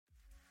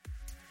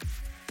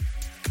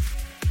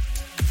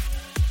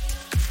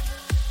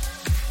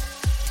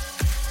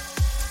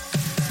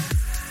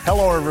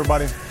Hello,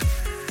 everybody.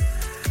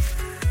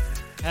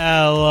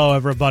 Hello,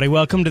 everybody.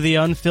 Welcome to the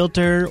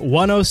Unfilter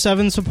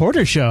 107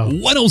 Supporter Show.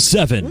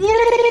 107.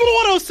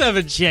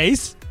 107,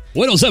 Chase.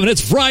 107.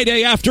 It's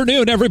Friday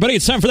afternoon, everybody.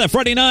 It's time for that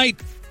Friday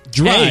night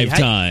drive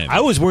time.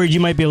 I was worried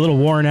you might be a little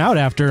worn out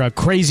after a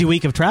crazy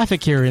week of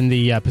traffic here in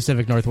the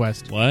Pacific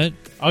Northwest. What?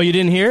 Oh, you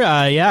didn't hear?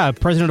 Yeah,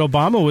 President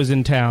Obama was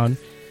in town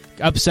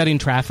upsetting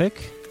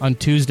traffic on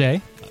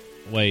Tuesday.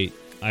 Wait,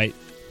 I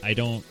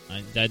don't.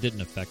 That didn't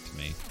affect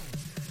me.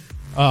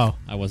 Oh.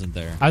 I wasn't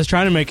there. I was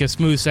trying to make a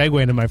smooth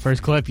segue into my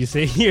first clip, you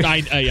see.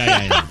 I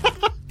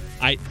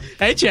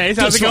Hey, Chase,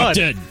 how's it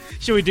going?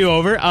 Should we do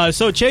over?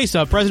 So, Chase,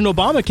 President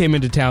Obama came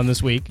into town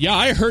this week. Yeah,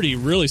 I heard he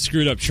really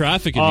screwed up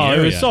traffic in the area.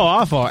 Oh, it was so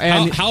awful.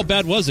 And how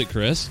bad was it,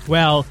 Chris?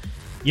 Well,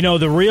 you know,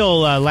 the real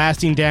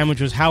lasting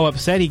damage was how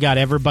upset he got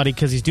everybody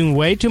because he's doing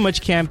way too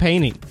much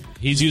campaigning.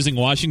 He's using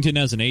Washington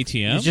as an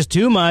ATM? It's just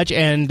too much,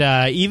 and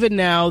even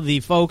now the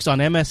folks on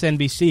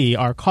MSNBC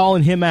are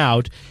calling him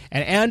out.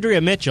 And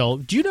Andrea Mitchell,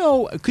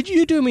 could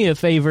you do me a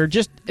favor?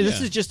 This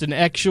is just an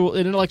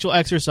intellectual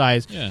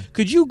exercise. Yeah.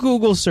 Could you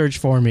Google search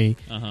for me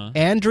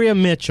Andrea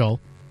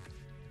Mitchell,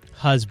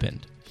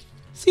 husband?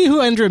 See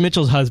who Andrea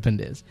Mitchell's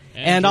husband is.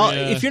 And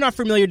if you're not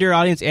familiar, dear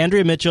audience,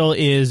 Andrea Mitchell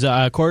is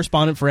a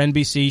correspondent for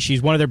NBC.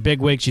 She's one of their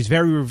bigwigs. She's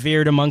very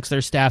revered amongst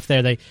their staff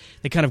there. They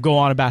kind of go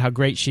on about how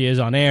great she is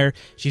on air.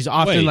 She's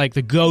often like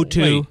the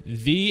go-to.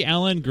 The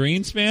Alan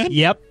Greenspan?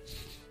 Yep.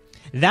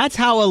 That's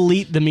how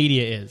elite the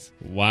media is.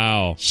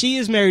 Wow. She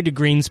is married to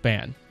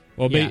Greenspan.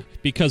 Well,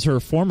 because her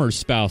former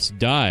spouse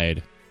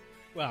died.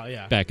 Well,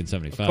 yeah. Back in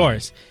 75. Of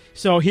course.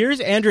 So here's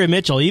Andrea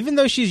Mitchell. Even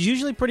though she's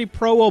usually pretty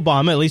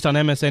pro-Obama, at least on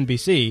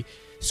MSNBC,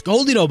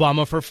 scolding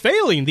Obama for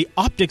failing the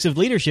optics of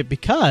leadership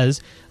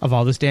because of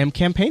all this damn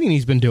campaigning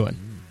he's been doing.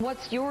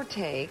 What's your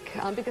take?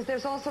 Because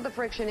there's also the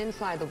friction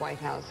inside the White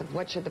House of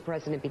what should the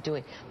president be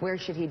doing? Where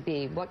should he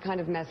be? What kind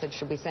of message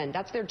should we send?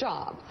 That's their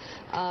job.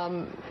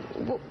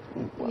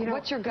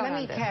 What's your gut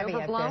on this?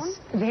 Overblown?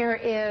 There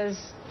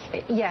is,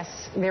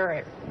 yes,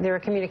 there are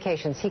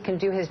communications. He can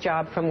do his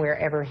job from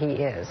wherever he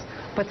is.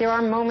 But there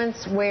are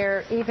moments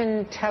where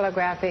even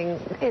telegraphing,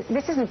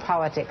 this isn't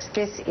politics.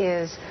 This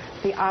is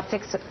the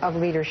optics of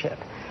leadership.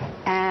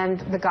 And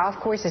the golf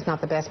course is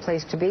not the best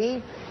place to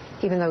be,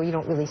 even though you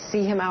don't really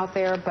see him out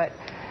there. But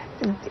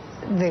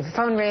the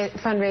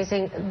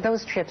fundraising,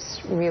 those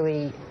trips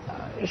really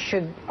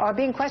are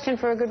being questioned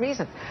for a good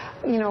reason.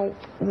 You know,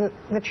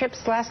 the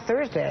trips last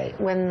Thursday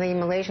when the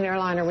Malaysian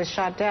airliner was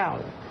shot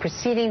down,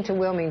 proceeding to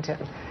Wilmington,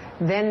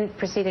 then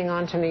proceeding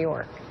on to New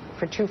York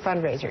for 2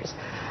 fundraisers.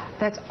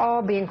 That's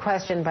all being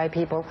questioned by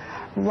people.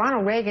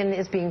 Ronald Reagan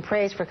is being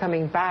praised for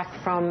coming back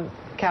from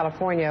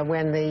California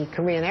when the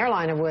Korean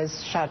airliner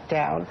was shot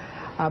down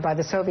by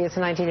the Soviets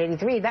in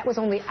 1983. That was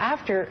only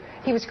after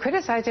he was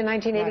criticized in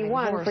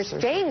 1981 for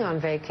staying on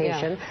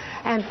vacation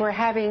and for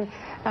having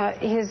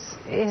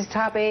his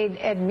top aide,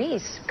 Ed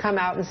Meese, come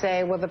out and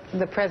say, well,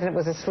 the president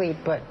was asleep,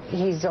 but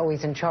he's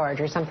always in charge,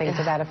 or something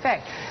to that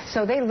effect.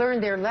 So they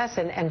learned their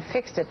lesson and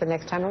fixed it the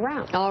next time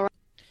around. All right.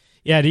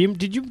 Yeah, do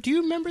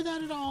you remember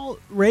that at all?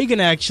 Reagan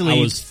actually...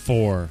 I was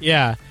 4.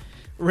 Yeah.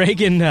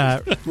 Reagan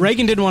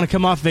didn't want to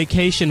come off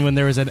vacation when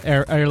there was an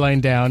airline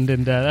down,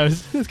 and that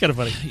was kind of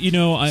funny. You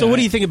know, so what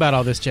do you think about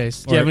all this,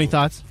 Chase? Do you have any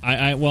thoughts?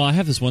 I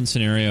have this one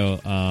scenario.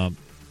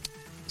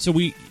 So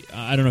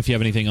I don't know if you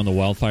have anything on the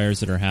wildfires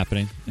that are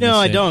happening. No,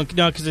 I don't.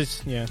 No, because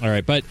it's All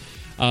right, but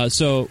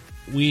so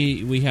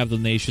we have the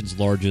nation's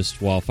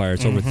largest wildfire.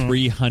 It's over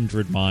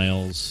 300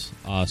 miles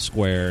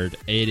squared.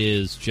 It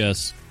is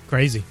just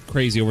crazy.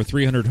 Over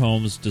 300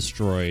 homes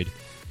destroyed.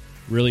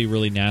 Really,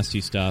 really nasty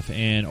stuff.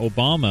 And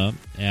Obama,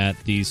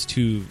 at these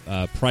 2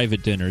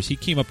 private dinners, he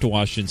came up to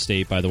Washington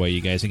State, by the way,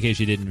 you guys, in case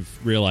you didn't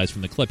realize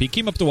from the clip. He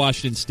came up to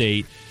Washington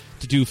State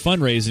to do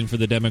fundraising for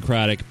the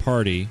Democratic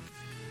Party.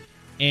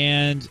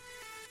 And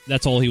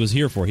that's all he was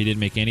here for. He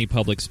didn't make any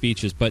public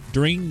speeches. But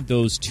during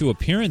those 2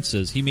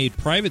 appearances, he made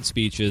private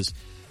speeches.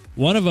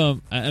 One of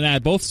them, and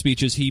at both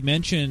speeches, he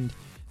mentioned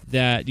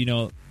that, you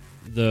know,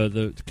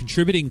 the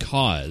contributing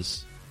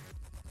cause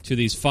to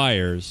these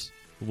fires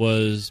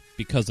was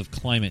because of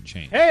climate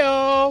change.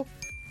 Hey-o!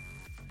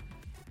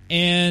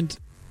 And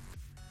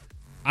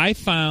I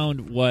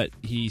found what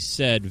he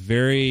said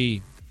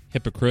very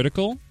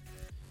hypocritical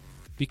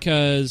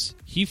because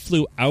he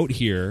flew out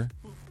here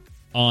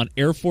on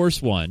Air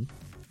Force One.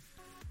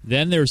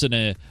 Then there's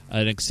an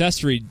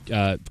accessory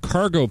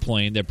cargo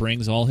plane that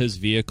brings all his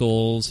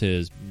vehicles,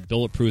 his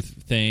bulletproof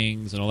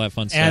things, and all that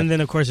fun stuff. And then,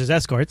 of course, his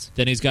escorts.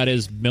 Then he's got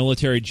his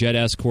military jet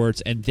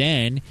escorts, and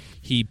then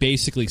he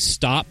basically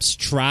stops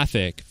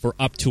traffic for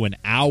up to an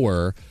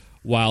hour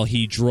while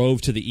he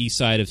drove to the east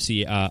side of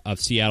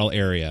Seattle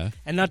area.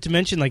 And not to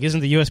mention, like, isn't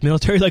the U.S.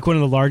 military like one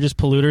of the largest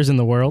polluters in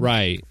the world?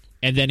 Right.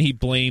 And then he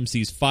blames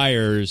these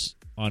fires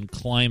on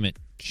climate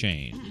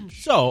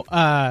change. So,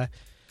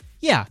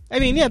 yeah, I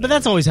mean, yeah, but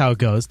that's always how it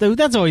goes.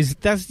 Everybody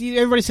says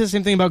the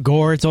same thing about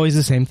Gore. It's always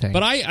the same thing.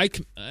 But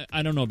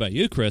I don't know about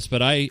you, Chris,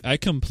 but I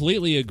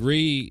completely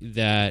agree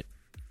that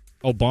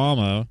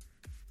Obama,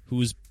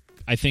 who's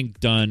I think,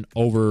 done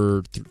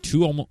over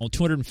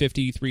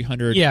 250,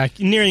 300. Yeah,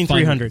 nearing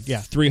 300.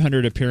 Yeah,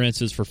 300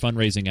 appearances for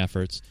fundraising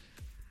efforts.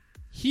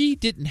 He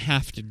didn't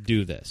have to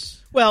do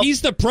this. Well,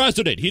 he's the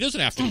president. He doesn't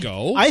have to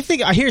go. I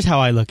think here's how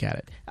I look at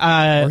it.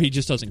 Or he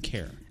just doesn't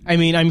care. I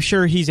mean, I'm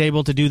sure he's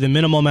able to do the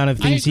minimal amount of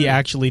things he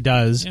actually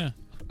does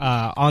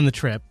on the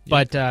trip.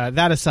 Yeah. But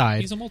that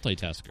aside, he's a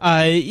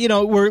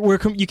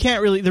multitasker. You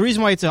can't really. The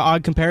reason why it's an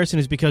odd comparison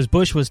is because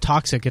Bush was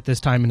toxic at this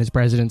time in his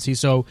presidency,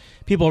 so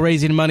people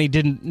raising money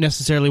didn't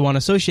necessarily want to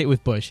associate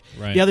with Bush.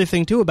 Right. The other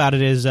thing too about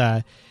it is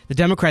the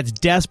Democrats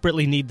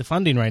desperately need the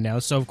funding right now,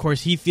 so of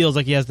course he feels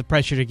like he has the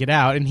pressure to get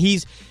out, and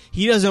he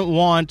doesn't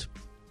want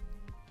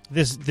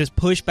this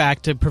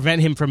pushback to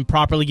prevent him from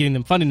properly getting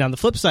them funding. Now the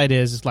flip side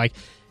is like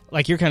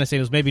you're kind of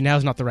saying, maybe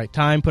now's not the right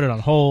time, put it on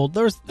hold.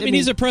 I mean,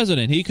 he's a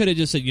president. He could have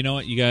just said, you know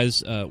what, you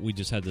guys, we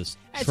just had this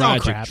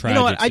tragic you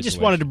know what? I situation.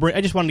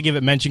 just wanted to give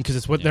it mention because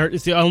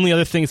it's the only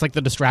other thing. It's like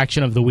the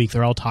distraction of the week.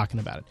 They're all talking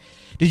about it.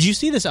 Did you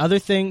see this other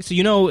thing?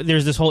 So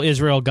there's this whole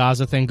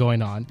Israel-Gaza thing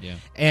going on,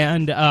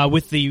 and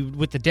with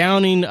the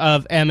downing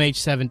of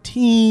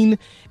MH17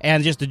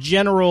 and just the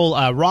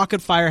general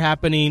rocket fire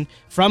happening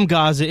from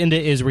Gaza into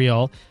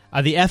Israel.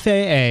 The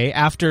FAA,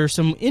 after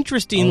some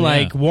interesting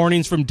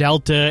warnings from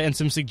Delta and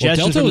some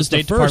suggestions from the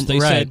State Department, they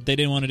said they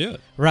didn't want to do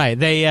it. Right,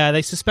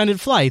 they suspended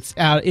flights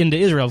out into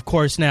Israel. Of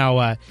course,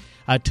 now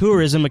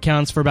tourism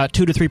accounts for about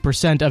 2 to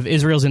 3% of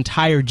Israel's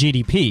entire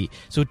GDP.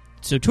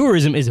 So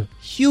tourism is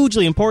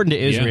hugely important to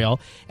Israel.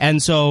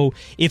 And so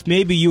if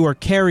maybe you are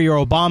Kerry or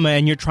Obama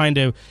and you're trying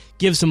to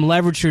give some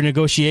leverage to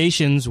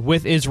negotiations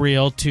with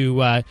Israel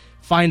to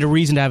find a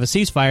reason to have a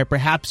ceasefire,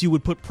 perhaps you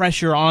would put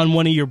pressure on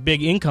one of your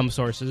big income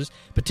sources,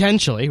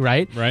 potentially,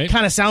 right? Right.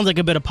 Kind of sounds like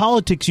a bit of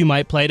politics you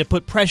might play to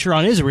put pressure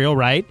on Israel,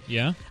 right?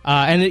 Yeah.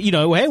 And,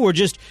 hey, we're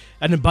just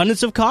an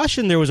abundance of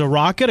caution. There was a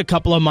rocket a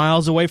couple of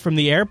miles away from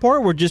the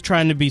airport. We're just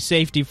trying to be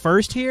safety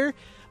first here.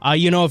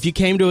 If you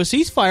came to a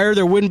ceasefire,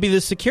 there wouldn't be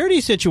this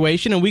security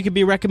situation, and we could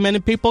be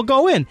recommending people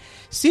go in.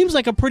 Seems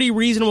like a pretty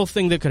reasonable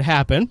thing that could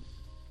happen.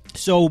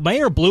 So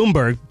Mayor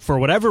Bloomberg, for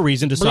whatever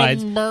reason,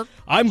 decides,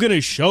 I'm going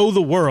to show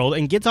the world,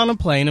 and gets on a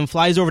plane and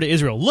flies over to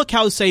Israel. Look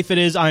how safe it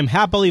is. I'm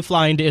happily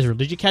flying to Israel.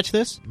 Did you catch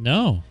this?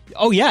 No.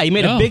 Oh, yeah. He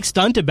made a big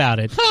stunt about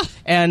it.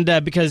 And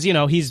because,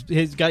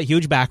 he's got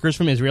huge backers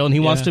from Israel, and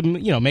he wants to,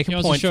 make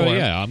a point for him.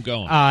 Yeah, I'm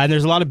going. And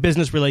there's a lot of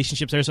business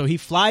relationships there. So he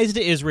flies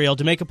to Israel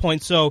to make a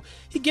point. So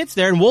he gets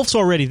there, and Wolf's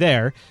already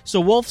there.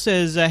 So Wolf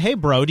says, hey,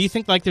 bro, do you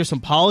think there's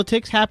some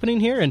politics happening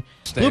here? And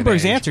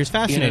Bloomberg's answer is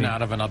fascinating. In and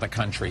out of another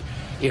country.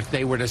 If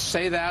they were to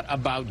say that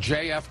about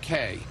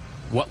JFK,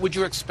 what would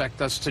you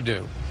expect us to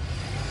do?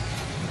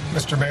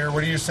 Mr. Mayor,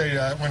 what do you say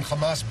when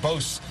Hamas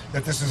boasts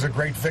that this is a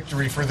great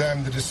victory for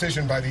them, the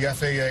decision by the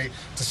FAA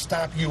to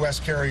stop U.S.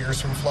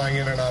 carriers from flying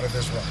in and out of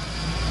Israel?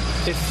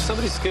 If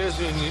somebody scares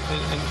you and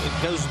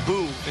it goes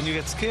boo and you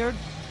get scared,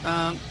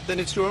 then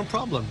it's your own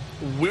problem.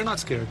 We're not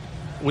scared.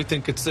 We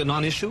think it's a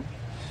non-issue.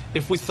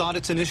 If we thought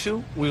it's an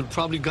issue, we would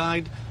probably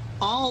guide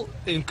all,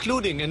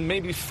 including and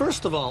maybe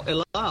first of all,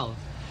 El Al,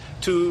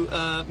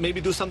 to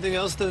maybe do something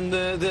else than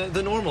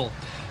the normal.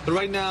 But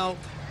right now,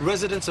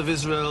 residents of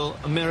Israel,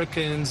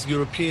 Americans,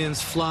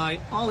 Europeans fly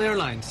all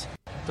airlines.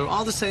 They're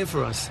all the same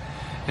for us.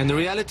 And the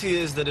reality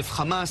is that if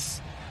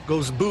Hamas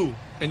goes boo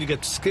and you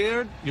get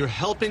scared, you're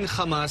helping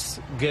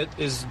Hamas get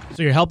his...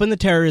 So you're helping the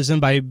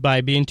terrorism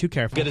by being too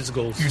careful. Get its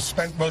goals. You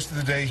spent most of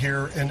the day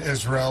here in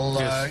Israel.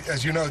 Yes.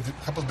 As you know,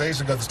 a couple of days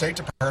ago, the State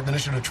Department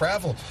issued a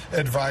travel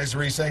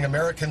advisory saying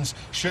Americans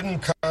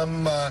shouldn't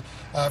come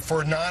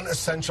for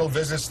non-essential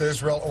visits to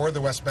Israel or the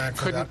West Bank.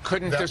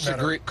 Couldn't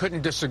disagree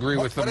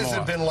with them more. What has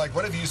it been like?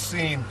 What have you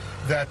seen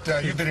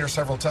that you've been here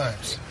several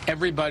times?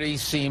 Everybody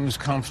seems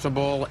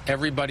comfortable.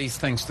 Everybody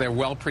thinks they're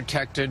well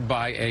protected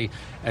by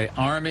an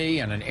army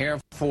and an air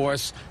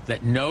force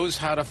that knows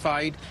how to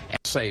fight and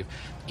safe.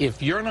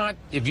 If you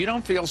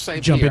don't feel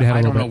safe here,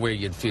 I don't know where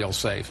you'd feel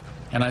safe.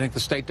 And I think the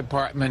State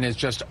Department is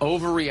just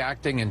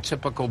overreacting in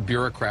typical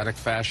bureaucratic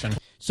fashion.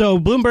 So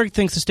Bloomberg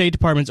thinks the State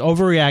Department's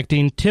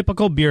overreacting,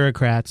 typical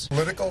bureaucrats.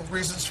 Political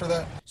reasons for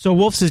that? So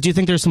Wolf says, do you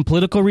think there's some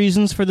political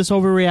reasons for this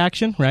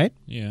overreaction, right?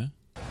 Yeah.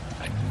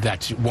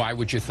 Why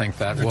would you think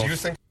that, Wolf? Do you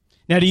think?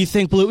 Now, do you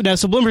think so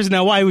Bloomberg's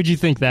now, why would you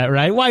think that,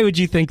 right? Why would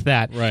you think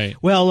that? Right.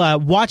 Well,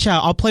 watch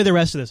out. I'll play the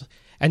rest of this.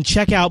 And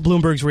check out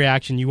Bloomberg's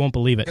reaction. You won't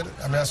believe it.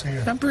 I'm asking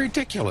you. That's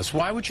ridiculous.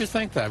 Why would you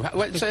think that?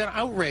 It's an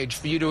outrage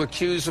for you to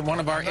accuse one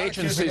of our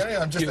agencies.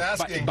 I'm just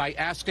asking. By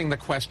asking the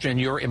question,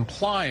 you're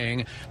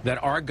implying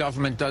that our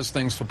government does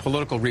things for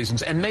political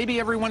reasons. And maybe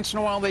every once in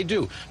a while they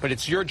do. But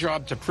it's your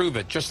job to prove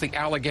it. Just the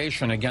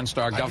allegation against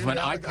our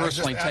government, I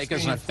personally take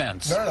as an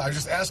offense. No, I was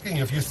just asking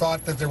you if you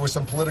thought that there was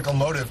some political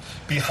motive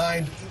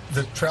behind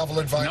the travel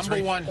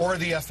advisory or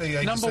the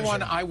FAA Number decision.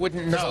 one, I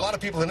wouldn't know. There's a lot of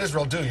people in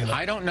Israel do, you know.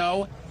 I don't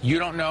know. You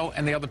don't know,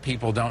 and the other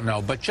people don't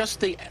know. But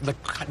just the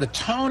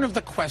tone of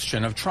the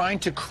question of trying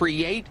to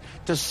create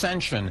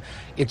dissension,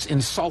 it's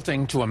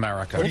insulting to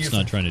America. It's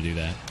not trying to do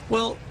that.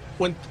 Well,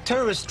 when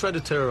terrorists try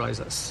to terrorize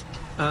us,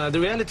 The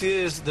reality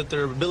is that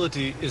their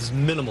ability is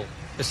minimal,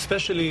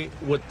 especially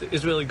what the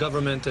Israeli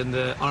government and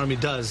the army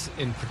does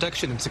in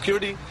protection and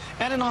security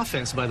and in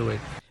offense, by the way.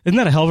 Isn't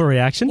that a hell of a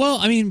reaction? Well,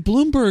 I mean,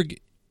 Bloomberg...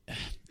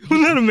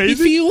 Isn't that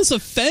amazing? He feels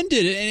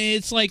offended, and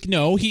it's like,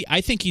 no,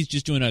 I think he's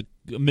just doing a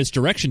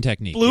misdirection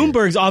technique.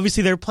 Bloomberg's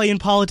obviously there playing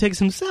politics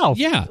himself.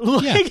 Yeah,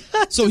 like,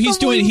 yeah. So he's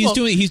doing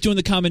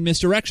the common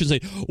misdirection.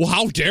 Like, well,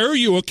 how dare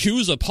you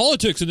accuse of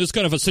politics in this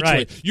kind of a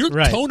situation? Your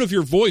tone of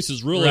your voice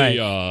is really,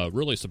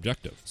 really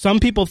subjective. Some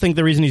people think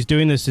the reason he's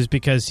doing this is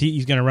because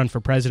he's going to run for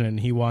president, and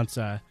he wants.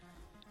 I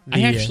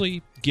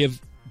actually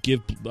give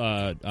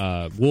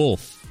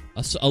Wolf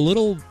a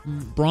little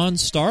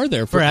bronze star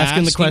there for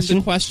asking the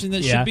question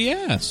that should be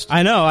asked.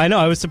 I know.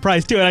 I was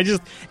surprised too, and I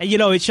just,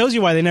 it shows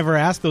you why they never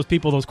ask those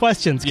people those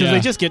questions, because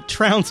they just get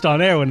trounced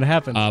on air when it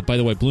happens. By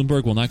the way,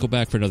 Bloomberg will not go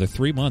back for another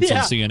 3 months on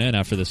CNN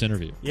after this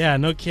interview. Yeah,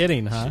 no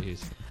kidding, huh?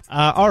 Jeez.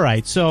 All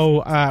right,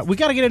 so we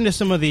got to get into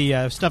some of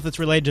the stuff that's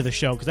related to the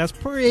show, because that's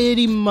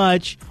pretty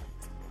much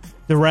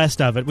the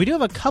rest of it. We do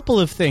have a couple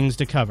of things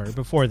to cover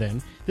before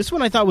then. This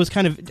one I thought was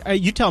kind of...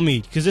 you tell me,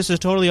 because this is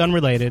totally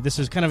unrelated. This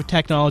is kind of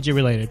technology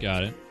related.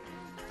 Got it.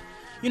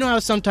 You know how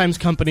sometimes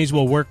companies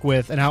will work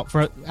with an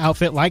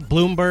outfit like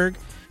Bloomberg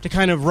to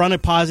kind of run a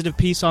positive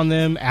piece on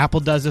them? Apple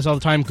does this all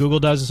the time. Google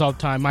does this all the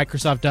time.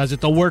 Microsoft does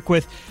it. They'll work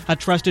with a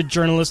trusted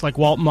journalist like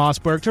Walt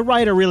Mossberg to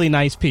write a really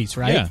nice piece,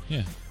 right?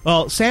 Yeah.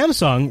 Well,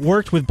 Samsung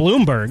worked with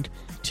Bloomberg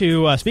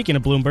to... speaking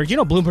of Bloomberg,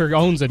 Bloomberg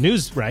owns a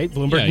news, right?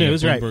 Bloomberg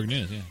News, right? Bloomberg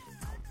News, yeah.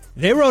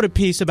 They wrote a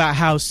piece about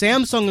how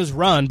Samsung is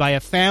run by a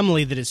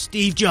family that is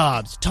Steve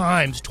Jobs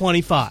times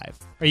 25.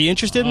 Are you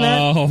interested in that?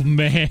 Oh,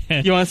 man.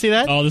 You want to see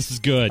that? Oh, this is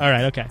good. All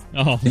right, okay.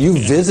 Oh, you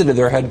visited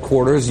their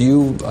headquarters.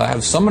 You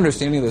have some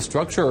understanding of the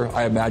structure,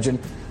 I imagine.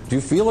 Do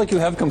you feel like you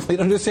have complete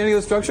understanding of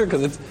the structure?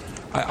 Because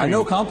I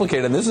know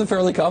complicated, and this is a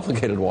fairly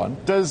complicated one.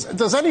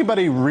 Does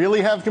anybody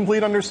really have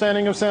complete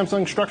understanding of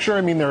Samsung's structure?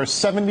 I mean, there are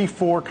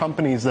 74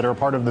 companies that are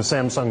part of the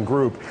Samsung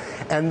group,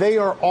 and they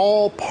are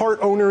all part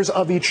owners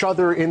of each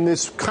other in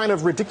this kind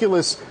of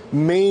ridiculous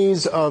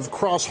maze of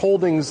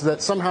cross-holdings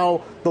that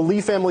somehow the Lee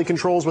family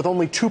controls with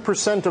only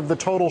 2% of the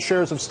total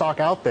shares of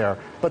stock out there.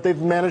 But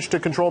they've managed to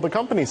control the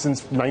company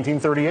since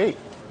 1938.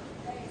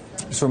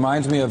 This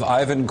reminds me of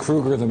Ivan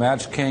Kruger, the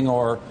Match King,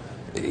 or...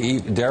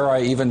 dare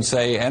I even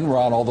say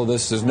Enron, although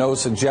there's no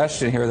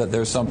suggestion here that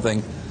there's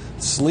something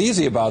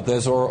sleazy about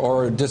this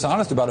or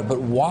dishonest about it. But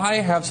why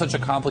have such a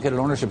complicated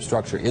ownership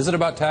structure? Is it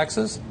about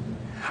taxes?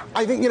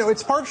 I think,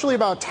 it's partially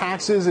about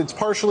taxes. It's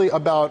partially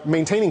about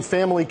maintaining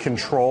family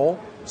control.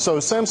 So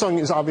Samsung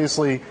is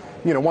obviously,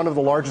 one of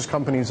the largest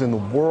companies in the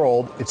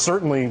world. It's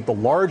certainly the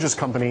largest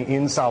company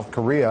in South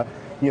Korea.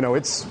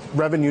 Its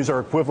revenues are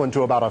equivalent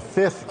to about a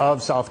fifth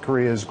of South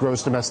Korea's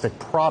gross domestic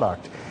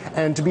product.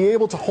 And to be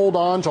able to hold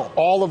on to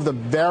all of the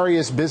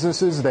various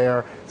businesses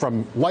there,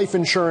 from life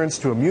insurance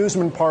to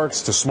amusement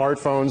parks to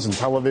smartphones and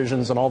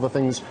televisions and all the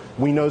things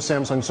we know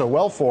Samsung so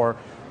well for,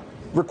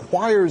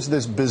 requires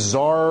this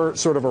bizarre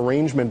sort of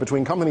arrangement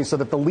between companies so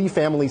that the Lee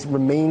family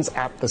remains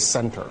at the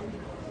center.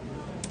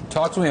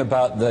 Talk to me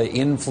about the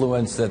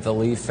influence that the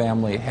Lee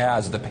family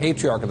has, the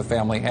patriarch of the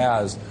family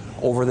has,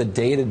 over the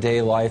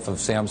day-to-day life of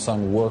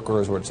Samsung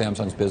workers or at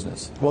Samsung's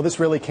business. Well, this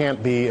really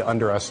can't be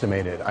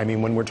underestimated. I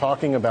mean, when we're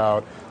talking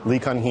about Lee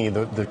Kun-hee,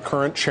 the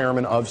current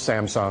chairman of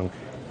Samsung,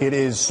 it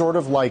is sort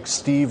of like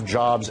Steve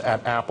Jobs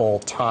at Apple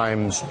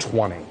times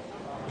 20.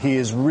 He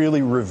is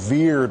really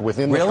revered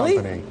within the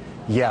company.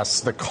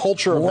 Yes, the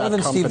culture of that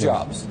company. More than Steve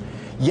Jobs.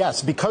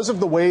 Yes, because of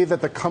the way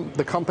that the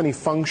company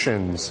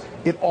functions,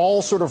 it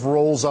all sort of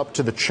rolls up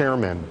to the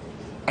chairman.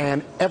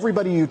 And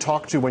everybody you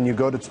talk to when you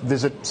go to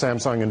visit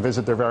Samsung and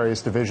visit their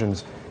various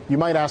divisions, you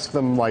might ask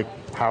them, like,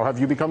 how have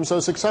you become so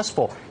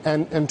successful?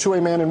 And to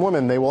a man and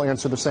woman, they will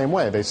answer the same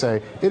way. They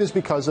say, it is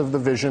because of the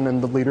vision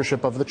and the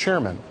leadership of the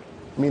chairman.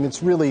 I mean,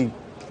 it's really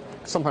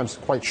sometimes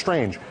quite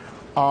strange.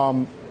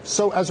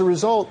 So as a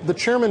result, the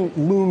chairman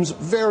looms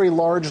very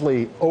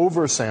largely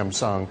over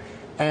Samsung.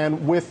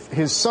 And with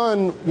his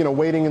son,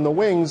 waiting in the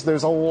wings,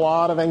 there's a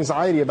lot of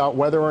anxiety about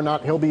whether or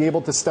not he'll be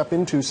able to step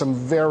into some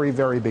very,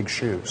 very big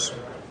shoes.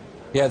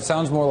 Yeah, it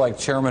sounds more like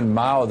Chairman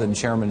Mao than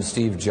Chairman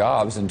Steve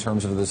Jobs in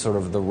terms of the sort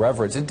of the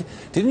reverence.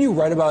 Didn't you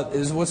write about,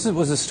 was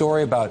the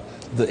story about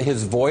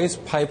his voice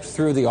piped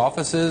through the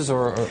offices,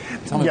 or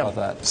tell me about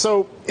that?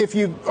 So if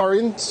you are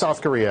in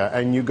South Korea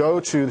and you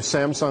go to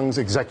Samsung's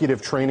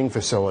executive training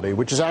facility,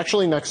 which is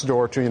actually next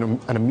door to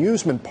an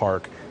amusement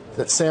park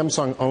that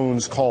Samsung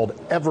owns called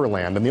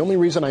Everland. And the only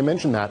reason I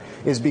mention that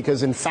is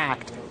because, in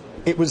fact,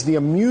 it was the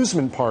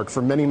amusement park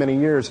for many, many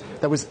years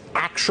that was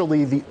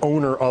actually the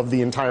owner of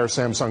the entire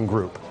Samsung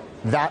group.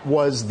 That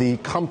was the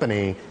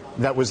company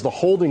that was the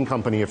holding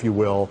company, if you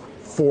will,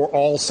 for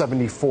all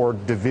 74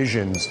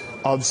 divisions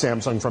of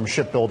Samsung, from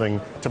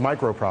shipbuilding to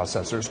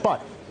microprocessors.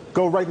 But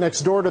go right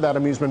next door to that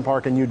amusement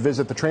park and you'd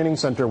visit the training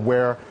center,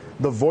 where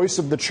the voice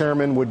of the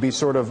chairman would be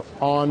sort of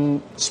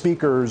on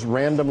speakers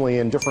randomly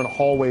in different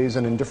hallways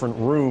and in different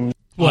rooms.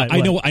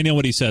 I know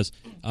what he says.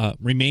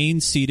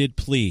 Remain seated,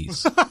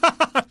 please.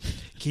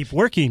 Keep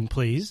working,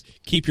 please.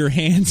 Keep your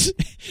hands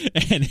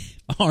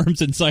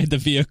arms inside the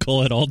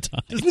vehicle at all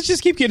times. Doesn't this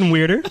just keep getting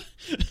weirder?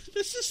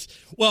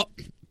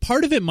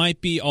 Part of it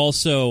might be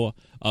also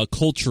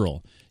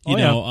cultural.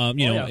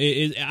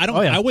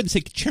 I wouldn't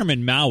say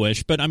Chairman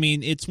Mao-ish, but I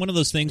mean, it's one of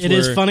those things. It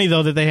is funny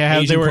though that they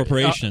have Asian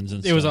corporations.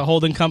 And it was a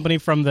holding company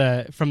from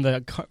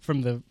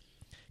the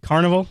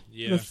carnival.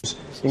 Yeah.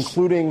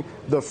 Including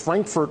the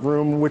Frankfurt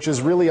room, which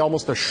is really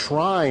almost a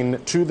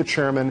shrine to the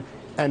chairman,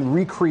 and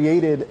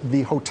recreated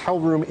the hotel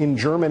room in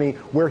Germany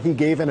where he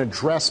gave an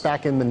address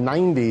back in the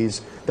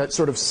 90s that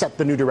sort of set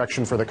the new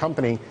direction for the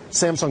company.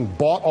 Samsung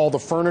bought all the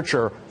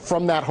furniture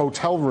from that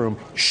hotel room,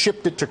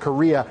 shipped it to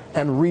Korea,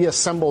 and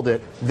reassembled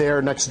it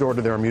there next door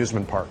to their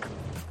amusement park.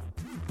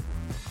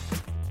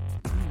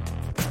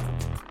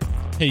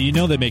 Hey, you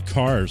know they make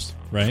cars,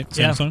 right?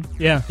 Samsung?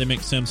 Yeah. They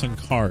make Samsung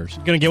cars.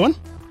 You gonna get one?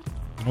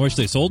 I wish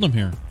they sold them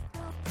here.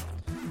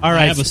 All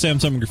right. I have a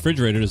Samsung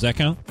refrigerator. Does that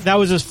count? That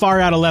was as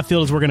far out of left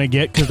field as we're going to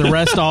get because the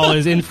rest all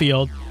is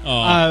infield.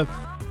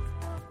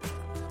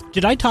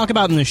 Did I talk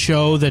about in the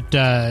show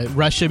that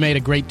Russia made a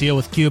great deal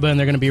with Cuba and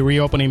they're going to be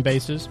reopening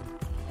bases?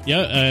 Yeah,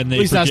 and at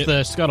least that's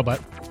the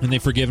scuttlebutt. And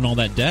they've forgiven all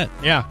that debt.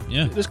 Yeah.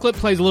 This clip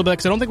plays a little bit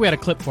because I don't think we had a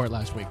clip for it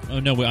last week. Oh,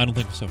 no, I don't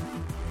think so.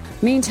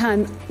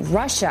 Meantime,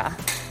 Russia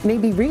may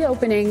be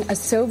reopening a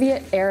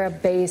Soviet-era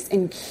base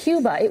in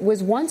Cuba. It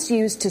was once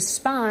used to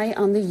spy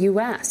on the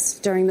U.S.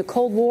 During the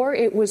Cold War,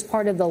 it was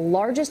part of the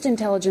largest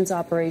intelligence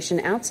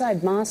operation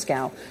outside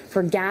Moscow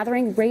for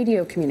gathering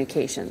radio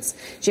communications.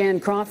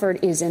 Jan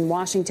Crawford is in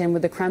Washington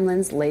with the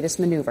Kremlin's latest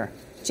maneuver.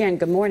 Jan,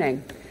 good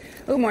morning.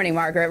 Good morning,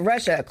 Margaret.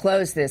 Russia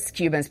closed this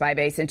Cuban spy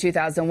base in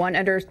 2001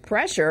 under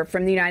pressure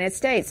from the United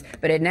States,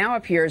 but it now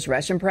appears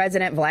Russian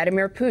President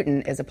Vladimir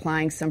Putin is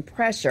applying some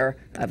pressure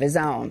of his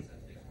own.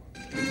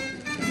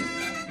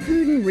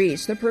 Putin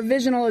reached the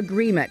provisional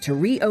agreement to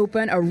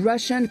reopen a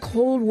Russian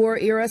Cold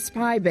War-era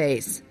spy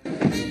base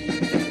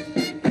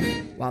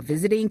while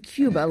visiting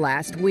Cuba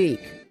last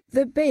week.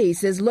 The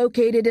base is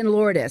located in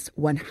Lourdes,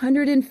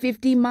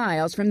 150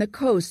 miles from the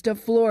coast of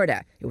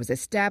Florida. It was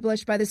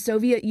established by the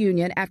Soviet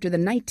Union after the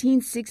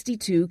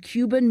 1962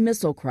 Cuban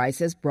Missile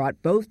Crisis brought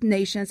both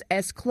nations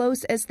as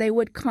close as they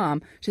would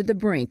come to the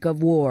brink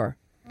of war.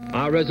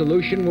 Our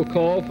resolution will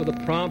call for the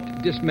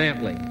prompt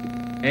dismantling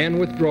and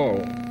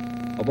withdrawal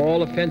of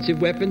all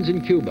offensive weapons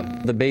in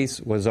Cuba. The base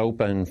was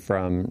open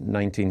from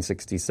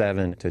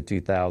 1967 to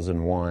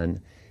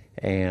 2001.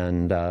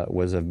 And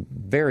was a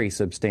very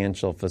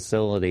substantial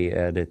facility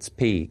at its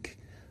peak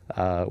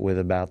with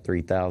about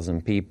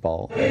 3,000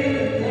 people.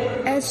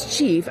 As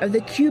chief of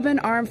the Cuban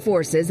Armed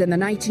Forces in the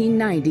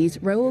 1990s,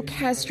 Raul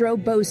Castro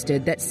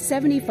boasted that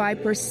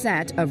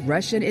 75% of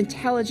Russian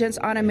intelligence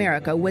on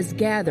America was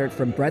gathered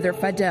from Brother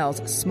Fidel's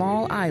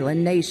small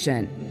island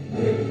nation.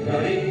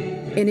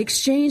 In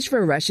exchange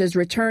for Russia's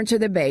return to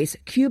the base,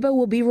 Cuba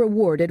will be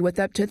rewarded with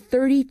up to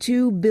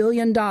 $32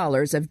 billion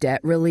of debt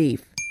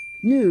relief.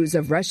 News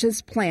of Russia's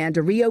plan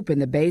to reopen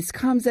the base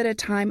comes at a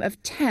time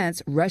of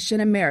tense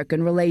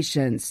Russian-American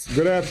relations.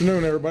 Good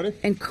afternoon, everybody.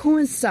 And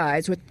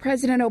coincides with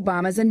President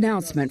Obama's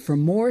announcement for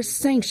more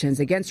sanctions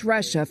against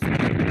Russia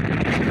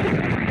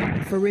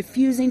for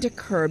refusing to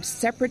curb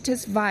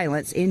separatist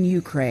violence in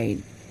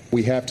Ukraine.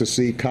 We have to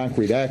see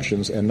concrete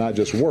actions and not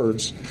just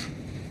words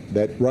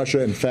that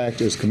Russia, in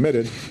fact, is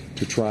committed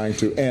to trying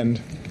to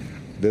end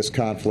this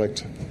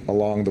conflict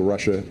along the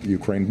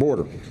Russia-Ukraine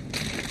border.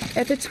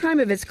 At the time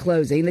of its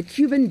closing, the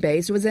Cuban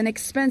base was an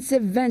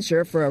expensive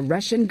venture for a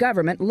Russian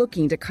government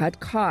looking to cut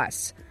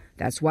costs.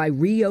 That's why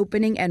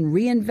reopening and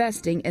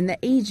reinvesting in the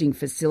aging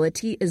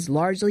facility is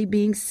largely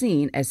being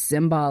seen as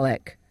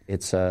symbolic.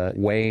 It's a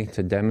way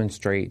to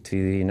demonstrate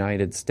to the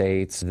United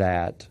States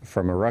that,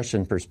 from a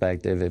Russian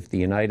perspective, if the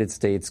United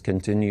States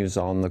continues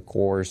on the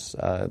course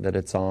that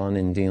it's on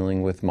in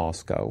dealing with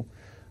Moscow,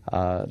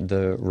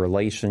 the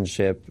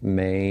relationship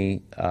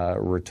may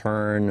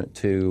return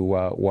to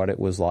what it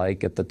was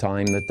like at the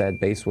time that that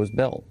base was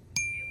built.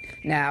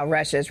 Now,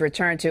 Russia's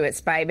return to its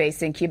spy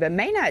base in Cuba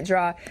may not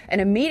draw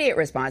an immediate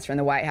response from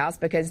the White House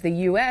because the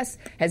U.S.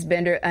 has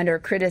been under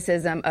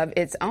criticism of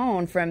its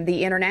own from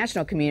the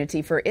international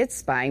community for its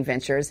spying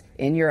ventures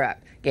in Europe.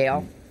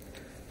 Gail?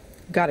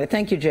 Got it.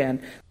 Thank you,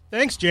 Jan.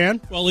 Thanks,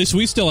 Jan. Well, at least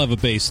we still have a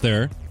base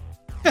there.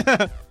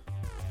 It's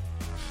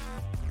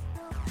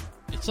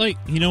like,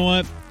 you know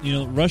what?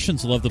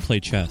 Russians love to play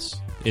chess.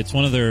 It's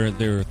one of their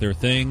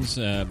things.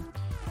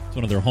 It's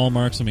one of their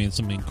hallmarks. I mean,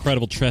 some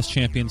incredible chess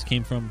champions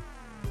came from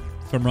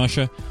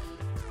Russia.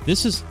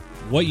 This is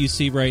what you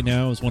see right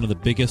now is one of the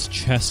biggest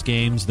chess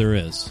games there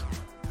is.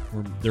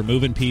 They're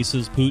moving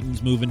pieces.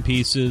 Putin's moving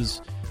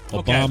pieces.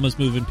 Obama's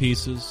moving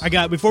pieces.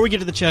 Before we get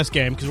to the chess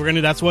game, because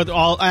that's what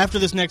after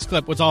this next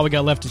clip, what's all we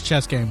got left is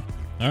chess game.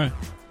 All right.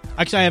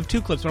 Actually, I have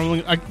two clips.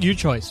 Your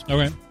choice.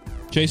 Okay.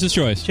 Chase's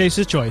choice.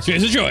 Chase's choice.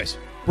 Chase's choice.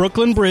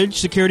 Brooklyn Bridge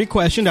security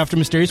questioned after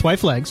mysterious white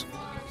flags,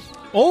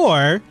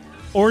 or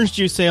orange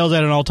juice sales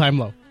at an all-time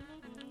low.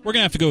 We're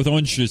going to have to go with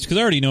orange juice because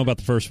I already know about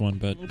the first one.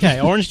 But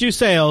okay, orange juice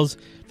sales,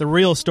 the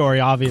real story,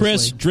 obviously.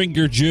 Chris, drink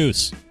your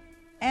juice.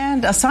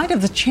 And a sign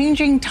of the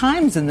changing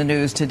times in the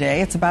news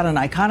today. It's about an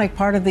iconic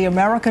part of the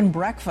American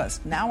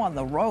breakfast, now on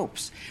the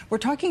ropes. We're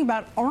talking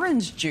about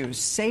orange juice.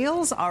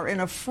 Sales are in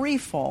a free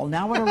fall,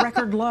 now at a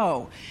record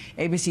low.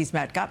 ABC's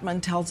Matt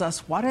Gutman tells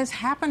us what is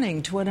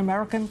happening to an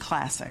American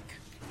classic.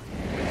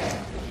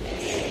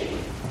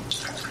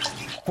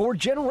 For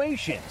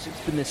generations,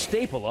 it's been the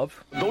staple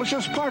of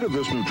delicious part of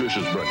this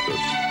nutritious breakfast.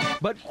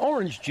 But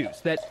orange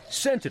juice that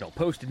Sentinel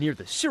posted near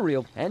the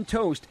cereal and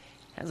toast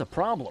has a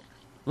problem.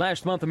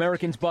 Last month,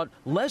 Americans bought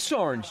less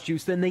orange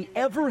juice than they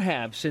ever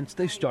have since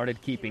they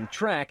started keeping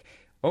track.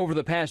 Over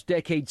the past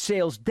decade,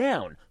 sales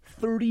down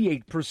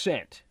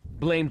 38%,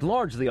 blamed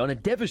largely on a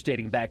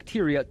devastating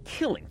bacteria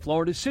killing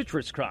Florida's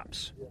citrus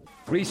crops.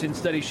 Recent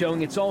studies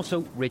showing it's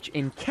also rich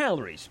in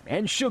calories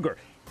and sugar.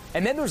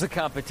 And then there's the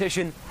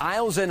competition,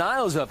 aisles and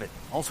aisles of it.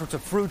 All sorts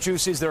of fruit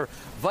juices, there are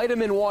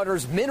vitamin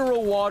waters,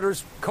 mineral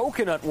waters,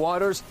 coconut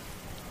waters.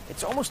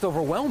 It's almost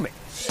overwhelming.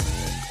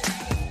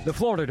 The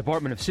Florida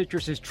Department of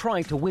Citrus is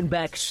trying to win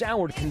back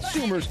soured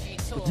consumers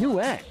with new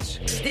ads.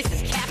 This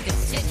is Captain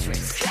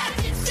Citrus.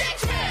 Captain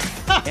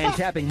Citrus! And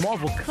tapping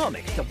Marvel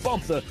Comics to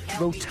bump the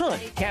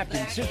rotund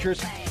Captain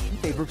Citrus in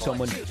favor of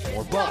someone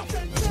more buff.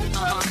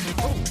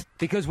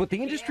 Because what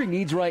the industry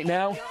needs right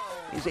now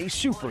is a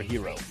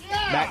superhero.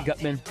 Matt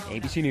Gutman,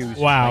 ABC News.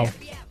 Wow.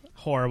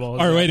 Horrible.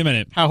 All right, wait a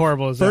minute. How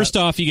horrible is that? First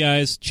off, you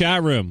guys,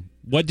 chat room,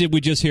 what did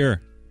we just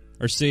hear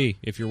or see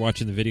if you're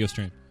watching the video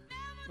stream?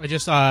 I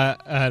just saw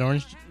an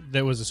orange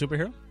that was a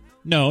superhero.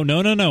 No.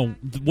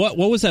 What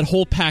was that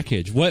whole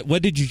package?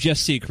 What did you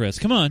just see, Chris?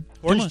 Come on.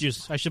 Orange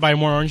juice. I should buy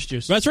more orange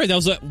juice. That's right.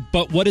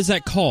 But what is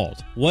that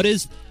called? What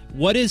is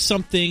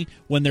something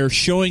when they're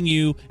showing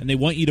you and they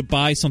want you to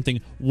buy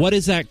something? What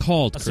is that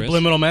called, Chris? A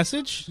subliminal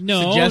message?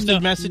 No.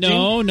 Suggested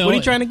messaging? No. What are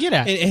you trying to get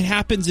at? It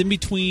happens in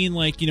between,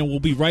 we'll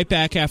be right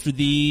back after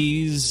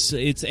these.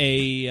 It's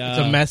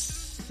a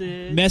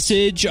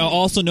message,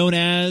 also known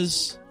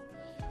as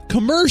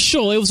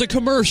commercial. It was a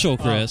commercial,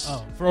 Chris.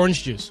 For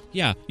orange juice.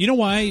 Yeah. You know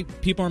why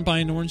people aren't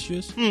buying orange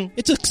juice?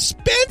 It's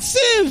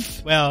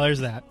expensive. Well, there's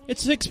that.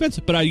 It's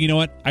expensive. But you know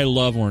what? I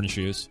love orange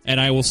juice. And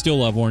I will still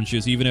love orange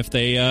juice even if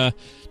they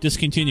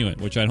discontinue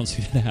it, which I don't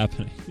see that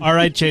happening. All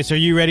right, Chase, are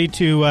you ready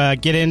to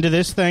get into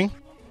this thing?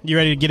 You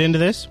ready to get into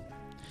this?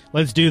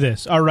 Let's do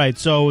this. All right,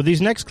 so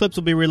these next clips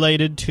will be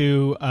related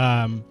to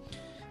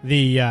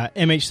the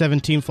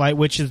MH17 flight,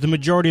 which is the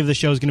majority of the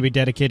show is going to be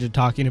dedicated to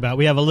talking about.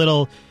 We have a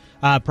little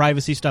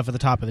privacy stuff at the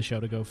top of the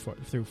show to go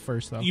through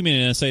first, though. You mean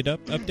an NSA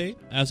update,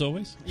 as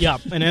always? Yeah,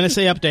 an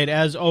NSA update,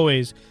 as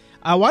always.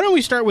 Why don't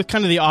we start with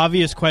kind of the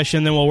obvious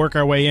question, then we'll work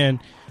our way in.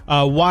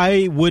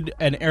 Why would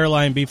an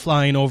airline be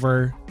flying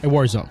over a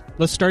war zone?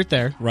 Let's start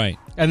there. Right.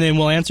 And then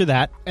we'll answer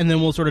that, and then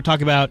we'll sort of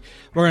talk about,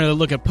 we're going to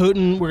look at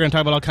Putin, we're going to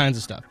talk about all kinds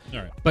of stuff. All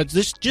right. But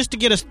just to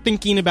get us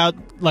thinking about,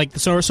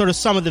 sort of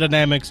some of the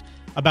dynamics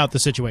about the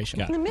situation.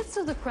 In the midst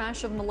of the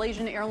crash of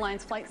Malaysian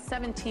Airlines Flight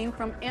 17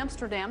 from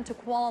Amsterdam to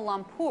Kuala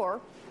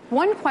Lumpur,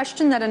 one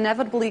question that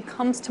inevitably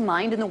comes to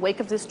mind in the wake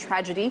of this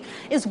tragedy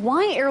is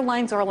why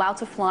airlines are allowed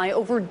to fly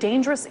over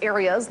dangerous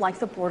areas like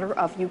the border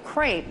of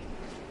Ukraine.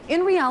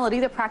 In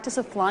reality, the practice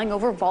of flying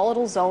over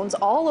volatile zones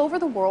all over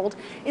the world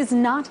is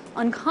not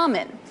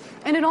uncommon,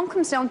 and it all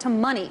comes down to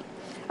money.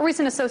 A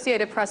recent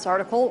Associated Press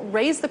article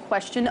raised the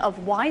question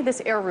of why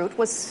this air route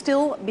was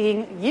still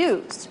being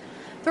used.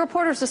 The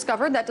reporters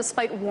discovered that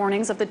despite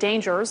warnings of the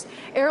dangers,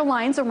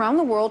 airlines around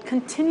the world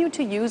continue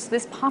to use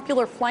this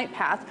popular flight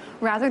path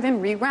rather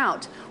than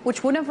reroute,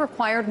 which would have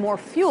required more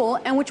fuel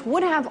and which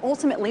would have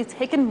ultimately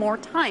taken more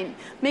time,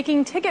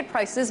 making ticket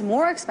prices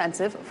more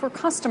expensive for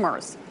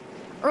customers.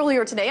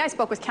 Earlier today, I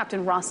spoke with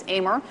Captain Ross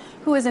Amer,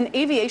 who is an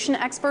aviation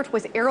expert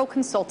with Aero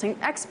Consulting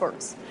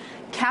Experts.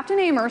 Captain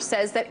Amer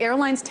says that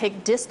airlines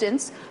take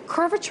distance,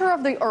 curvature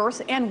of the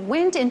Earth, and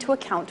wind into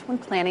account when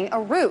planning a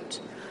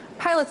route.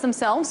 Pilots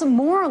themselves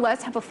more or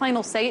less have a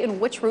final say in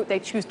which route they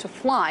choose to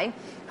fly.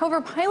 However,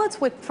 pilots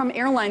from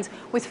airlines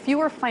with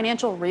fewer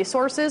financial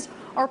resources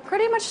are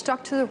pretty much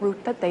stuck to the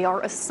route that they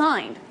are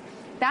assigned.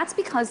 That's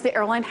because the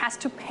airline has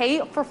to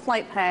pay for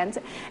flight plans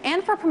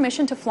and for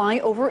permission to fly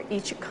over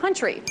each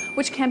country,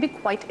 which can be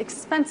quite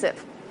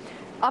expensive.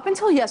 Up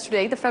until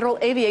yesterday, the Federal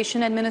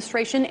Aviation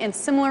Administration and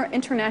similar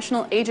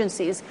international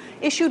agencies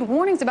issued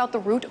warnings about the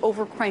route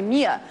over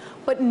Crimea,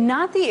 but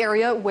not the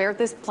area where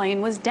this plane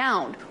was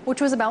downed,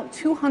 which was about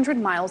 200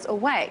 miles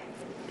away.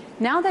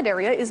 Now that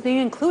area is being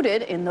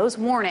included in those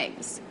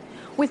warnings.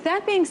 With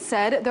that being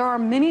said, there are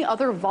many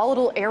other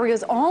volatile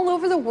areas all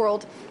over the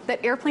world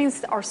that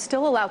airplanes are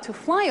still allowed to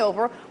fly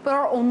over, but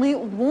are only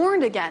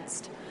warned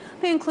against.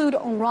 They include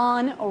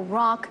Iran,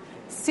 Iraq,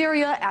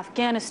 Syria,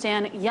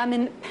 Afghanistan,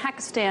 Yemen,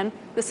 Pakistan,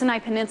 the Sinai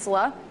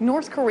Peninsula,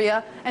 North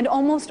Korea, and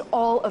almost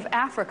all of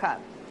Africa.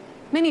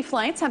 Many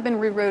flights have been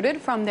rerouted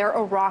from their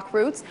Iraq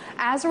routes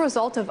as a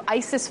result of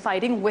ISIS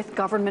fighting with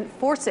government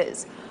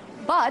forces.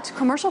 But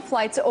commercial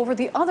flights over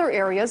the other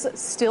areas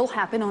still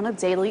happen on a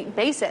daily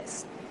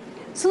basis.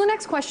 So the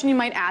next question you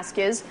might ask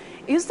is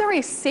there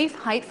a safe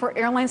height for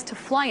airlines to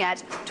fly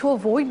at to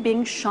avoid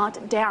being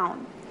shot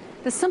down?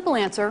 The simple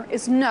answer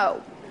is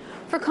no.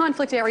 For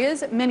conflict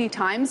areas, many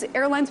times,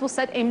 airlines will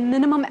set a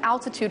minimum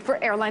altitude for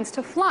airlines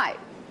to fly.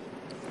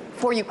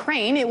 For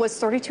Ukraine, it was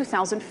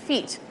 32,000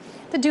 feet.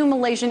 The doomed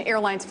Malaysian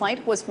Airlines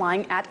flight was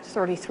flying at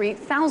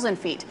 33,000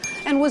 feet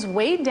and was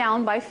weighed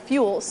down by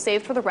fuel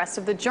saved for the rest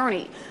of the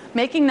journey,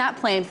 making that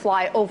plane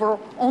fly over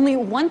only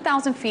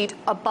 1,000 feet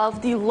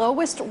above the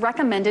lowest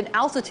recommended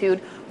altitude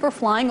for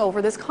flying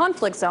over this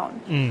conflict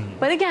zone.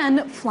 But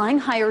again, flying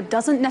higher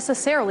doesn't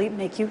necessarily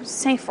make you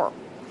safer.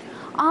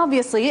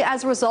 Obviously,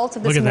 as a result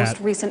of this most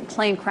recent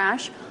plane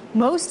crash,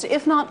 most,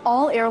 if not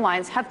all,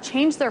 airlines have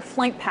changed their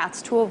flight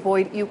paths to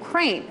avoid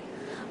Ukraine.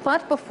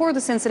 But before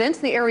this incident,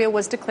 the area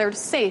was declared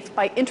safe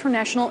by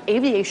international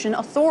aviation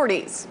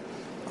authorities.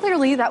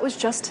 Clearly, that was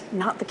just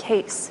not the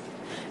case.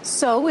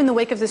 So, in the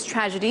wake of this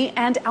tragedy,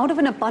 and out of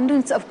an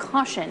abundance of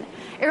caution,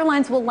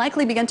 airlines will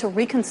likely begin to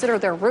reconsider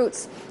their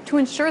routes to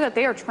ensure that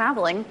they are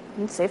traveling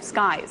in safe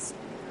skies.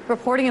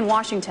 Reporting in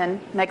Washington,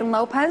 Megan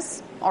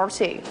Lopez,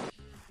 RT.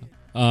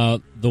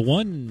 The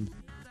one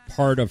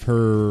part of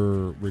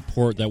her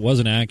report that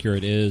wasn't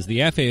accurate is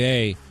the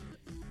FAA,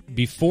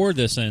 before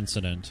this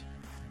incident,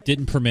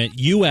 didn't permit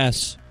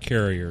U.S.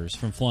 carriers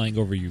from flying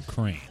over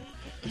Ukraine.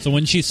 So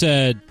when she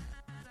said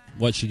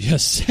what she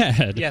just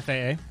said, the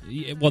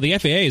FAA. Well, the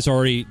FAA is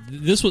already.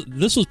 This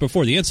was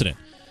before the incident.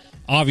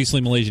 Obviously,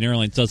 Malaysian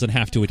Airlines doesn't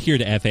have to adhere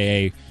to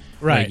FAA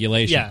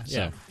regulation.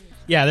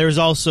 Yeah. There was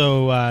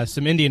also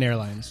some Indian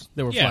airlines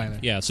that were flying there.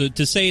 Yeah. So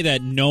to say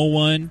that no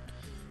one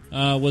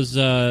was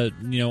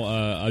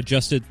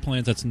adjusted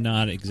plans, that's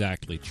not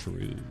exactly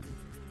true.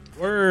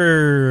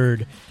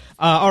 Word.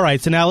 All right,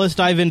 so now let's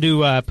dive into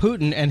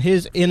Putin and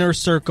his inner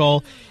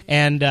circle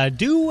and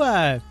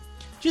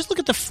just look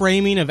at the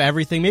framing of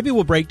everything. Maybe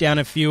we'll break down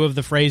a few of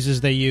the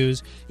phrases they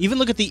use, even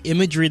look at the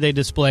imagery they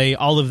display,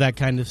 all of that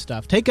kind of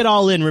stuff. Take it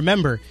all in.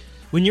 Remember,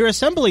 when you're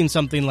assembling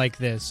something like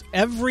this,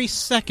 every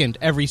second,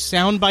 every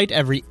soundbite,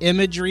 every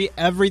imagery,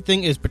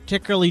 everything is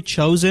particularly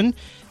chosen.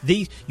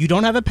 You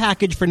don't have a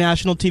package for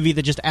national TV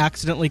that just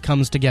accidentally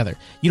comes together.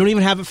 You don't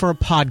even have it for a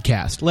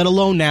podcast, let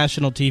alone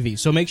national TV.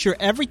 So make sure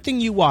everything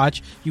you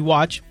watch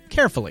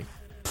carefully.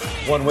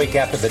 1 week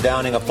after the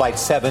downing of Flight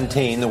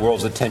 17, the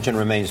world's attention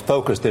remains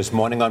focused this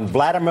morning on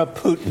Vladimir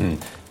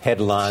Putin.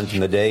 Headlines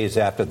in the days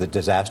after the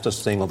disaster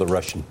singled the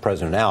Russian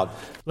president out.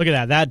 Look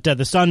at that.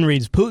 The Sun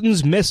reads,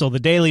 Putin's missile, the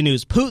Daily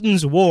News,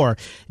 Putin's war,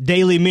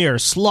 Daily Mirror,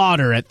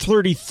 slaughter at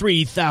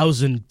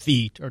 33,000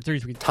 feet. Or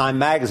 33. Time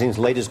Magazine's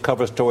latest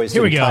cover story is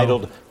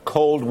entitled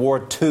Cold War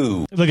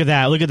II. Look at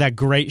that. Look at that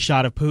great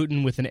shot of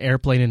Putin with an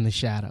airplane in the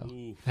shadow.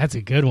 That's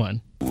a good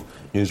one.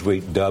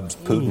 Newsweek dubs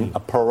Putin a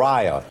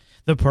pariah.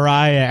 The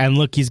pariah, and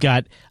look, he's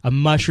got a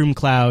mushroom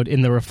cloud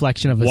in the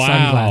reflection of the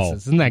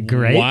sunglasses. Isn't that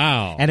great?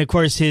 Wow. And, of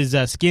course, his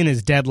skin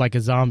is dead like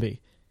a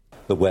zombie.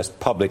 The West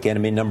public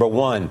enemy number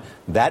one.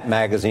 That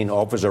magazine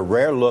offers a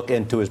rare look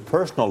into his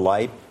personal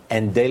life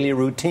and daily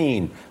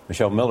routine.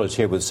 Michelle Miller's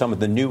here with some of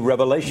the new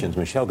revelations.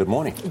 Michelle, good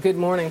morning. Good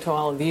morning to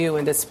all of you.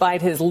 And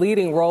despite his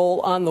leading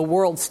role on the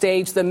world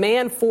stage, the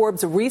man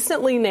Forbes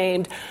recently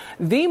named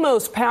the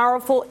most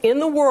powerful in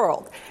the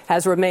world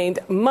has remained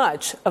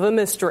much of a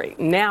mystery.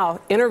 Now,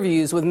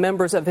 interviews with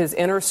members of his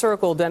inner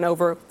circle done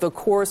over the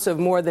course of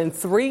more than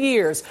 3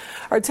 years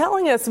are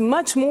telling us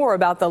much more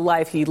about the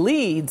life he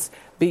leads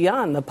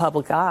beyond the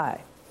public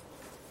eye.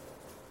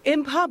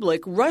 In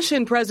public,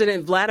 Russian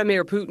President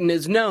Vladimir Putin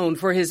is known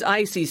for his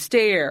icy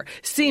stare,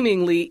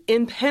 seemingly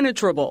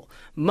impenetrable,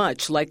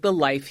 much like the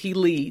life he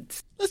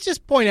leads. Let's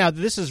just point out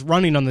that this is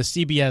running on the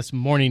CBS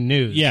Morning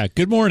News. Yeah,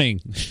 good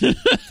morning.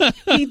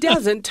 He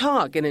doesn't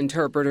talk, an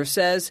interpreter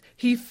says.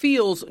 He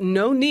feels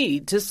no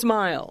need to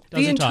smile.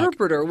 The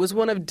interpreter was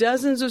one of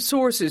dozens of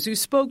sources who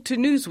spoke to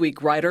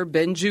Newsweek writer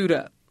Ben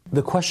Judah.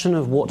 The question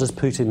of what does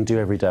Putin do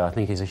every day, I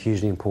think, is a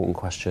hugely important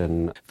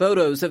question.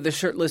 Photos of the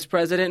shirtless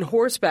president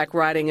horseback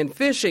riding and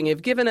fishing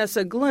have given us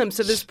a glimpse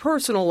of his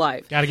personal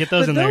life. Gotta get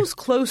those in there. But those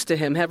close to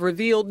him have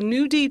revealed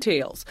new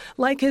details,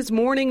 like his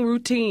morning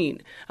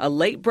routine, a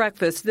late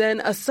breakfast,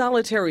 then a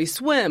solitary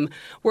swim,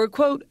 where,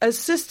 quote,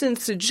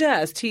 assistants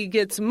suggest he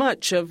gets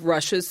much of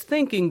Russia's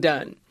thinking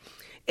done.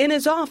 In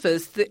his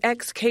office, the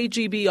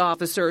ex-KGB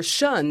officer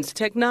shuns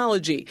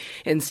technology,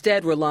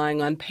 instead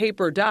relying on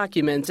paper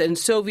documents and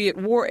Soviet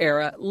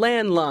war-era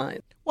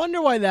landlines.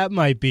 Wonder why that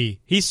might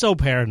be. He's so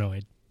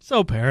paranoid.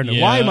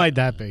 Yeah. Why might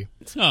that be?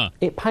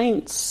 It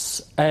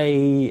paints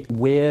a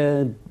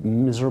weird,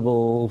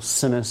 miserable,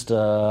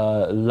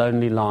 sinister,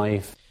 lonely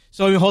life.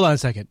 So hold on a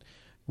second.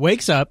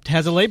 Wakes up,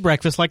 has a late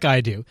breakfast like I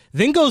do,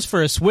 then goes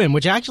for a swim,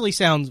 which actually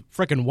sounds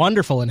frickin'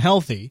 wonderful and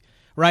healthy.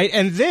 Right,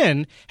 and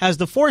then has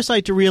the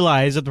foresight to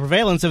realize of the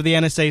prevalence of the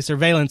NSA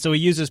surveillance, so he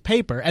uses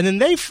paper, and then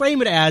they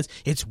frame it as,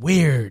 it's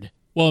weird.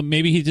 Well,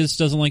 maybe he just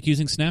doesn't like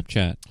using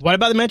Snapchat. What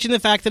about mentioning the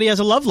fact that he has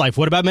a love life?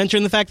 What about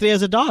mentioning the fact that he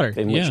has a daughter?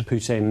 In which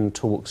Putin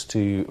talks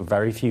to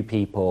very few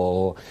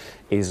people,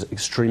 is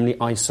extremely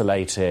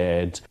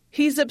isolated.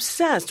 He's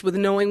obsessed with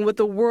knowing what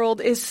the world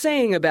is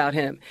saying about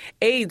him.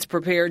 Aides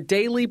prepare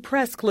daily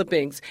press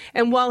clippings,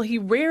 and while he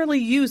rarely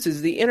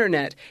uses the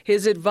internet,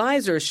 his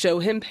advisors show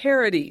him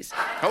parodies.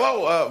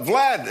 Hello,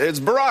 Vlad, it's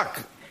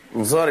Barack.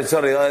 I'm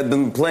sorry. I've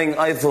been playing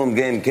iPhone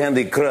game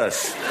Candy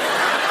Crush.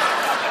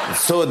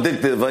 It's so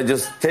addictive. I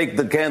just take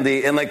the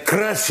candy and I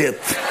crush it.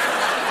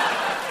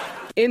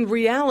 In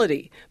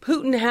reality,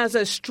 Putin has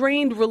a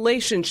strained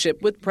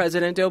relationship with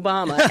President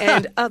Obama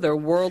and other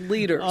world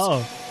leaders. Oh.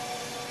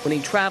 When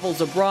he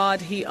travels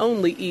abroad, he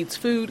only eats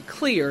food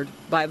cleared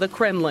by the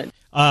Kremlin.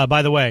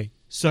 By the way,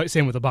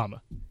 same with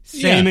Obama.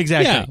 Same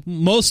exact thing.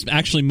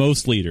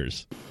 Most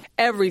leaders.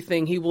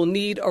 Everything he will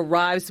need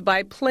arrives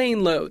by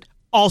plane load.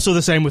 Also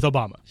the same with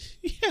Obama.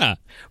 Yeah.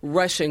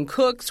 Russian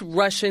cooks,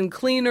 Russian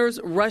cleaners,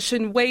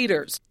 Russian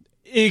waiters.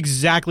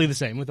 Exactly the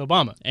same with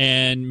Obama.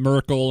 And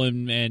Merkel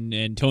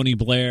and Tony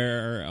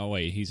Blair. Oh,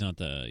 wait, he's not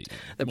the...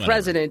 The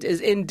president is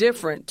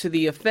indifferent to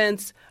the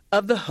offense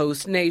of the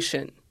host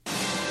nation.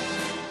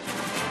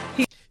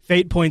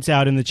 Fate points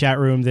out in the chat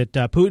room that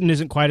Putin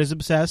isn't quite as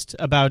obsessed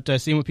about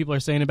seeing what people are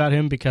saying about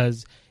him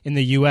because in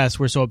the U.S.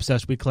 we're so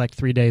obsessed we collect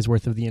 3 days'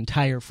 worth of the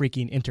entire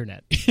freaking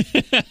internet.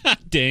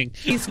 Dang.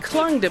 He's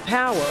clung to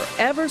power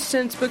ever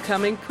since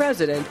becoming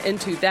president in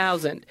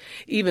 2000,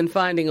 even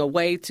finding a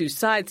way to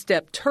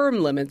sidestep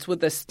term limits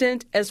with a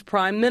stint as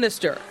prime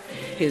minister.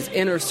 His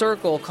inner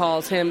circle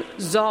calls him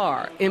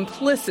Tsar,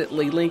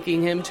 implicitly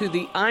linking him to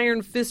the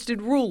iron-fisted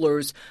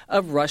rulers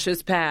of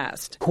Russia's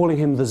past. Calling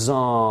him the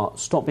Tsar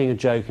stopped being a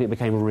joke and it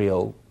became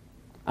real.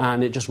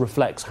 And it just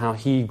reflects how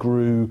he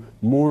grew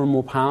more and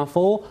more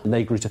powerful, and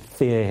they grew to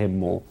fear him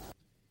more.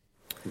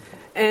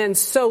 And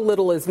so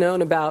little is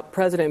known about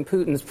President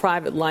Putin's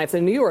private life. The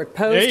New York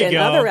Post and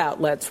other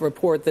outlets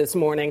report this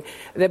morning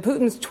that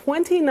Putin's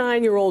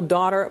 29-year-old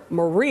daughter,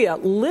 Maria,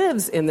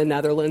 lives in the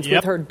Netherlands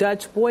with her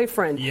Dutch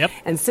boyfriend.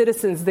 And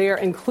citizens there,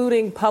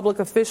 including public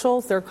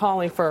officials, they're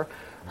calling for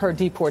her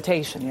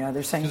deportation. Yeah,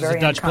 they're saying very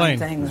unkind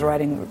things,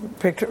 writing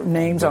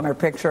names on her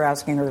picture,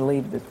 asking her to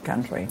leave the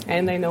country.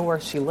 And they know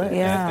where she lives.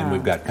 Yeah. And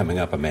we've got coming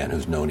up a man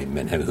who's known him,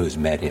 who's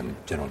met him,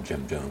 General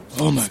Jim Jones.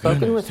 Oh, my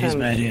Spoken with He's him.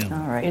 met him.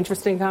 All right.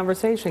 Interesting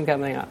conversation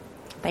coming up.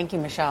 Thank you,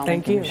 Michelle.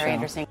 Thank you. Very Michelle.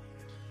 interesting.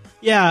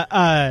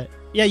 Yeah,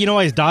 you know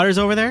why his daughter's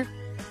over there?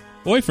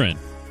 Boyfriend.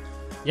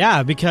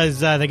 Yeah,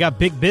 because they got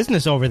big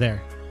business over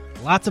there.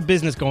 Lots of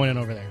business going on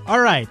over there. All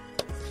right.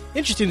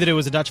 Interesting that it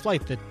was a Dutch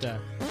flight that...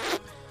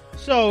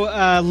 So,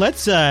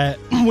 let's,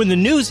 when the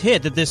news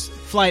hit that this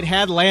flight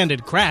had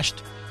landed,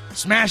 crashed,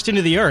 smashed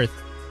into the earth,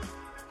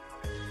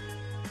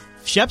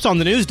 Shep's on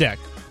the news deck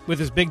with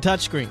his big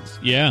touchscreens.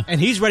 Yeah. And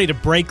he's ready to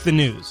break the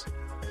news.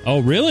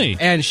 Oh, really?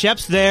 And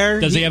Shep's there.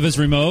 Does he have his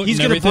remote? He's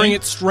going to bring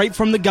it straight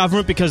from the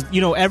government because,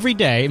 every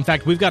day, in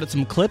fact, we've got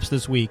some clips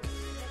this week.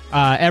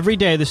 Every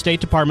day, the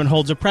State Department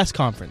holds a press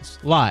conference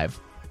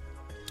live.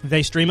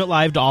 They stream it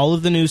live to all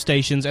of the news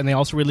stations, and they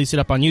also release it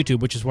up on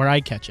YouTube, which is where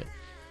I catch it.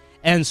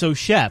 And so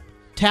Shep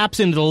taps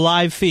into the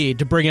live feed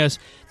to bring us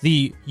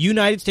the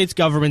United States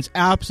government's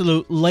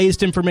absolute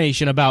latest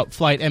information about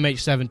flight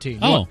MH17.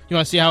 Oh. You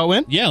want to see how it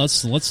went? Yeah, let's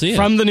see it.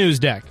 From the news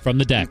deck. From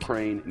the deck.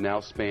 Ukraine now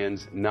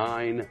spans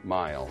 9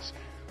 miles.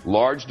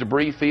 Large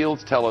debris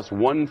fields tell us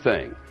one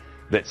thing,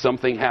 that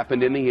something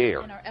happened in the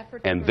air,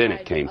 and then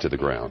it came to the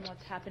ground.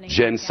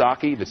 Jen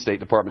Psaki, the State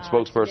Department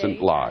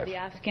spokesperson, live. The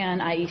Afghan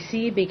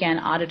IEC began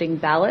auditing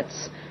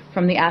ballots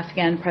from the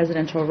Afghan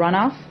presidential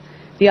runoff.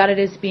 The audit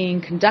is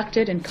being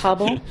conducted in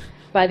Kabul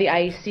by the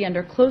IEC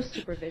under close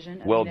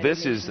supervision. Well,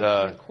 this is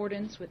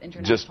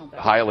just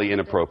highly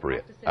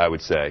inappropriate, I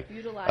would say.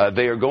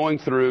 They are going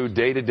through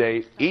day to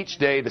day. Each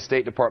day, the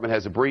State Department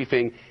has a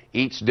briefing.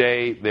 Each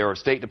day, there are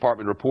State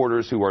Department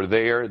reporters who are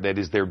there. That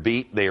is their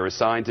beat. They are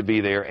assigned to be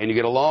there. And you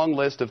get a long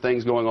list of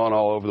things going on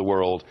all over the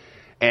world.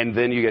 And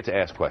then you get to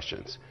ask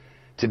questions.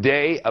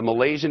 Today, a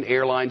Malaysian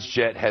Airlines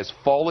jet has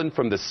fallen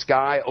from the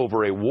sky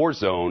over a war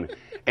zone,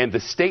 and the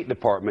State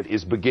Department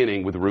is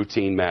beginning with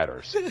routine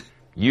matters.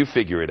 You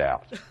figure it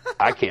out.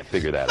 I can't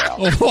figure that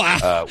out.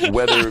 Wow.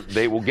 Whether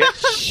they will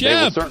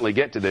certainly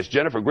get to this.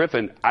 Jennifer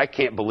Griffin, I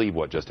can't believe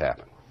what just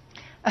happened.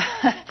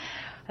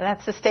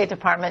 That's the State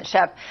Department,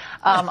 Shep.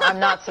 I'm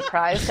not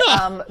surprised.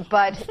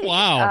 But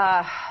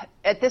wow.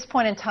 At this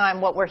point in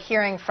time, what we're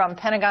hearing from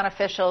Pentagon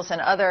officials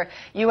and other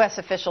U.S.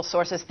 official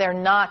sources, they're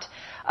not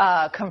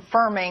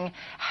confirming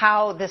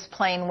how this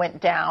plane went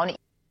down.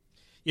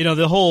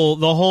 The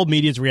whole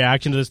media's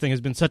reaction to this thing has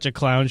been such a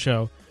clown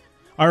show.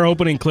 Our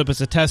opening clip is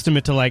a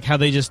testament to how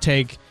they just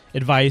take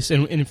advice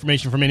and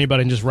information from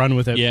anybody and just run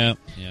with it. Yeah.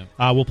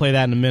 We'll play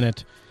that in a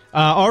minute.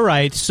 All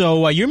right.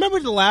 So you remember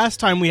the last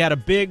time we had a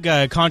big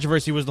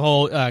controversy was the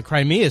whole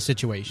Crimea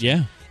situation.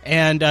 Yeah.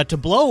 And to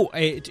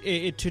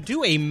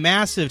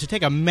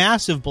take a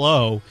massive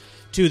blow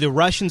to the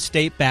Russian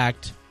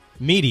state-backed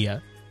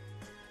media,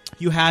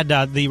 you had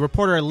the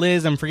reporter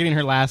Liz. I'm forgetting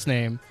her last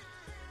name.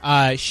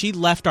 She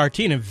left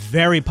RT in a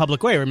very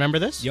public way. Remember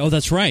this? Oh,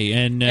 that's right.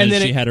 And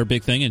she had her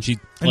big thing, and she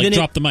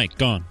dropped the mic.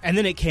 Gone. And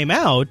then it came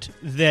out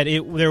that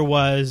there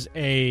was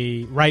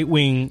a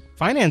right-wing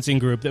financing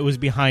group that was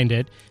behind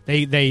it.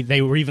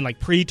 They were even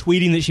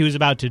pre-tweeting that she was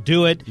about to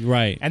do it.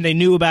 Right. And they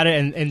knew about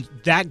it, and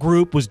that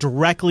group was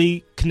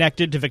directly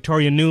connected to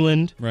Victoria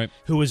Nuland, right,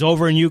 who was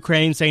over in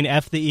Ukraine saying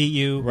F the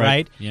EU,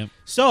 right? Yep.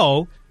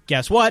 So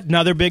guess what?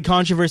 Another big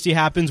controversy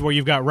happens where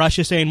you've got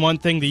Russia saying one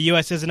thing, the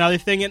U.S. says another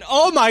thing, and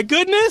oh my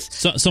goodness!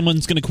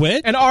 Someone's going to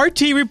quit? An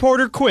RT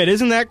reporter quit.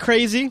 Isn't that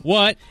crazy?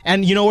 What?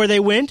 And you know where they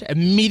went?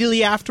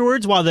 Immediately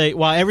afterwards, while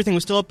everything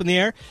was still up in the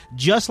air,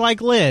 just like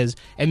Liz,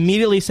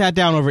 immediately sat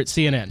down over at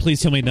CNN.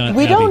 Please tell me not.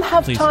 We Abby, don't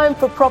have please. time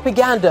for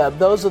propaganda.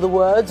 Those are the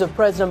words of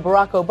President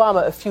Barack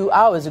Obama a few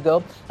hours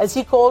ago as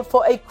he called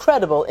for a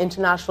credible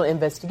international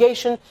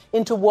investigation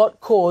into what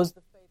caused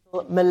the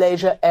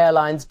Malaysia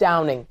Airlines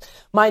downing.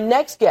 My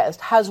next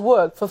guest has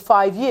worked for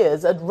 5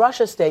 years at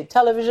Russia State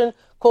Television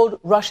called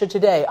Russia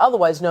Today,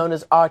 otherwise known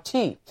as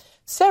RT.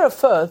 Sarah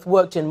Firth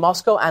worked in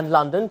Moscow and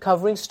London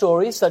covering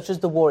stories such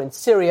as the war in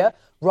Syria,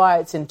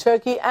 riots in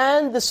Turkey,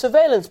 and the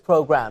surveillance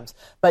programs.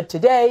 But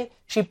today,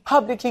 she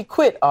publicly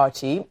quit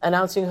RT,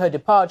 announcing her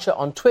departure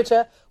on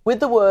Twitter with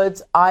the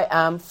words, "I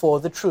am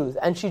for the truth."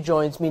 And she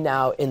joins me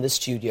now in the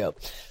studio.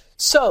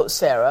 So,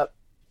 Sarah,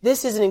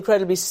 this is an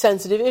incredibly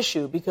sensitive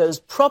issue because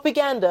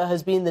propaganda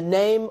has been the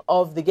name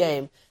of the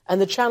game,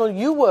 and the channel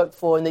you worked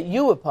for and that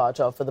you were part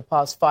of for the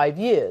past 5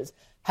 years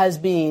has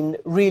been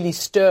really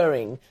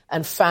stirring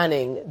and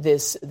fanning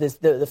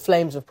the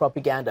flames of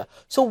propaganda.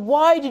 So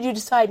why did you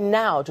decide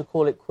now to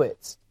call it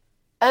quits?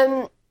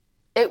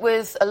 It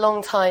was a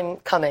long time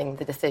coming,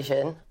 the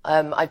decision.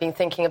 I've been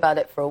thinking about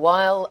it for a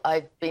while.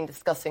 I've been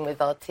discussing with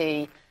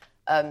RT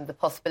the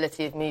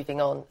possibility of moving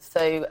on.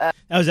 So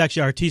that was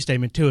actually our T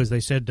statement too, as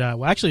they said.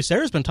 Well, actually,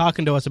 Sarah's been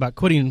talking to us about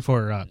quitting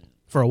for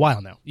a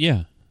while now.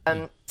 Yeah.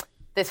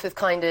 This was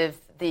kind of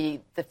the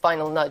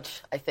final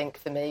nudge, I think,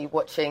 for me,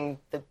 watching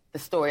the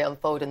story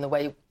unfold in the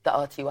way that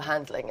RT were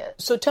handling it.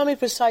 So tell me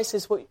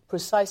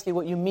precisely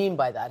what you mean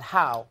by that.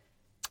 How?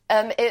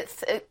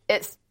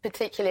 It's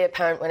particularly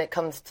apparent when it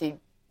comes to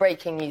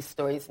breaking news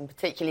stories, and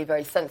particularly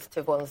very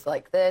sensitive ones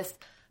like this.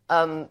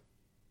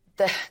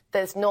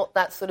 There's not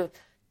that sort of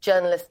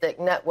journalistic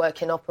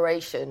network in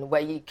operation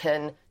where you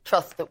can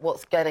trust that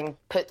what's getting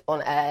put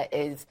on air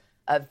is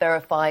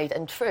verified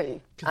and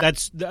true.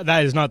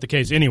 That is not the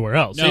case anywhere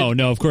else. No,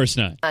 of course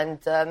not.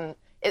 And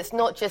it's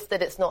not just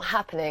that it's not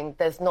happening.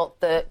 There's not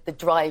the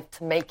drive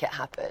to make it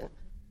happen.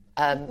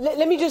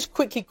 Let me just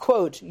quickly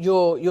quote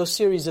your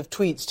series of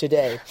tweets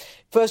today.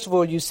 First of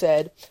all, you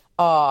said,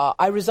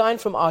 I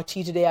resigned from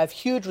RT today. I have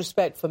huge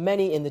respect for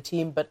many in the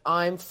team, but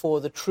I'm for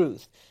the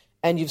truth.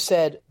 And you've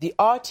said, the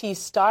RT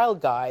style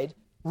guide,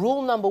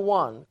 rule number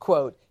 1,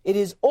 quote, it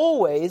is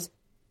always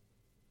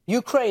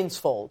Ukraine's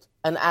fault,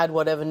 and add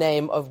whatever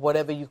name of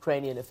whatever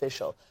Ukrainian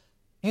official.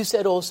 You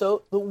said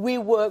also that we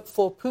work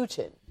for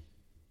Putin.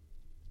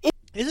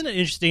 Isn't it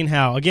interesting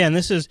how, again,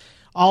 this is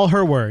all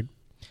her word,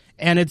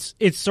 and it's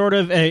sort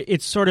of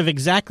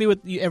exactly what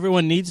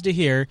everyone needs to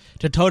hear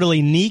to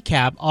totally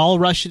kneecap all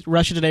Russia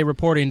Today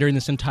reporting during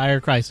this entire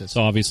crisis.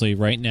 So obviously,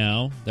 right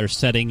now they're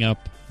setting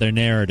up their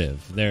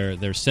narrative.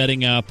 They're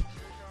setting up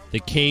the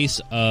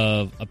case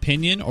of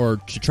opinion, or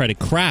to try to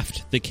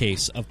craft the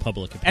case of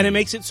public opinion. And it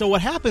makes it so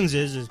what happens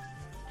is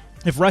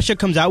if Russia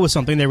comes out with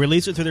something, they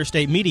release it through their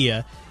state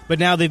media, but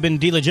now they've been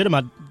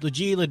delegitimized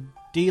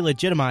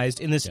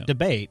in this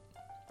debate,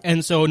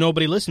 and so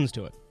nobody listens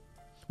to it.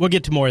 We'll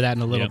get to more of that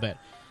in a little bit.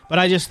 But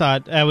I just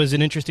thought that was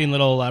an interesting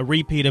little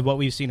repeat of what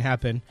we've seen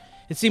happen.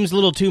 It seems a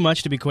little too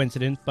much to be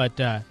coincidence, but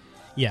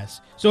yes.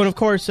 So, and of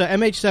course,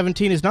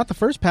 MH17 is not the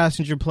first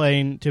passenger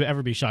plane to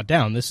ever be shot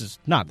down. This is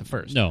not the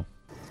first. No.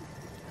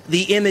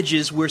 The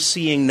images we're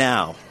seeing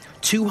now,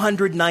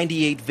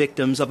 298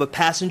 victims of a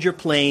passenger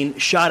plane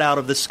shot out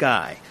of the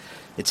sky.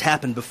 It's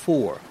happened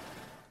before.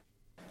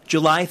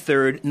 July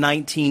 3rd,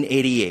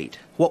 1988.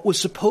 What was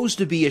supposed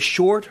to be a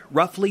short,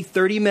 roughly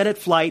 30-minute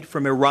flight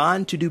from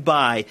Iran to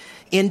Dubai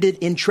ended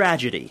in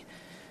tragedy.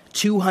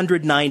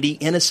 290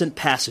 innocent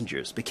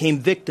passengers became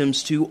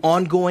victims to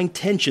ongoing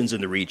tensions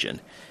in the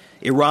region.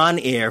 Iran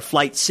Air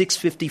Flight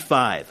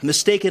 655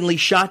 mistakenly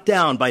shot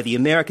down by the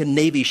American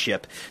Navy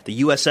ship,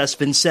 the USS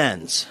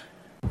Vincennes.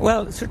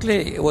 Well,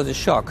 certainly it was a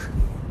shock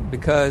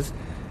because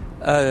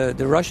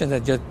the Russians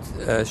had just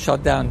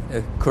shot down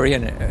a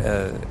Korean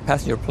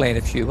passenger plane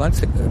a few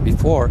months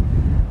before,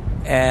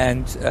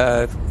 and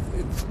the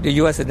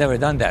U.S. had never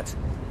done that.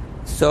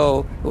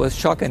 So it was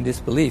shock and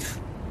disbelief,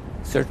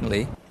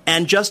 certainly.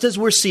 And just as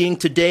we're seeing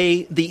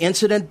today, the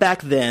incident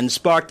back then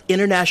sparked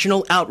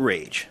international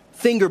outrage,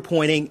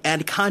 finger-pointing,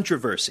 and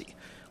controversy,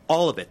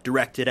 all of it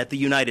directed at the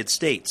United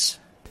States.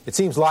 It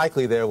seems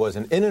likely there was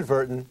an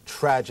inadvertent,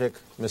 tragic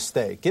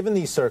mistake. Given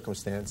these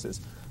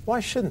circumstances, why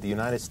shouldn't the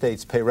United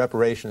States pay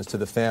reparations to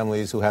the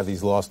families who have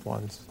these lost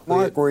ones?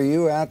 Mark, were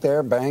you out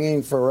there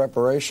banging for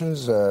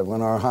reparations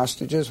when our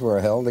hostages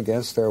were held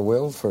against their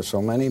will for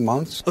so many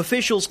months?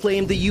 Officials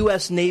claim the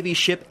U.S. Navy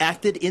ship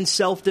acted in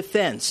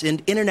self-defense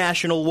in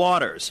international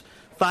waters,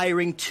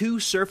 firing 2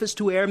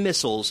 surface-to-air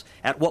missiles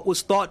at what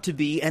was thought to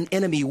be an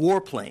enemy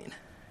warplane.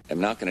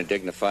 I'm not going to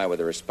dignify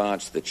with a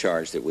response to the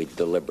charge that we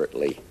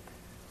deliberately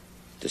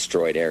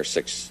destroyed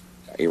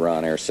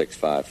Iran Air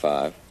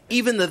 655.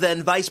 Even the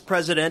then vice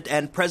president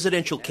and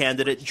presidential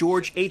candidate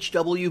George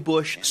H.W.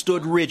 Bush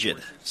stood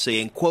rigid,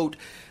 saying, quote,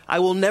 "I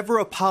will never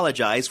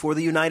apologize for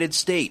the United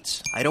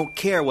States. I don't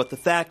care what the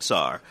facts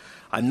are.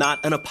 I'm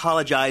not an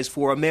apologize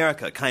for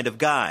America kind of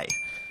guy."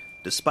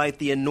 Despite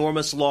the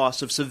enormous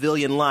loss of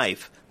civilian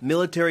life,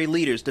 military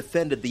leaders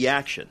defended the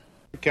action.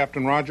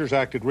 Captain Rogers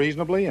acted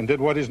reasonably and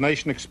did what his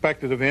nation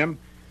expected of him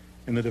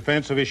in the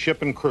defense of his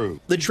ship and crew.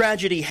 The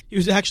tragedy He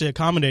was actually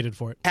accommodated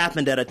for it.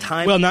 happened at a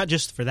time Well, not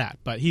just for that,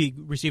 but he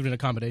received an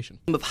accommodation.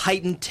 of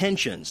heightened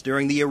tensions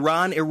during the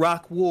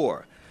Iran-Iraq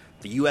War.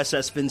 The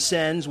USS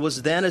Vincennes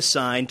was then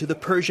assigned to the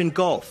Persian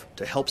Gulf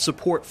to help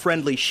support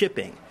friendly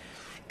shipping.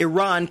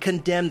 Iran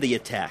condemned the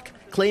attack,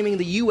 claiming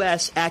the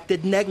U.S.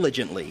 acted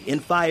negligently in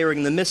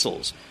firing the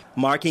missiles,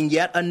 marking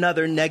yet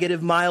another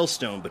negative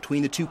milestone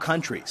between the two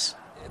countries.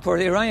 For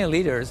the Iranian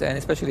leaders, and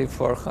especially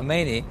for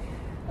Khomeini,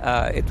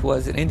 it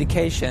was an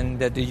indication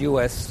that the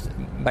U.S.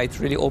 might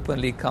really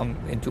openly come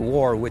into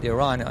war with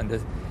Iran on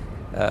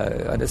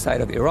the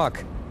side of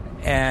Iraq.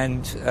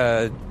 And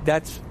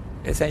that's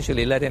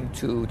essentially led him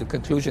to the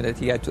conclusion that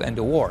he had to end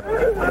the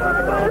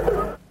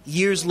war.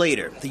 Years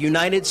later, the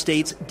United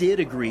States did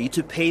agree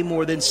to pay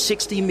more than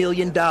 $60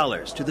 million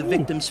to the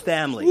victims'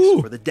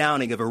 families for the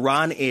downing of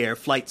Iran Air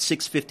Flight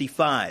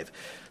 655,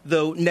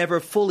 though never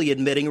fully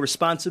admitting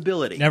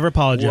responsibility. Never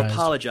apologized. Or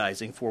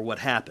apologizing for what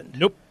happened.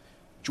 Nope.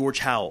 George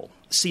Howell,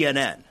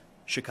 CNN,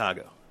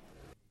 Chicago.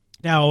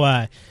 Now,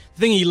 the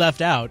thing he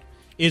left out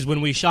is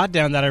when we shot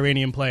down that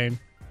Iranian plane,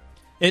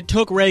 it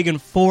took Reagan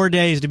 4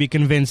 days to be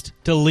convinced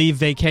to leave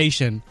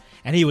vacation,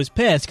 and he was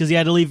pissed because he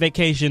had to leave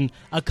vacation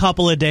a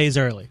couple of days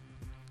early.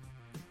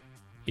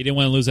 He didn't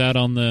want to lose out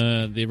on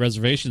the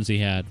reservations he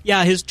had.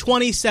 Yeah, his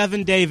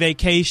 27-day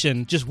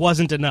vacation just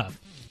wasn't enough.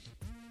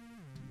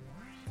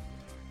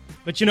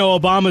 But, you know,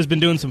 Obama's been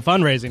doing some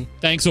fundraising.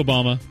 Thanks,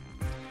 Obama.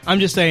 I'm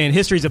just saying,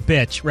 history's a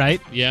bitch, right?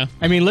 Yeah.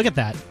 I mean, look at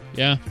that.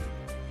 Yeah.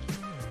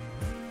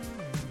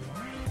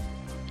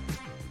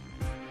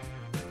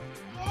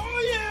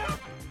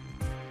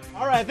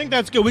 All right, I think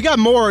that's good. We got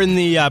more in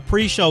the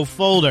pre-show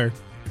folder,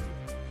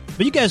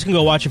 but you guys can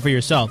go watch it for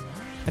yourself.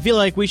 I feel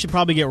like we should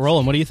probably get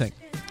rolling. What do you think?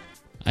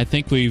 I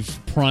think we've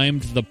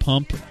primed the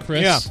pump,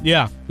 Chris.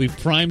 Yeah. We've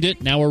primed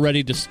it. Now we're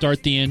ready to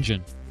start the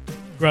engine.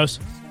 Gross.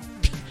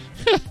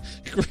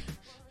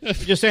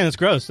 Just saying it's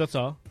gross, that's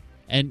all.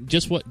 And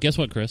guess what,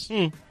 Chris?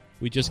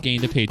 We just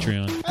gained a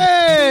Patreon.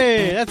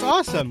 Hey, that's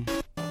awesome.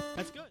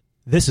 That's good.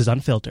 This is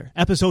Unfilter,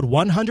 episode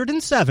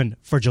 107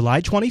 for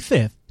July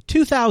 25th,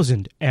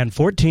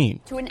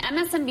 2014. To an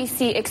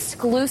MSNBC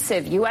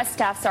exclusive, U.S.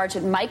 Staff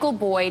Sergeant Michael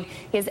Boyd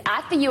is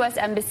at the U.S.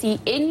 Embassy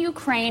in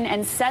Ukraine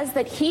and says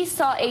that he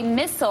saw a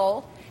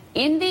missile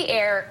in the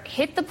air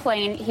hit the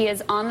plane. He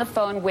is on the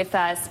phone with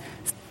us.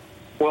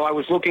 Well, I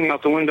was looking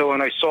out the window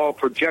and I saw a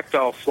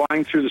projectile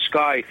flying through the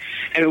sky,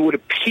 and it would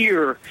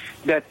appear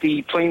that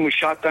the plane was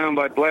shot down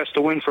by a blast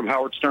of wind from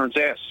Howard Stern's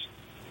ass.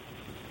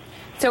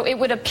 So it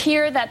would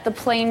appear that the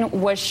plane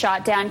was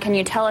shot down. Can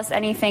you tell us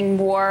anything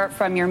more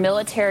from your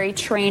military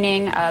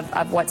training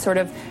of what sort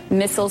of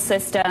missile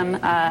system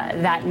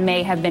that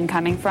may have been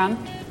coming from?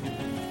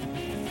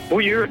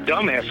 Well, you're a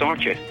dumbass,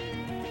 aren't you?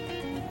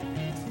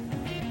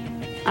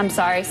 I'm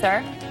sorry,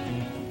 sir.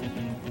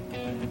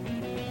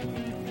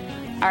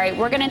 All right,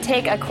 we're going to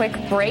take a quick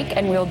break,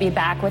 and we'll be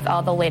back with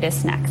all the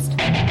latest next.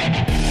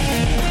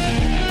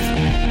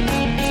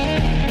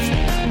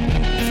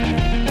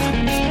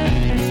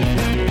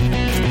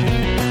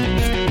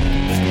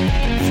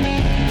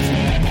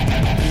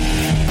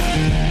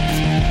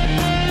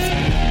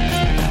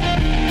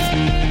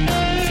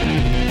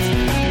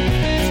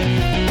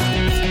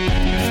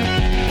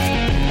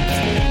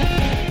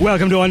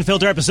 Welcome to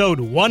Unfilter, episode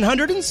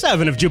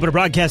 107 of Jupiter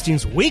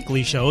Broadcasting's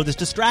weekly show that's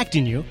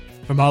distracting you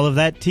from all of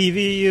that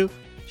TV you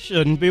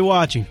shouldn't be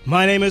watching.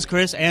 My name is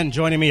Chris, and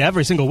joining me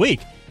every single week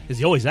is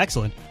the always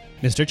excellent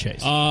Mr.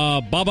 Chase.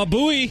 Baba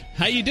Booey,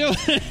 how you doing?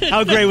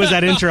 How great was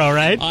that intro,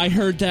 right? I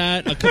heard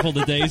that a couple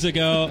of days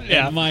ago.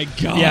 Yeah. And my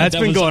God, yeah, it's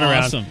been going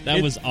awesome. around.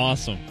 That was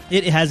awesome.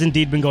 It has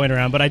indeed been going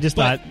around, but I just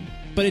thought...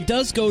 But it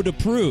does go to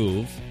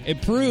prove,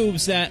 it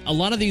proves that a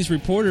lot of these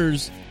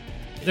reporters...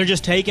 They're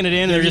just taking it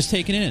in. They're just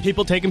taking it in.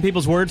 People taking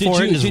people's word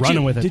for it and just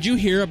running with it. Did you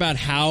hear about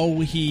how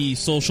he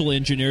social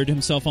engineered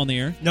himself on the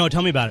air? No,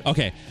 tell me about it.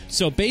 Okay,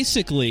 so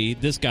basically,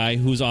 this guy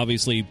who's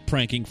obviously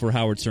pranking for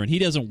Howard Stern, he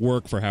doesn't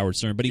work for Howard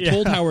Stern, but he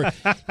told Howard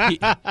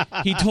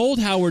he told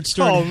Howard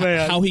Stern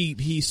how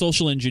he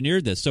social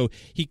engineered this. So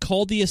he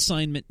called the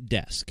assignment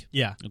desk.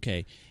 Yeah.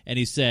 Okay, and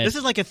he said this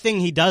is like a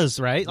thing he does,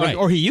 right? Right.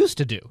 Or he used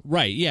to do.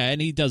 Right. Yeah,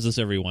 and he does this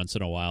every once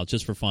in a while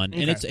just for fun,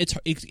 and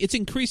it's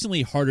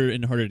increasingly harder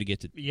and harder to get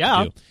to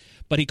do.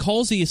 But he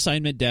calls the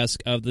assignment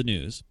desk of the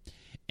news,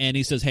 and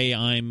he says, "Hey,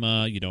 I'm,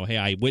 hey,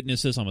 I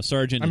witnessed this. I'm a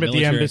sergeant. I'm in at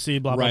military. the embassy.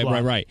 Blah blah blah.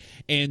 Right.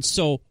 And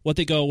so what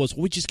they go was,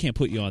 we just can't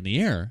put you on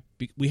the air.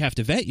 We have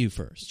to vet you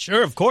first.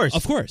 Sure, of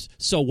course.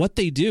 So what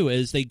they do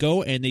is they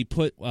go and they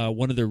put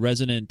one of their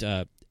resident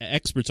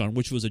experts on,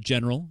 which was a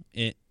general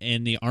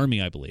in the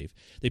Army, I believe.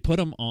 They put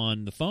him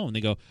on the phone.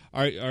 They go,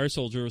 "Our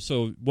soldier.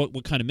 So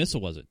what kind of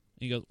missile was it?"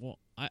 And he goes, "Well,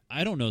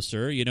 I don't know,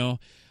 sir.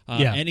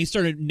 And he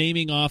started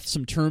naming off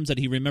some terms that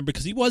he remembered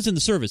because he was in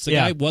the service. The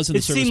guy was in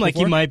the service. It seemed like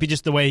before. he might be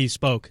just the way he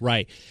spoke.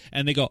 Right.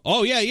 And they go,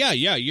 oh, yeah,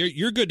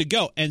 you're good to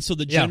go. And so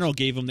the general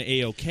gave him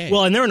the A-OK.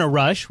 Well, and they're in a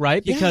rush,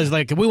 right? Because,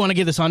 if we want to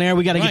get this on air,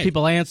 we got to give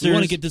people answers. We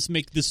want to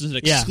make this an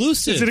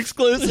exclusive. It's an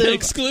exclusive.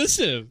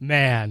 Exclusive.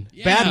 Man,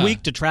 bad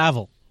week to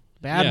travel.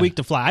 Bad week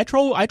to fly. I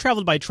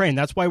traveled by train.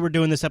 That's why we're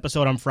doing this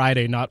episode on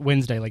Friday, not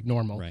Wednesday like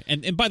normal. Right.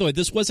 And by the way,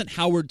 this wasn't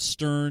Howard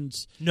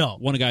Stern's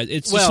one guy.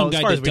 It's just some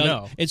guy that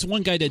does. It's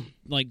one guy that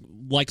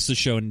likes the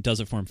show and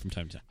does it for him from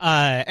time to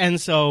time. And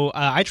so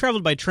I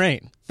traveled by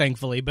train,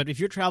 thankfully. But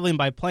if you're traveling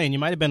by plane, you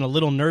might have been a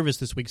little nervous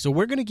this week. So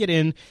we're going to get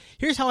in.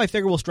 Here's how I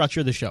figure we'll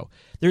structure the show.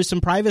 There's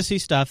some privacy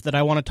stuff that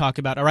I want to talk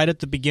about right at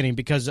the beginning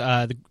because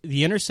The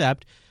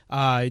Intercept,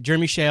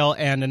 Jeremy Shale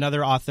and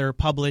another author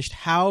published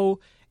how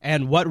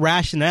and what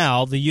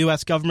rationale the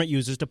U.S. government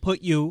uses to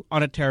put you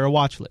on a terror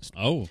watch list.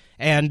 Oh.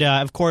 And,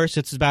 of course,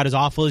 it's about as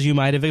awful as you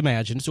might have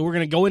imagined. So we're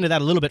going to go into that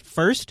a little bit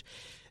first.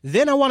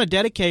 Then I want to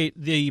dedicate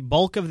the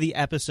bulk of the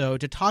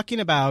episode to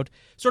talking about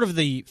sort of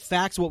the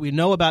facts, what we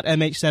know about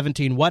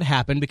MH17, what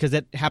happened, because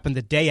it happened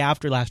the day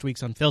after last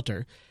week's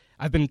Unfilter.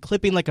 I've been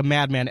clipping like a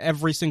madman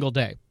every single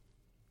day.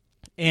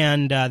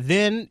 And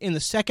then in the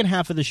second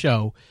half of the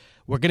show,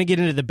 we're going to get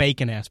into the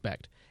bacon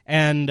aspect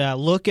and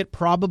look at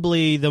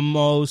probably the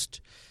most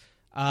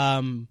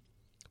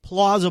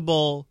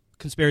plausible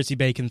conspiracy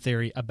bacon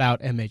theory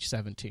about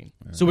MH17.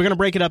 Right. So we're going to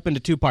break it up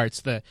into two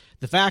parts, the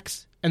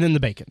facts and then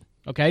the bacon.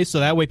 Okay, so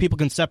that way people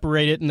can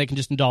separate it and they can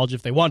just indulge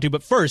if they want to.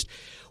 But first,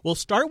 we'll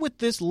start with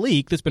this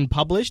leak that's been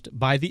published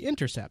by The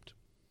Intercept.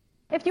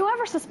 If you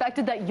ever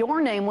suspected that your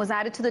name was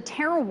added to the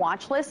terror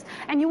watch list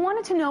and you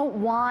wanted to know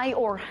why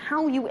or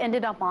how you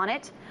ended up on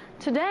it,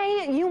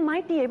 today you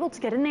might be able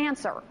to get an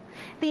answer.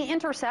 The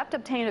Intercept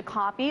obtained a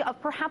copy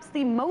of perhaps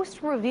the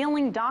most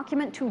revealing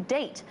document to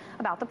date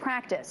about the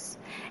practice.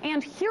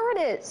 And here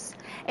it is,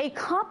 a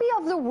copy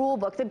of the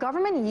rulebook the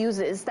government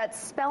uses that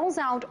spells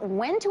out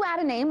when to add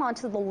a name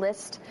onto the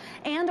list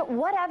and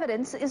what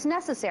evidence is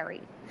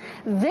necessary.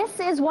 This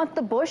is what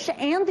the Bush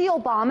and the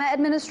Obama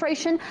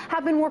administration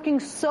have been working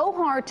so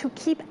hard to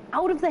keep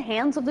out of the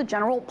hands of the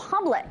general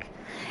public.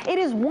 It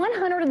is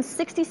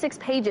 166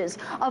 pages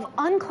of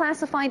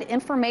unclassified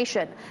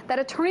information that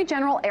Attorney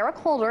General Eric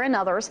Holder and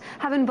others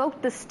have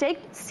invoked the state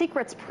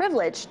secrets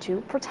privilege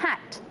to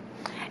protect.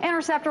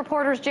 Intercept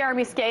reporters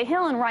Jeremy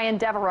Scahill and Ryan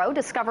Devereaux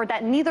discovered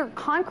that neither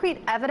concrete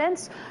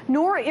evidence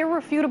nor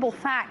irrefutable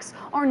facts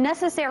are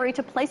necessary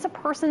to place a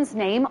person's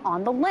name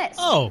on the list.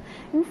 Oh.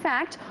 In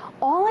fact,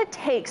 all it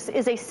takes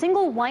is a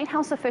single White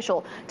House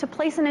official to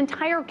place an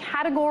entire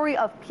category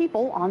of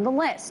people on the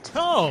list.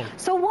 Oh.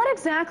 So what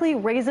exactly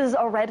raises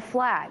a red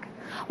flag?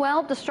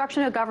 Well,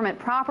 destruction of government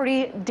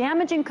property,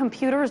 damaging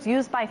computers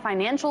used by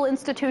financial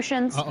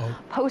institutions,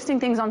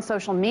 posting things on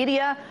social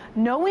media,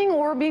 knowing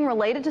or being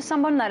related to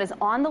someone that is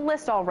on the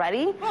list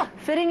already,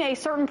 fitting a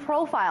certain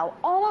profile.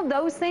 All of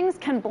those things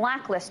can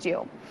blacklist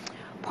you.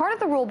 Part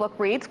of the rulebook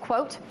reads,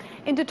 quote,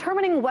 in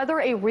determining whether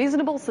a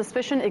reasonable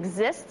suspicion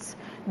exists,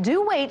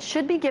 due weight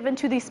should be given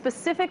to the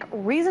specific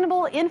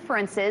reasonable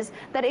inferences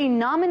that a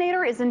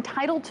nominator is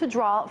entitled to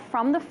draw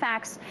from the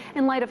facts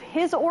in light of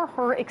his or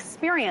her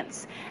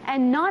experience,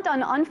 and not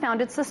on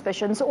unfounded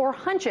suspicions or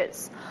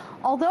hunches.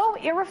 Although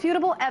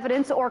irrefutable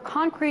evidence or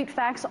concrete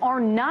facts are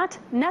not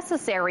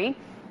necessary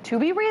to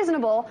be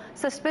reasonable,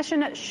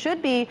 suspicion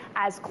should be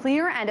as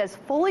clear and as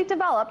fully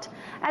developed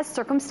as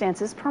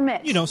circumstances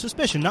permit. You know,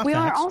 suspicion, not We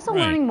facts. are also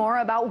learning more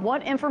about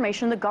what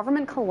information the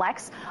government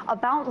collects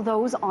about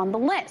those on the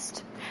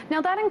list.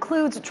 Now, that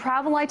includes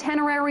travel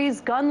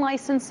itineraries, gun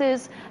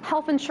licenses,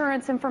 health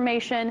insurance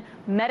information,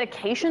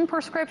 medication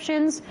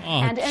prescriptions,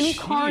 and any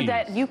card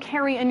that you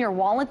carry in your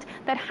wallet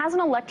that has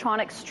an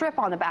electronic strip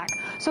on the back.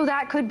 So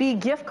that could be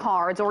gift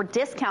cards or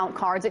discount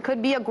cards. It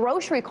could be a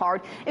grocery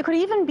card. It could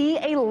even be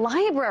a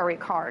library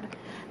card.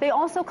 They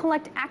also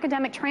collect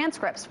academic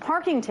transcripts,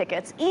 parking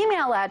tickets,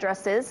 email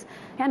addresses,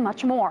 and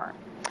much more.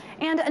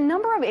 And a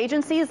number of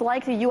agencies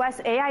like the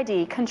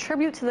USAID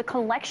contribute to the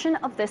collection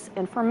of this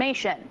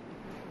information.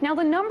 Now,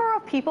 the number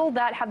of people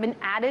that have been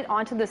added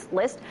onto this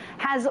list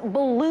has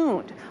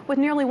ballooned, with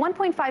nearly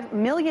 1.5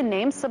 million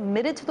names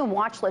submitted to the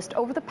watch list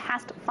over the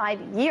past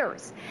 5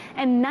 years,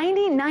 and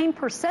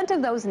 99%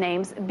 of those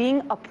names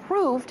being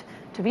approved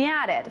to be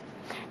added.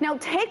 Now,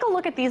 take a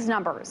look at these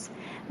numbers.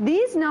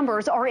 These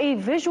numbers are a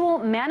visual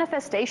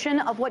manifestation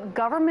of what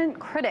government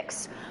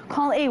critics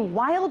call a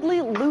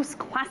wildly loose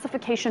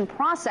classification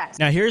process.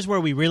 Now, here's where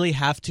we really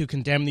have to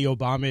condemn the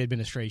Obama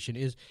administration.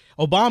 Is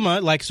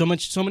Obama, like so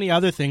many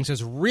other things,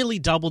 has really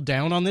doubled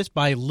down on this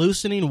by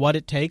loosening what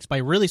it takes, by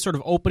really sort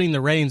of opening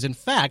the reins. In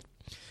fact,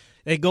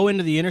 they go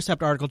into the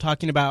Intercept article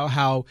talking about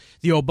how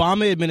the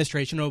Obama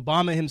administration,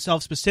 Obama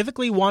himself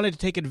specifically wanted to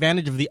take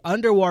advantage of the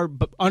underwear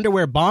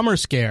bomber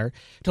scare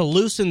to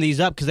loosen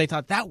these up because they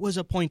thought that was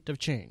a point of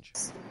change.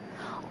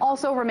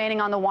 Also remaining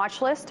on the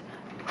watch list,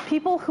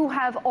 people who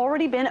have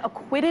already been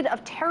acquitted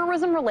of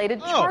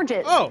terrorism-related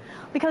charges.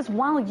 Because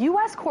while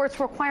U.S. courts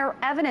require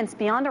evidence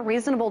beyond a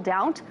reasonable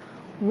doubt,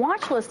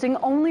 watch listing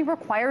only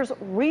requires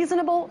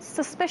reasonable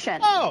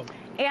suspicion.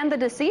 And the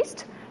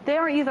deceased, they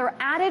are either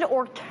added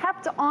or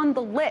kept on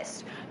the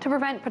list to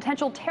prevent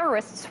potential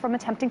terrorists from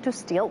attempting to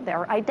steal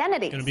their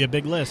identities. It's going to be a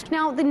big list.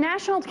 Now, the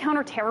National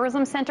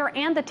Counterterrorism Center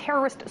and the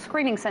Terrorist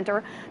Screening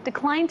Center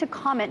declined to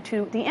comment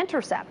to The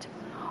Intercept.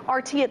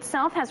 RT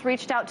itself has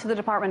reached out to the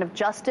Department of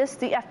Justice,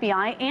 the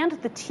FBI, and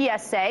the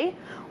TSA.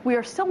 We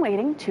are still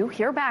waiting to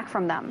hear back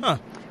from them.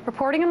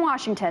 Reporting in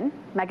Washington,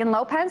 Megan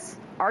Lopez,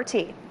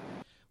 RT.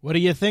 What do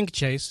you think,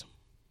 Chase?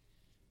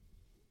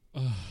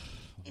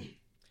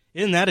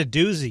 Isn't that a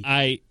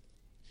doozy?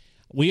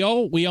 We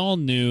all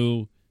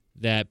knew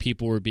that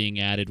people were being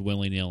added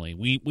willy-nilly.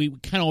 We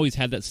kind of always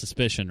had that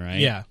suspicion, right?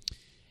 Yeah.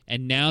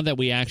 And now that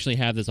we actually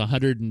have this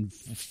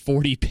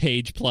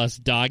 140-page plus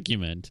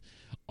document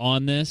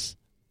on this,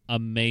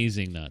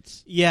 amazing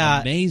nuts.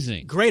 Yeah.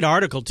 Amazing. Great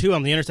article, too,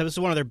 on The Intercept. This is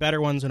one of their better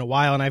ones in a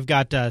while, and I've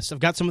got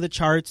some of the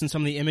charts and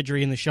some of the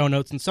imagery in the show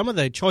notes and some of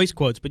the choice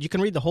quotes, but you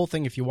can read the whole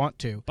thing if you want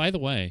to. By the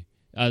way,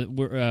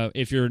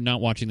 if you're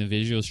not watching the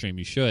visual stream,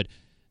 you should.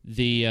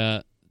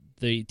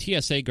 The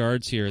TSA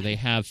guards here, they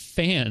have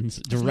fans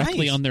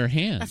directly on their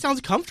hands. That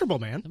sounds comfortable,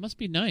 man. That must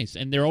be nice.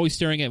 And they're always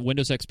staring at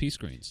Windows XP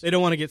screens. They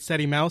don't want to get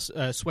sweaty mouse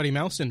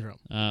syndrome.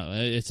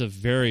 It's a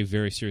very,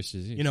 very serious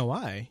disease. You know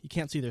why? You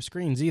can't see their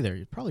screens either.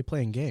 You're probably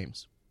playing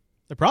games.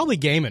 They're probably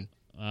gaming.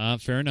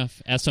 Fair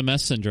enough.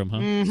 SMS syndrome, huh?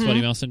 Mm-hmm.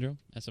 Sweaty mouse syndrome?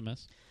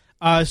 SMS?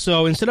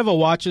 So instead of a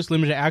watch list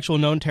limited to actual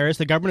known terrorists,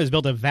 the government has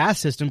built a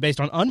vast system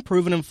based on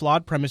unproven and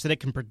flawed premise that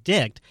it can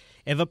predict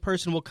if a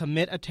person will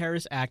commit a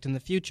terrorist act in the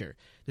future.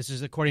 This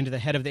is according to the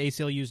head of the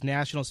ACLU's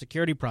National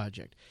Security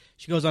Project.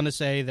 He goes on to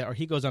say,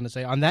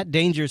 on that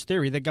dangerous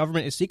theory, the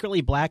government is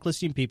secretly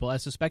blacklisting people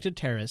as suspected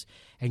terrorists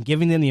and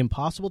giving them the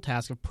impossible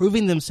task of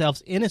proving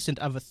themselves innocent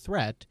of a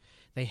threat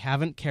they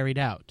haven't carried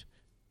out.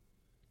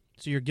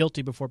 So you're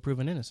guilty before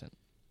proven innocent.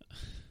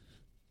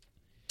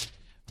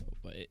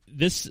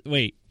 This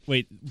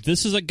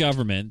is a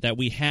government that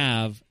we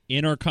have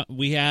in our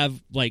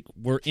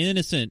we're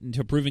innocent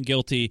until proven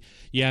guilty.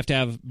 You have to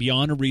have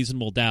beyond a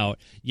reasonable doubt.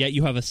 Yet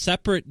you have a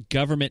separate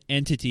government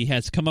entity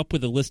has come up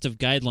with a list of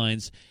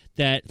guidelines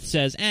that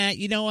says,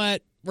 you know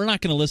what? We're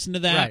not going to listen to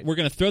that. Right. We're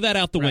going to throw that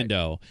out the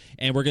window,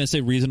 and we're going to say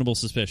reasonable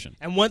suspicion.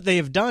 And what they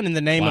have done in the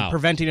name of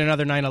preventing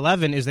another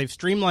 9/11 is they've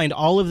streamlined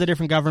all of the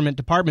different government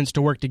departments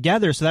to work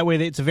together, so that way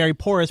it's a very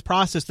porous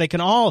process. They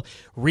can all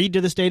read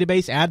to this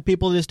database, add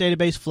people to this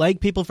database,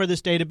 flag people for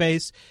this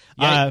database.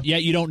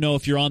 Yet you don't know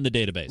if you're on the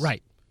database.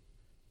 Right.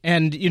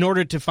 And in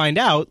order to find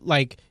out,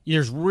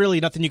 there's really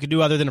nothing you can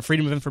do other than a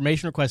Freedom of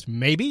Information request,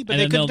 maybe, but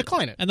they could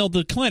decline it. And they'll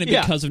decline it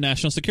because of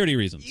national security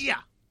reasons. Yeah.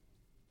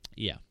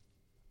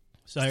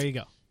 So there you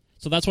go.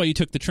 So that's why you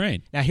took the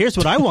train. Now here's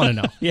what I want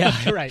to know.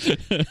 Yeah, right.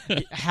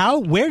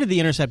 Where did The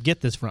Intercept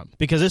get this from?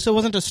 Because this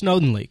wasn't a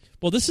Snowden leak.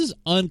 Well, this is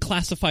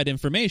unclassified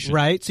information.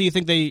 Right. So you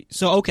think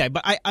okay,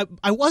 but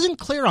I wasn't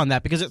clear on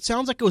that because it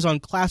sounds like it was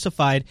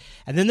unclassified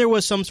and then there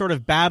was some sort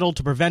of battle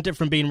to prevent it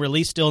from being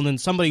released still, and then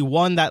somebody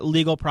won that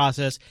legal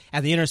process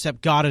and The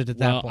Intercept got it at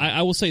that point.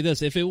 I will say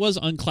this. If it was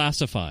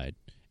unclassified,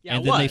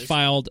 and then they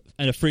filed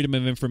a Freedom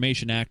of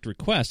Information Act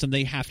request, and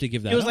they have to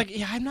give that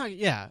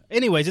up.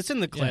 Anyways, it's in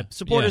the clip.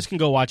 Supporters can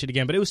go watch it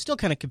again, but it was still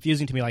kind of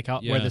confusing to me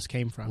where this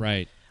came from.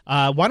 Right.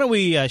 Why don't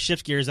we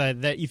shift gears?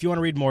 If you want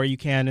to read more, you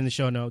can in the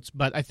show notes.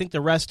 But I think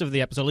the rest of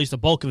the episode, at least the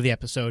bulk of the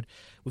episode,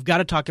 we've got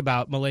to talk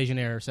about Malaysian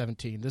Air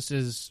 17. This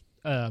is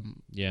a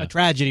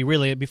tragedy,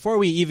 really. Before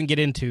we even get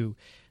into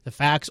the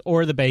facts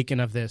or the bacon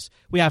of this,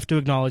 we have to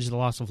acknowledge the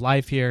loss of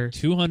life here.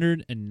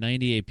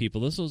 298 people.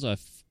 This was a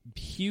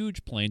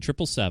huge plane,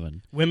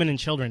 777. Women and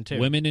children, too.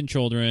 Women and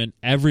children,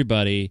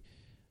 everybody.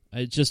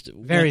 Just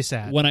very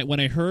sad. When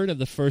I heard of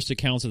the first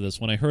accounts of this,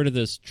 when I heard of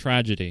this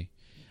tragedy,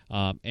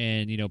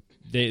 and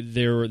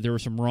there were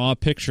some raw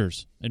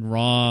pictures and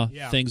raw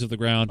things of the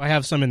ground. I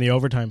have some in the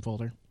overtime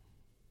folder.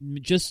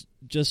 Just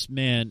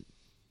man,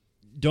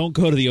 don't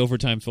go to the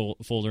overtime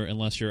folder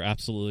unless you're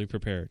absolutely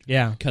prepared.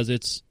 Yeah, because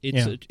it's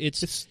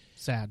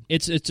sad.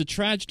 It's a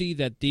tragedy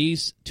that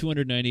these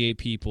 298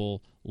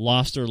 people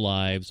lost their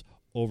lives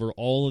over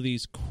all of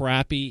these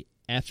crappy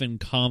effing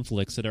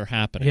conflicts that are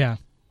happening. Yeah,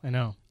 I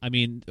know. I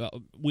mean,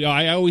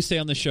 I always say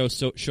on the show,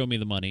 show me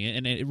the money,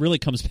 and it really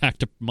comes back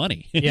to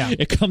money. Yeah,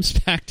 it comes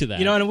back to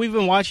that. And we've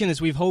been watching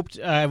this. We've talked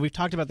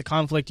about the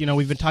conflict.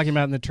 We've been talking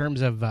about it in the terms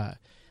of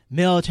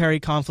military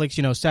conflicts.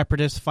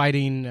 Separatists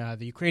fighting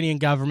the Ukrainian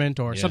government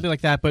or something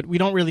like that. But we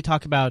don't really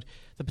talk about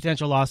the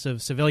potential loss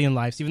of civilian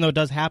lives, even though it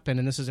does happen.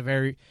 And this is a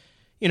very,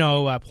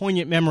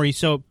 poignant memory.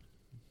 So.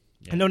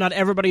 I know not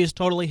everybody is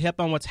totally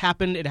hip on what's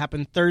happened. It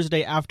happened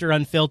Thursday after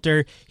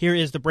Unfilter. Here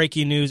is the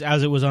breaking news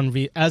as it was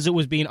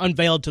being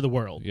unveiled to the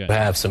world. I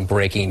have some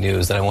breaking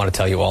news that I want to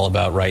tell you all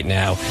about right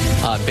now.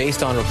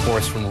 Based on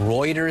reports from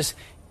Reuters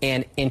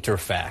and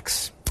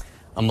Interfax,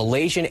 a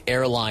Malaysian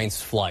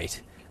Airlines flight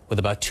with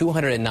about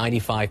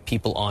 295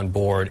 people on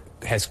board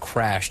has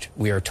crashed,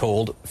 we are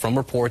told, from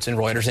reports in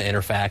Reuters and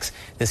Interfax.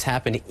 This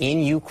happened in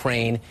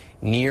Ukraine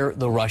near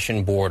the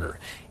Russian border.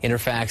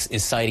 Interfax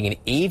is citing an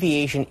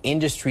aviation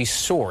industry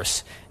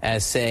source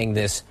as saying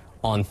this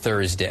on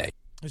Thursday.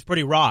 It was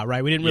pretty raw,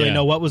 right? We didn't really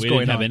know what was going on.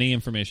 We didn't have any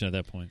information at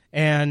that point.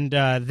 And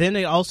then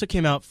it also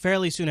came out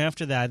fairly soon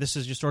after that. This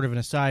is just sort of an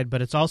aside,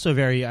 but it's also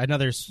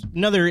another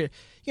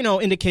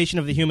indication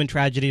of the human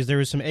tragedies. There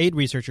was some aid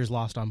researchers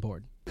lost on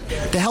board.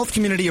 The health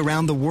community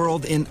around the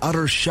world in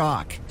utter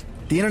shock.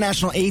 The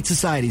International AIDS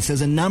Society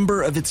says a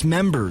number of its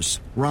members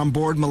were on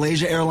board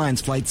Malaysia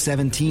Airlines Flight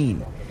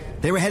 17.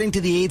 They were heading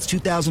to the AIDS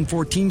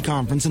 2014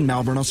 conference in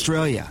Melbourne,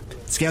 Australia,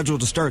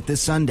 scheduled to start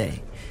this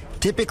Sunday.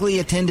 Typically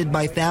attended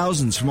by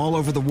thousands from all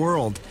over the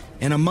world,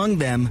 and among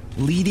them,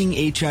 leading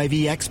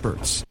HIV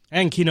experts.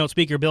 And keynote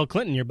speaker Bill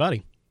Clinton, your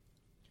buddy.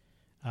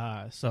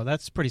 So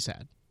that's pretty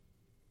sad.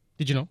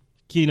 Did you know?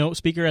 Keynote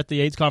speaker at the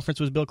AIDS conference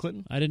was Bill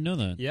Clinton? I didn't know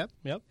that.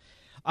 Yep.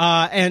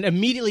 And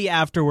immediately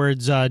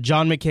afterwards,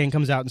 John McCain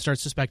comes out and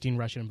starts suspecting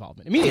Russian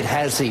involvement. It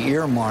has the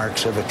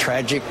earmarks of a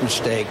tragic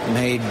mistake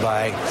made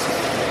by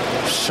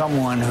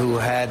someone who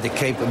had the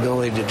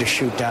capability to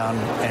shoot down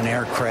an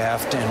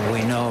aircraft, and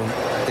we know,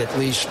 at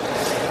least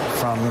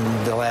from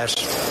the last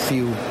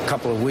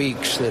couple of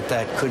weeks,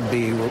 that could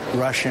be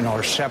Russian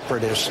or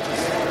separatist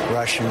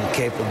Russian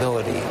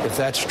capability. If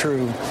that's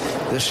true,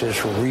 this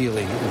is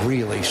really,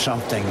 really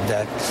something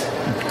that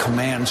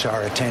commands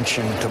our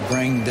attention to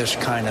bring this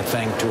kind of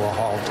thing to a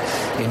halt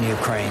in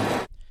Ukraine.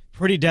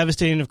 Pretty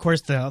devastating. Of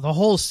course, the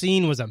whole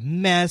scene was a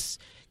mess.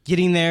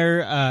 Getting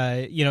there,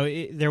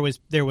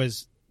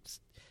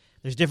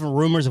 there's different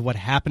rumors of what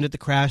happened at the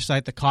crash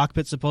site. The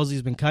cockpit supposedly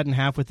has been cut in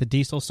half with the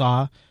diesel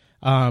saw.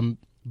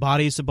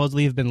 Bodies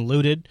supposedly have been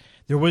looted.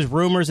 There was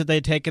rumors that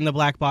they'd taken the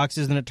black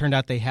boxes, and it turned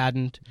out they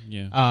hadn't.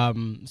 Yeah.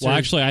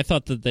 Actually, I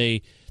thought that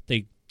they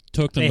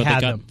took them, they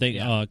got them.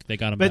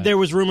 But back. there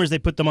was rumors they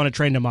put them on a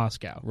train to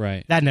Moscow.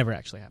 Right. That never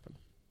actually happened.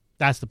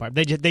 That's the part.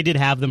 They did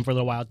have them for a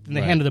little while, and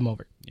they handed them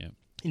over. Yeah.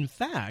 In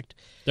fact,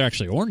 they're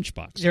actually orange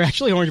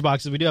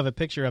boxes. We do have a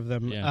picture of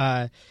them.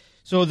 Yeah.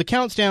 So the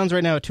count stands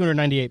right now at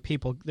 298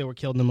 people that were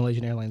killed in the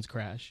Malaysian Airlines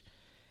crash.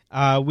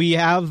 We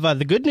have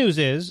the good news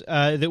is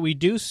that we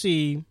do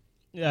see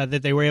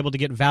that they were able to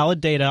get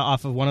valid data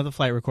off of one of the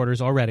flight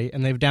recorders already,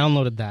 and they've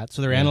downloaded that,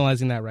 so they're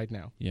analyzing that right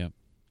now. Yeah.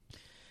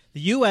 The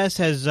U.S.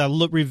 has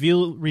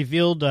reviewed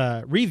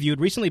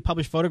recently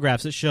published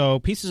photographs that show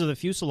pieces of the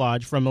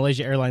fuselage from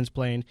Malaysia Airlines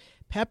plane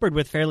peppered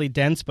with fairly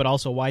dense but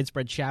also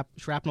widespread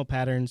shrapnel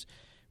patterns,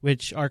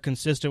 which are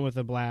consistent with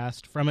a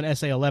blast from an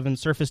SA-11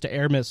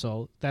 surface-to-air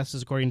missile. That's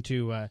according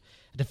to a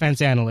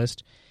defense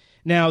analyst.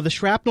 Now, the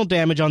shrapnel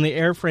damage on the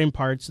airframe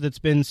parts that's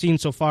been seen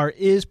so far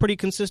is pretty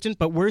consistent,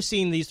 but we're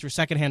seeing these through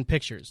secondhand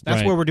pictures.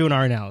 That's where we're doing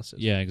our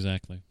analysis. Yeah,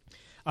 exactly.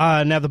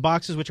 Now, the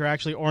boxes, which are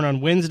actually ordered on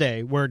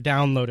Wednesday, were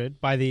downloaded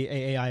by the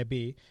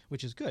AAIB,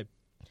 which is good.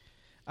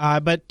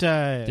 But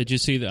did you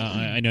see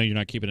I know you're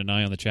not keeping an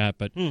eye on the chat,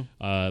 but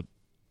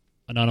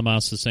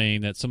Anonymous is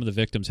saying that some of the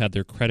victims had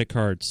their credit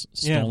cards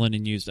stolen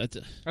and used. That's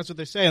what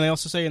they're saying. They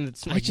also saying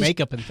that like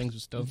makeup and things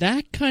was stolen.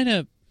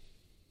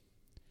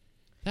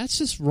 That's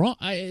just wrong.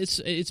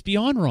 It's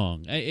beyond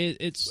wrong. I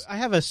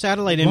have a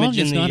satellite wrong image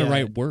is not a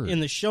right word in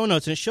the show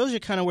notes, and it shows you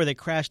kind of where they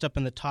crashed up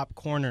in the top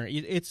corner.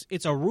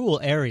 It's a rural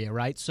area,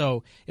 right?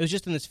 So it was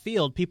just in this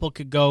field. People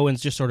could go and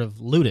just sort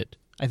of loot it.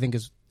 I think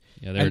is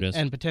there it is,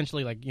 and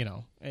potentially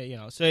So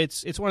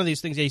it's one of these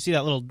things. Yeah, you see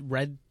that little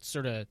red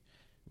sort of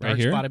dark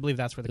here spot. I believe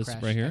that's where the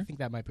crash. Right here. I think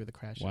that might be where the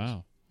crash.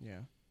 Wow. Is.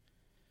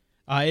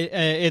 Yeah.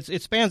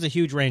 It spans a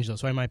huge range though,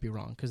 so I might be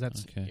wrong because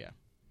that's okay.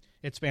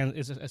 It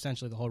spans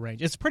essentially the whole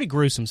range. It's pretty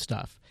gruesome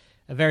stuff,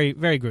 very,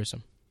 very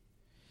gruesome.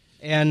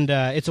 And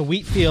it's a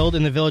wheat field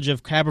in the village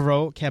of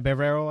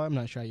Caballero. I'm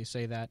not sure how you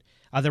say that.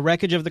 The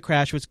wreckage of the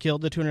crash, which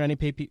killed the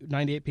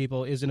 298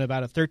 people, is in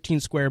about a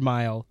 13 square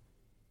mile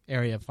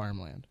area of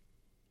farmland.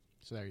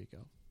 So there you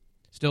go.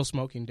 Still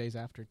smoking days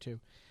after, too.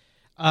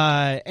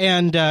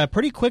 And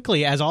pretty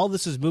quickly, as all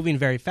this is moving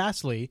very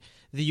fastly,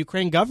 the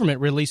Ukraine government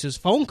releases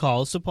phone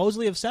calls,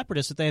 supposedly of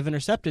separatists that they have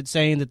intercepted,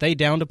 saying that they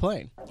downed a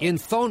plane. In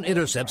phone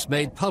intercepts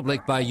made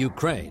public by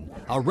Ukraine,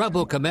 a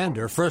rebel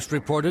commander first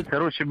reported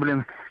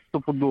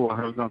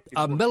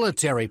a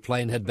military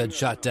plane had been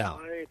shot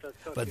down.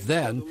 But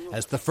then,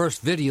 as the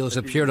first videos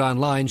appeared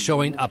online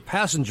showing a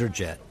passenger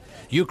jet,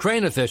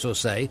 Ukraine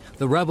officials say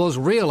the rebels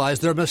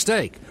realized their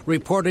mistake,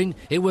 reporting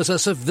it was a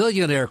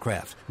civilian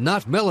aircraft,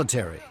 not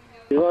military.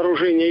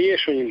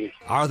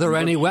 Are there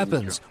any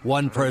weapons?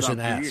 One person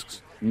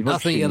asks.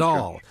 Nothing at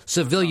all.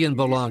 Civilian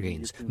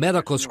belongings,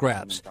 medical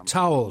scraps,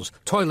 towels,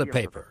 toilet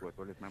paper.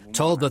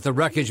 Told that the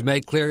wreckage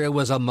made clear it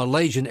was a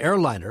Malaysian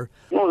airliner,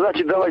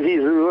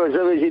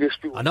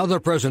 another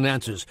person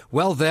answers,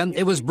 well then,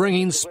 it was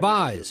bringing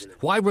spies.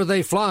 Why were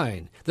they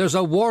flying? There's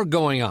a war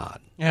going on.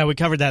 Yeah, we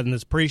covered that in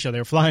this pre-show. They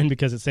were flying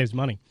because it saves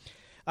money.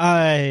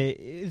 Here's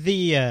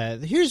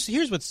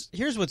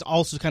what's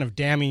also kind of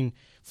damning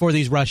for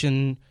these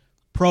Russian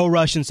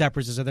pro-Russian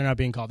separatists, as they're not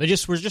being called. We're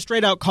just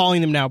straight out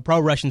calling them now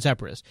pro-Russian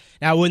separatists.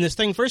 Now, when this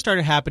thing first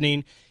started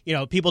happening,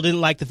 people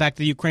didn't like the fact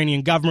that the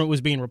Ukrainian government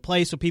was being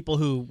replaced, so people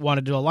who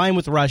wanted to align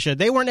with Russia,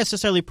 they weren't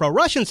necessarily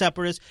pro-Russian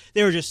separatists,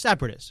 they were just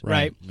separatists,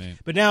 right?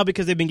 But now,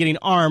 because they've been getting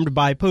armed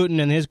by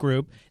Putin and his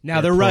group,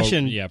 now they're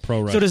Russian. Yeah,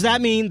 pro-Russian. So does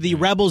that mean the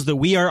rebels that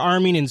we are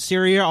arming in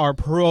Syria are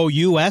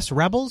pro-U.S.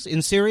 rebels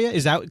in Syria?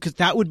 Is that because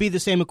that would be the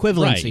same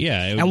equivalency? Right,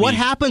 yeah. And what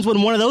happens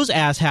when one of those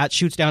asshats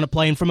shoots down a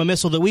plane from a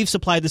missile that we've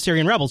supplied the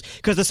Syrian rebels?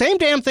 Because the same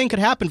damn thing could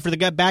happen for the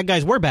bad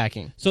guys we're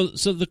backing. So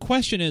the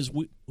question is,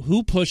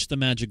 who pushed the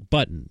magic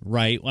button,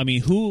 right? I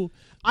mean, who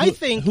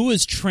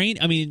is trained?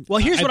 I mean, well,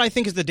 here's what I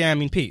think is the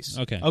damning piece.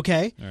 Okay. All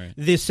right.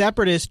 The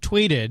separatists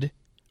tweeted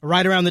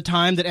right around the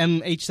time that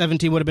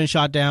MH17 would have been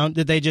shot down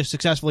that they just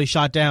successfully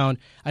shot down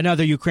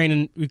another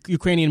Ukrainian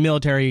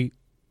military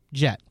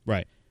jet.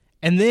 Right.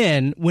 And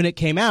then when it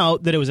came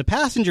out that it was a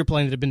passenger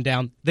plane that had been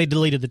down, they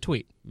deleted the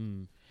tweet.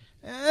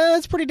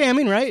 That's pretty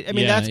damning, right? I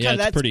mean,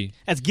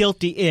 that's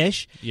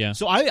guilty-ish. Yeah.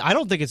 So I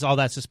don't think it's all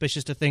that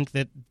suspicious to think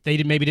that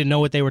they maybe didn't know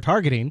what they were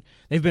targeting.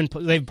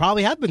 They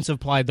probably have been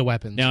supplied the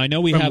weapons. Now I know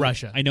we from have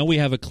Russia. I know we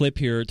have a clip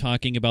here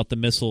talking about the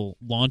missile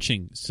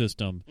launching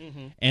system,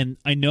 and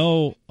I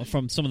know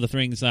from some of the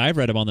things that I've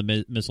read about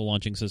the missile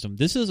launching system,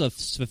 this is a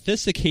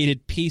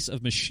sophisticated piece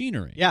of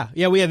machinery.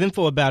 Yeah, we have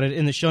info about it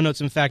in the show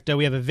notes. In fact,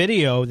 we have a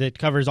video that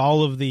covers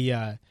all of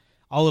the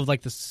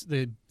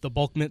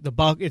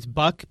bulk. It's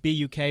Buck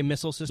BUK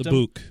missile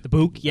system. The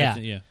Buk.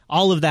 Yeah.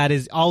 All of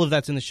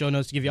that's in the show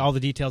notes to give you all the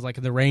details,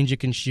 like the range it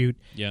can shoot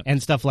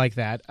and stuff like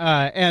that.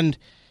 And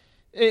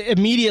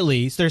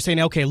immediately they're saying,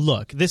 okay,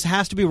 look, this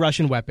has to be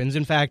Russian weapons.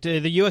 In fact,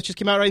 the U.S. just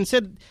came out and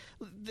said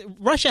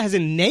Russia has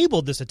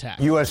enabled this attack.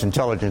 U.S.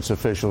 intelligence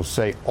officials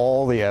say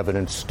all the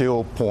evidence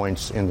still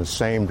points in the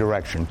same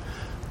direction,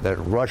 that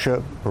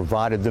Russia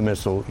provided the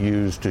missile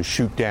used to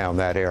shoot down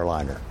that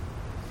airliner.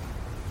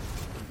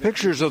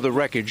 Pictures of the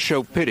wreckage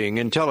show pitting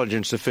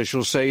intelligence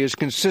officials say is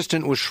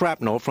consistent with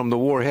shrapnel from the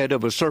warhead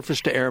of a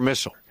surface-to-air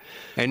missile.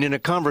 And in a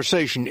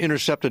conversation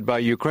intercepted by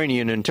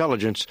Ukrainian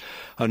intelligence,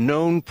 a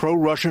known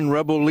pro-Russian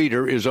rebel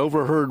leader is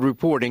overheard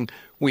reporting,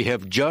 "We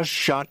have just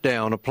shot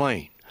down a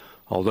plane,"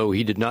 although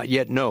he did not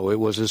yet know it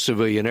was a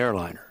civilian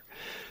airliner.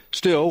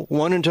 Still,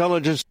 one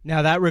intelligence...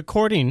 Now, that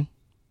recording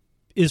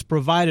is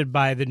provided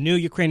by the new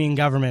Ukrainian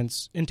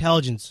government's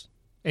intelligence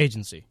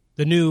agency.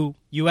 The new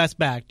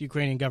U.S.-backed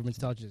Ukrainian government's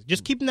intelligence.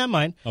 Just keeping that in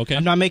mind. Okay.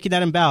 I'm not making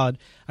that invalid.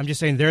 I'm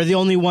just saying they're the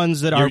only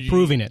ones that are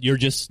proving it. You're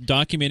just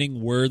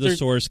documenting where the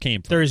source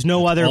came from. There is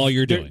no other. All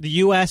you're doing. The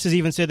U.S. has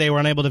even said they were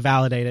unable to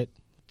validate it.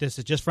 This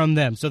is just from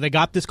them. So they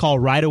got this call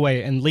right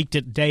away and leaked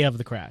it day of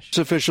the crash.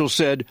 Officials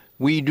said,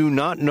 "We do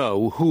not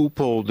know who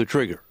pulled the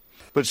trigger."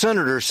 But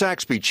Senator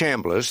Saxby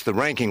Chambliss, the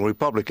ranking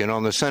Republican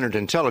on the Senate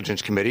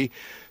Intelligence Committee,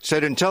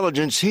 said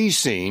intelligence he's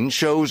seen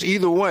shows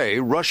either way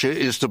Russia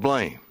is to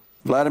blame.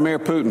 Vladimir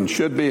Putin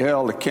should be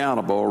held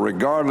accountable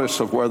regardless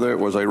of whether it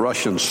was a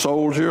Russian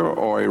soldier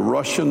or a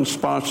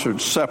Russian-sponsored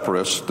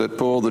separatist that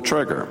pulled the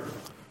trigger.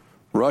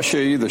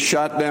 Russia either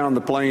shot down the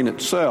plane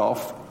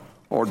itself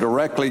or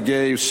directly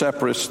gave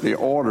separatists the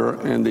order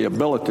and the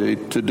ability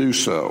to do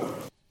so.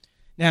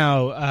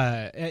 Now,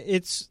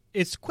 it's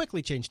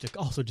quickly changed to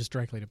also just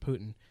directly to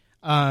Putin.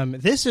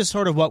 This is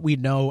sort of what we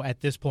know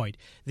at this point.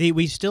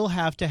 We still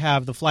have to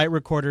have the flight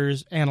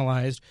recorders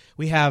analyzed.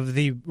 We have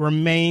the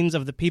remains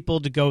of the people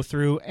to go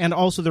through, and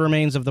also the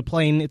remains of the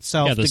plane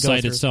itself. Yeah, the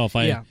site itself.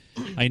 I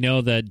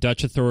know that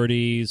Dutch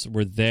authorities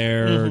were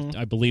there,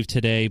 I believe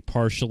today,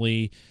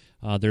 partially.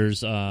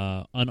 There's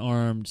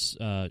unarmed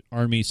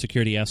Army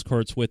security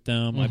escorts with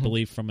them, I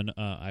believe, from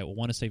I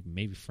want to say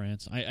maybe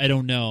France. I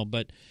don't know,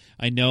 but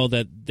I know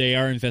that they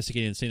are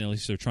investigating and saying at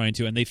least they're trying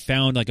to, and they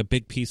found like a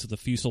big piece of the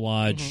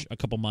fuselage a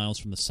couple miles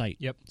from the site.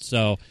 Yep.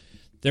 So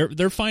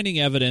they're finding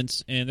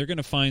evidence, and they're going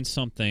to find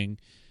something,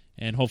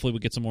 and hopefully we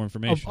get some more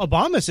information.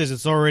 Obama says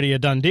it's already a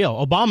done deal.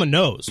 Obama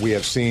knows. We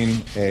have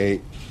seen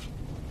a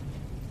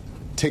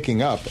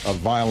ticking up of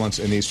violence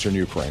in eastern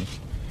Ukraine,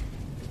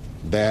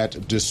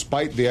 that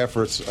despite the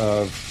efforts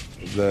of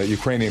the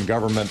Ukrainian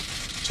government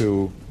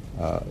to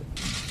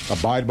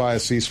abide by a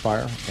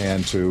ceasefire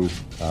and to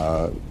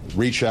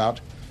reach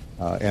out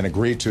and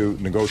agree to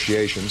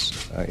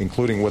negotiations,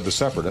 including with the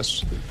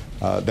separatists,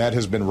 that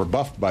has been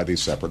rebuffed by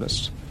these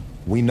separatists.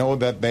 We know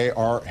that they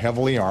are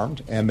heavily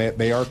armed and that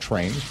they are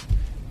trained,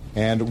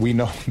 and we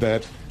know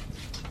that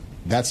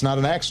that's not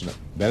an accident.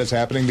 That is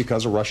happening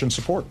because of Russian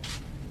support.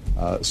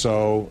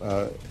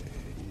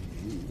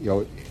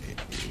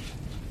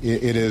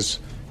 It is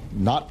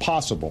not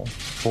possible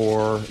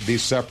for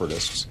these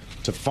separatists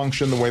to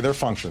function the way they're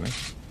functioning,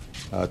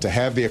 to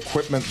have the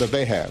equipment that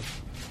they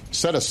have.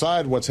 Set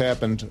aside what's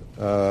happened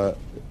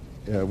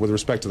with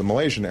respect to the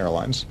Malaysian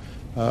airlines.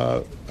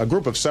 A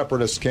group of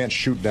separatists can't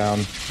shoot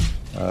down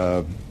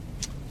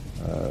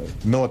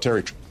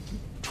military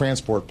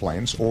transport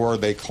planes, or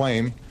they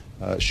claim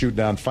shoot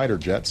down fighter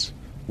jets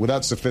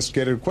without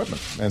sophisticated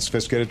equipment and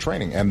sophisticated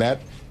training, and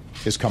that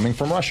is coming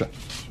from Russia.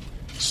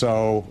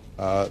 So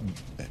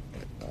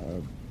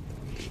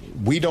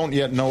we don't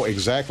yet know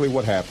exactly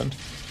what happened.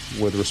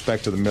 with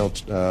respect to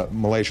the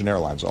Malaysian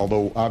Airlines,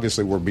 although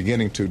obviously we're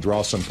beginning to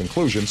draw some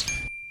conclusions.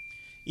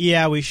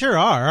 Yeah, we sure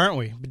are, aren't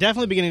we?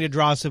 Definitely beginning to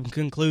draw some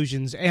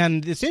conclusions.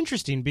 And it's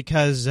interesting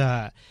because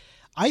I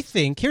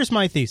think, here's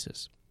my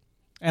thesis.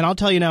 And I'll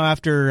tell you now,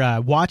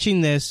 after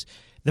watching this,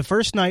 the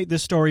first night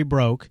this story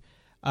broke,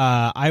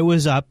 I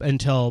was up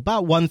until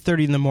about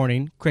 1:30 in the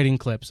morning creating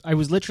clips. I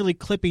was literally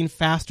clipping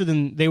faster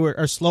than they were,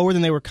 or slower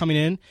than they were coming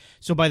in.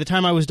 So by the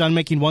time I was done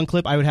making one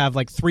clip, I would have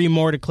like 3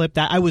 more to clip.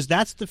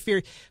 That's the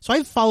fear. So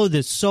I've followed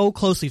this so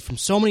closely from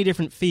so many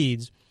different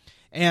feeds.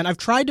 And I've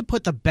tried to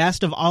put the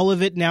best of all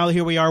of it. Now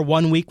here we are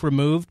 1 week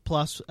removed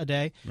plus a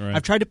day. Right.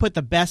 I've tried to put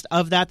the best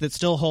of that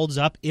still holds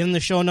up in the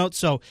show notes.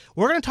 So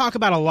we're going to talk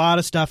about a lot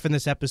of stuff in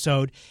this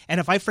episode. And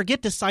if I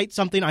forget to cite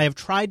something, I have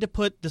tried to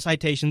put the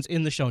citations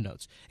in the show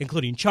notes,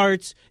 including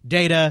charts,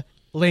 data,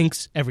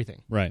 links,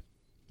 everything. Right.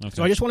 Okay.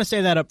 So I just want to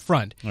say that up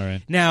front. All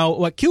right. Now,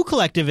 what Q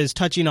Collective is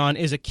touching on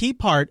is a key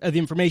part of the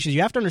information.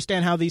 You have to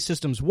understand how these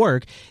systems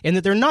work and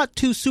that they're not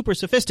too super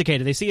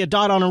sophisticated. They see a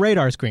dot on a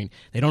radar screen.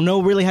 They don't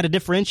know really how to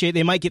differentiate.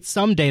 They might get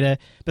some data,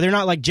 but they're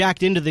not like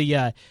jacked into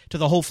the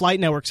whole flight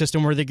network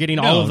system where they're getting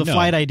all of the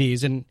flight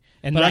IDs and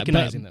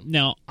recognizing them.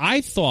 Now,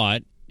 I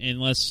thought,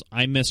 unless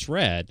I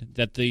misread,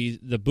 that the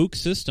Book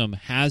system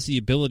has the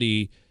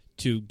ability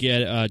to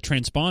get a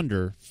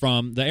transponder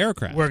from the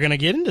aircraft. We're going to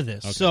get into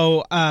this. Okay.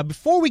 So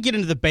before we get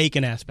into the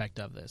bacon aspect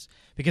of this,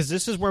 because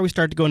this is where we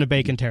start to go into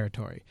bacon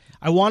territory,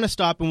 I want to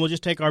stop and we'll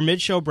just take our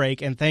mid-show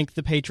break and thank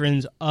the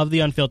patrons of the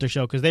Unfilter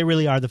show, because they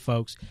really are the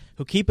folks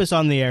who keep us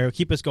on the air, who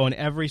keep us going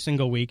every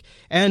single week.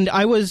 And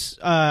I was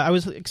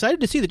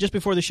excited to see that just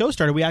before the show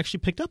started, we actually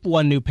picked up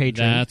one new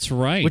patron. That's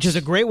right. Which is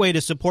a great way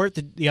to support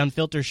the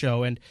Unfilter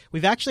show. And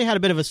we've actually had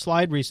a bit of a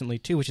slide recently,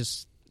 too, which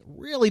is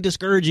really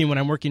discouraging when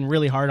I'm working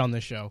really hard on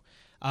this show.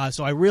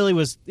 So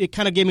it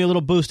kind of gave me a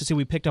little boost to see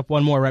we picked up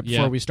one more right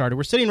before we started.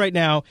 We're sitting right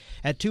now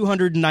at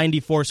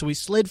 294, so we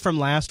slid from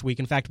last week.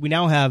 In fact, we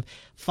now have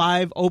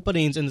 5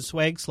 openings in the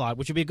swag slot,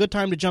 which would be a good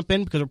time to jump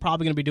in because we're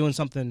probably going to be doing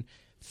something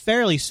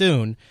fairly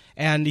soon.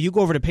 And you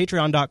go over to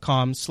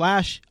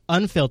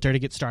patreon.com/unfilter to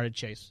get started,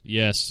 Chase.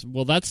 Yes.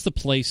 Well, that's the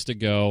place to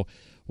go,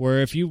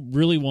 where if you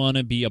really want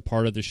to be a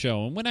part of the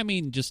show, and when I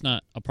mean just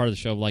not a part of the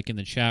show like in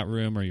the chat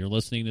room or you're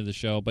listening to the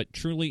show, but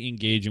truly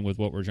engaging with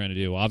what we're trying to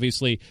do.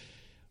 Obviously,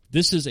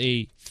 this is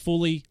a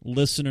fully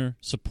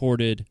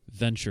listener-supported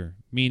venture,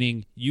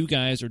 meaning you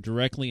guys are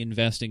directly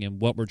investing in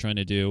what we're trying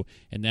to do,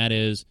 and that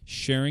is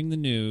sharing the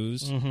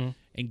news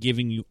and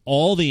giving you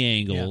all the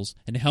angles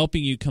and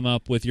helping you come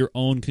up with your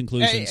own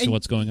conclusions to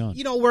what's going on.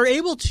 You know, we're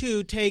able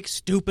to take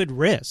stupid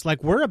risks.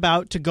 Like, we're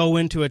about to go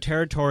into a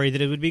territory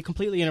that it would be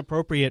completely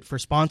inappropriate for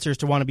sponsors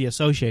to want to be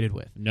associated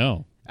with.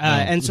 No.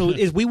 And so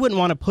we wouldn't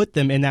want to put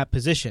them in that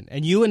position.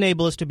 And you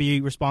enable us to be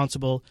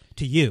responsible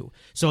to you.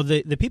 So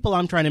the people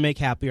I'm trying to make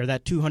happy are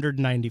that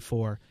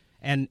 294.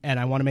 And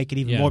I want to make it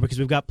even more because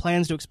we've got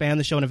plans to expand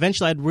the show. And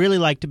eventually I'd really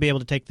like to be able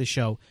to take the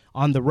show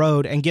on the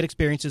road and get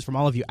experiences from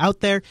all of you out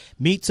there,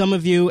 meet some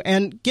of you,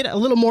 and get a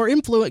little more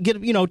influence,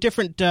 get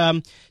different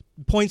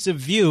points of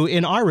view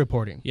in our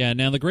reporting. Yeah,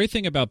 now the great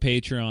thing about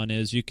Patreon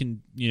is you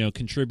can,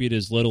 contribute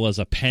as little as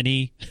a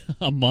penny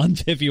a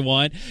month if you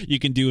want. You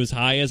can do as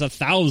high as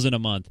 $1,000 a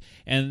month.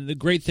 And the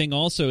great thing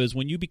also is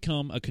when you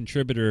become a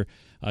contributor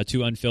to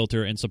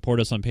Unfilter and support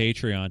us on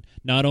Patreon,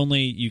 not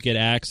only you get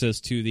access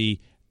to the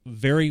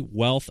very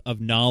wealth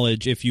of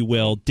knowledge, if you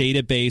will,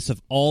 database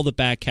of all the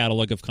back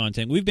catalog of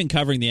content. We've been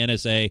covering the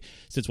NSA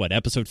since,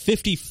 episode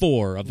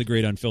 54 of the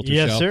Great Unfiltered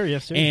Show.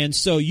 Yes, sir. And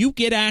so you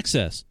get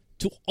access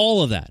to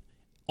all of that,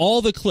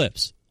 all the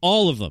clips,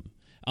 all of them,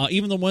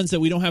 even the ones that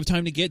we don't have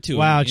time to get to.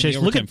 Wow, Chase,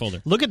 look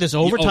at this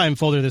overtime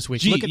folder this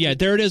week.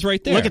 There it is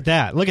right there. Look at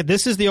that.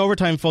 This is the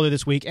overtime folder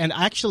this week. And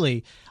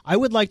actually, I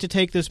would like to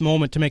take this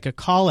moment to make a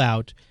call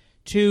out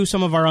to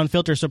some of our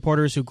Unfiltered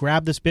supporters who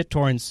grabbed this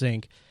BitTorrent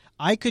sync.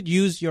 I could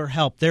use your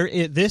help.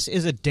 This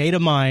is a data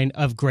mine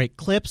of great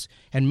clips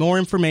and more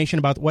information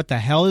about what the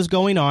hell is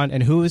going on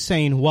and who is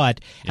saying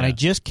what, and I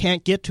just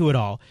can't get to it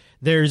all.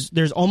 There's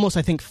almost,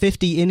 I think,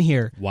 50 in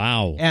here.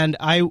 Wow. And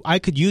I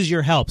could use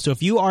your help. So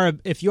if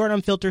you're an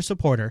Unfiltered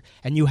supporter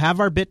and you have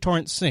our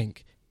BitTorrent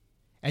sync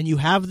and you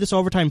have this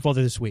overtime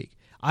folder this week,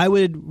 I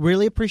would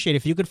really appreciate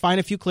if you could find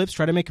a few clips,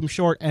 try to make them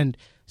short, and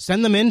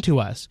send them in to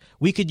us.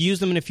 We could use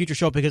them in a future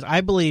show because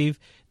I believe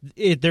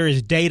there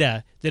is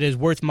data that is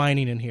worth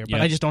mining in here, but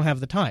I just don't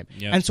have the time.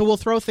 Yep. And so we'll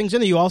throw things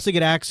in there. You also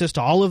get access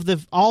to all of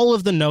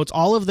the notes,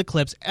 all of the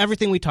clips,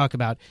 everything we talk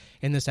about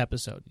in this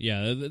episode.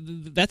 Yeah,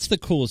 that's the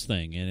coolest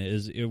thing,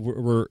 and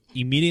we're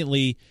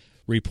immediately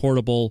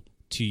reportable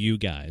to you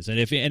guys. And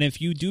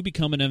if you do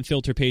become an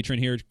Unfiltered patron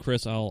here,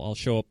 Chris, I'll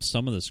show up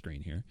some of the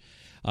screen here.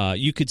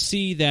 You could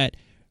see that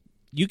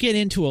you get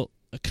into a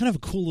kind of a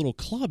cool little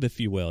club, if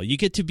you will. You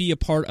get to be a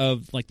part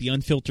of the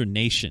Unfiltered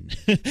Nation.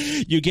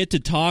 You get to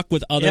talk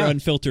with other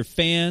Unfiltered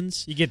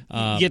fans. You get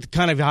to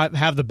kind of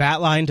have the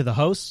bat line to the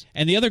hosts.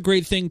 And the other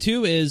great thing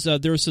too is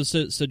there was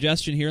a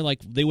suggestion here,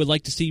 they would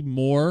like to see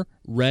more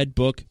Red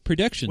Book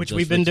predictions. Which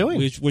we've been doing.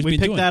 We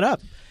picked that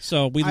up.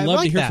 So we'd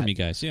love to hear from you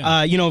guys.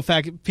 Yeah. In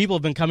fact, people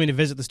have been coming to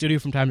visit the studio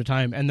from time to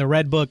time, and the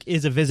Red Book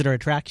is a visitor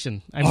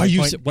attraction.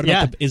 What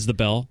about is the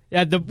bell?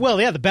 Yeah, the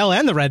bell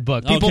and the Red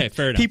Book. Okay,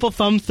 fair enough. People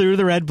thumb through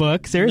the Red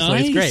Book. Seriously,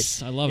 nice.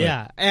 It's great. I love it.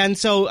 Yeah, and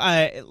so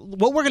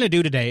what we're going to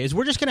do today is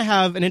we're just going to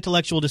have an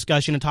intellectual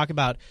discussion and talk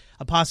about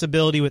a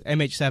possibility with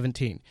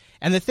MH17.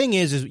 And the thing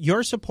is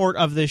your support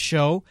of this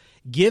show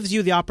gives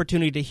you the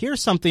opportunity to hear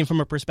something from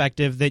a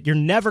perspective that you're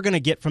never going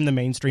to get from the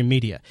mainstream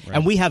media. Right.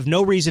 And we have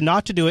no reason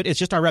not to do it. It's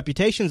just our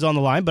reputation's on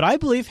the line. But I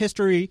believe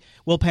history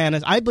will pan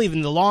us. I believe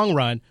in the long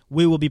run,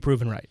 we will be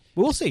proven right.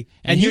 We'll see.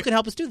 And you can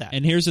help us do that.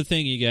 And here's the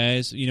thing, you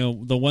guys.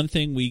 The one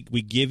thing we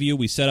give you,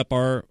 we set up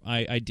our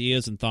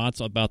ideas and thoughts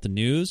about the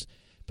news.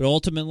 But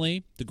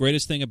ultimately, the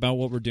greatest thing about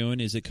what we're doing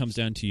is it comes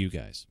down to you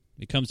guys.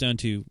 It comes down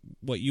to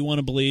what you want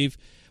to believe,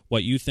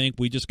 what you think.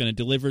 We're just going to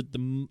deliver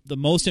the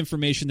most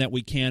information that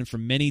we can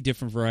from many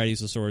different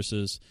varieties of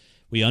sources.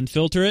 We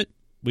unfilter it.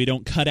 We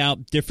don't cut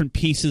out different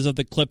pieces of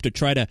the clip to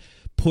try to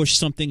push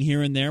something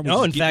here and there.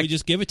 We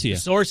just give it to you.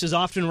 The source is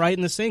often right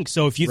in the sync.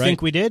 So if you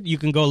think we did, you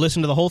can go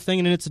listen to the whole thing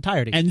in its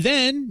entirety. And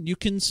then you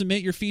can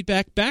submit your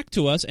feedback back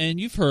to us.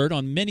 And you've heard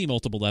on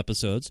multiple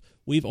episodes,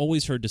 we've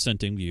always heard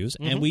dissenting views,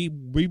 and we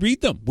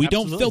read them. We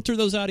don't filter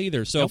those out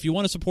either. So if you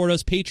want to support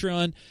us,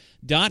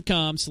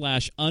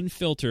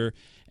 patreon.com/unfilter.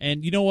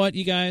 And you know what,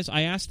 you guys?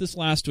 I asked this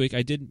last week.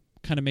 I did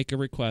kind of make a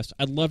request.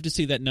 I'd love to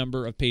see that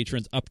number of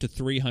patrons up to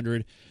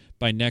 300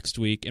 by next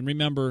week. And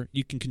remember,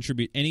 you can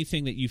contribute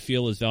anything that you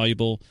feel is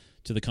valuable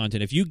to the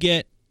content. If you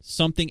get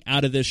something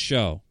out of this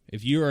show,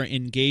 if you are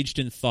engaged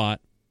in thought,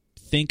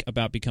 think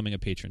about becoming a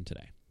patron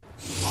today.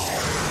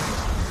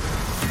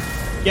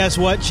 Guess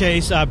what,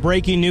 Chase?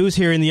 Breaking news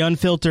here in the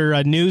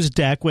Unfilter news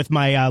deck with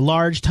my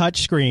large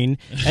touch screen.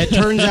 It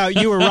turns out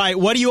you were right.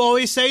 What do you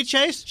always say,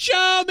 Chase?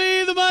 Show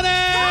me the money!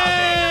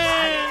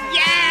 Yeah!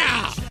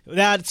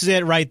 That's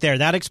it right there.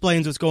 That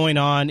explains what's going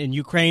on in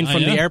Ukraine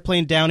from the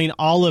airplane downing,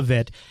 all of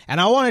it.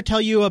 And I want to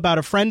tell you about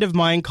a friend of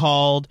mine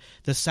called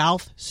the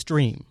South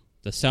Stream.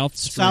 The South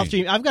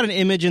Stream. I've got an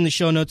image in the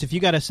show notes. If you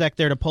got a sec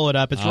there to pull it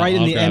up, it's right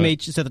in the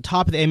MH. It's at the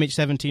top of the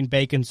MH17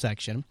 bacon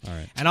section. All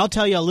right. And I'll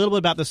tell you a little bit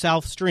about the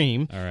South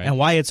Stream and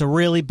why it's a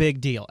really big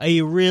deal.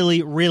 A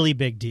really, really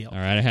big deal. All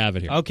right, I have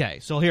it here. Okay,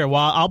 so here,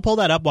 I'll pull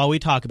that up while we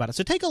talk about it.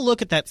 So take a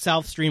look at that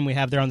South Stream we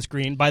have there on the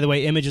screen. By the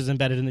way, image is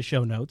embedded in the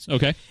show notes.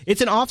 Okay.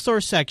 It's an offshore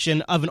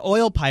section of an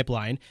oil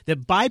pipeline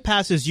that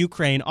bypasses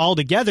Ukraine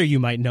altogether, you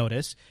might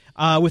notice,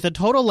 with a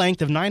total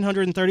length of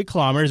 930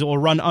 kilometers. It will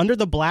run under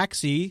the Black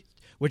Sea,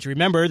 which,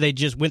 remember, they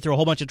just went through a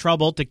whole bunch of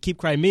trouble to keep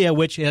Crimea,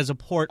 which has a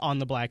port on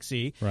the Black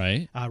Sea.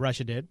 Right.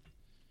 Russia did.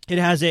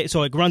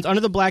 So it runs under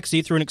the Black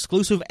Sea through an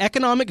exclusive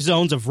economic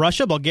zones of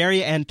Russia,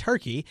 Bulgaria, and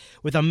Turkey.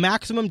 With a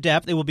maximum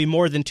depth, it will be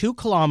more than 2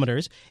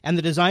 kilometers, and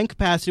the design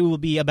capacity will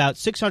be about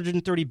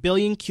 630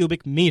 billion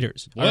cubic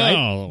meters. Wow,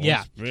 all right?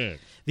 That's big.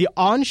 The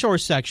onshore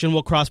section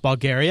will cross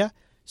Bulgaria,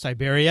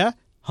 Siberia,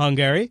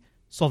 Hungary,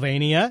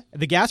 Slovenia.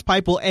 The gas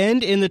pipe will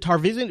end in the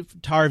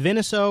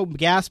Tarviniso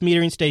gas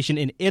metering station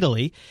in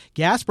Italy.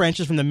 Gas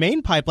branches from the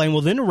main pipeline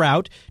will then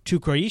route to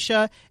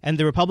Croatia and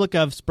the Republic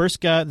of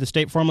Srpska, the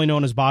state formerly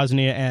known as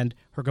Bosnia and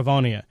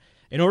Herzegovina.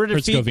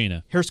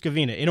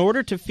 Herzegovina. In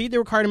order to feed the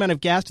required amount of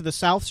gas to the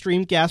South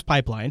Stream gas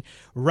pipeline,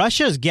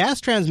 Russia's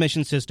gas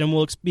transmission system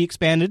will be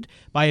expanded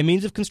by a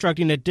means of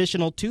constructing an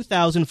additional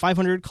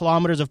 2,500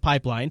 kilometers of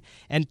pipeline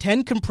and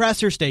 10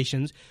 compressor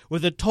stations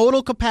with a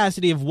total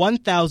capacity of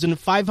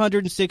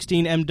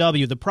 1,516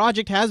 MW. The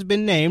project has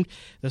been named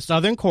the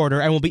Southern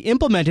Corridor and will be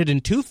implemented in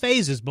 2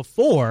 phases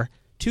before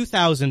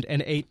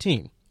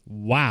 2018.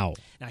 Wow.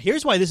 Now,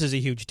 here's why this is a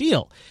huge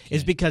deal,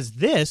 is because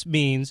this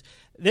means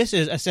this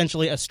is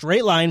essentially a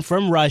straight line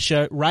from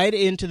Russia right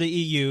into the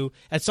EU,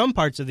 at some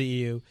parts of the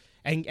EU,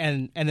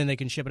 and then they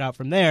can ship it out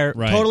from there,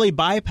 totally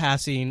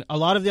bypassing a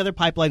lot of the other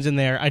pipelines in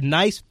there, a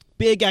nice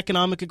big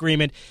economic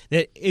agreement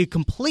that it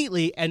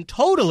completely and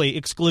totally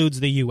excludes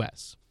the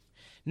U.S.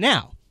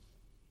 Now,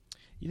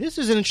 this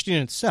is interesting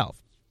in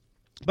itself,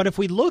 but if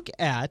we look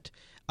at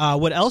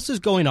what else is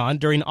going on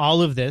during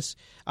all of this,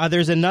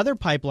 there's another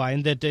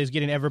pipeline that is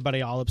getting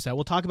everybody all upset.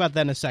 We'll talk about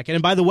that in a second.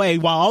 And by the way,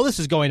 while all this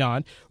is going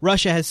on,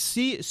 Russia has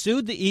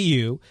sued the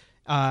EU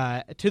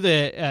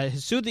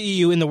sued the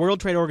EU in the World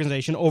Trade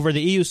Organization over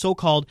the EU's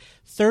so-called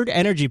Third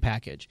Energy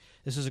Package.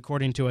 This is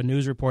according to a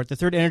news report. The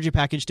Third Energy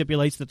Package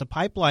stipulates that the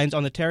pipelines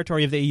on the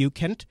territory of the EU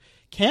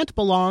can't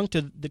belong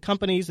to the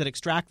companies that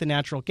extract the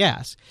natural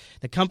gas.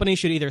 The companies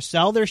should either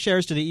sell their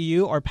shares to the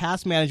EU or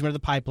pass management of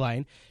the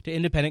pipeline to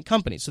independent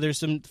companies. So there's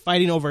some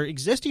fighting over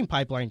existing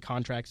pipeline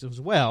contracts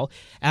as well,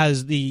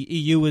 as the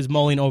EU is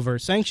mulling over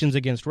sanctions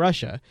against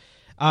Russia.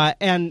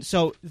 And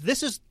so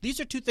these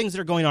are 2 things that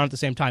are going on at the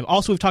same time.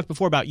 Also, we've talked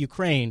before about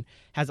Ukraine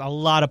has a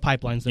lot of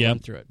pipelines that run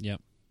through it.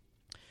 Yep.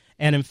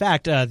 And in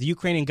fact, the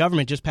Ukrainian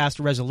government just passed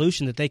a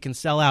resolution that they can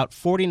sell out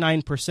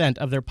 49%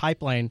 of their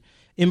pipeline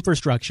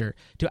infrastructure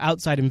to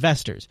outside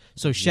investors.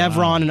 So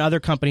Chevron and other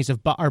companies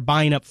are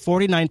buying up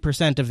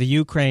 49% of the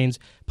Ukraine's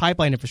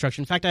pipeline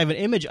infrastructure. In fact, I have an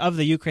image of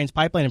the Ukraine's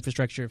pipeline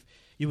infrastructure, if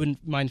you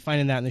wouldn't mind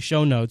finding that in the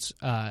show notes.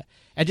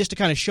 And just to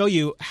kind of show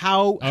you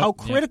how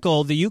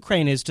critical the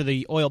Ukraine is to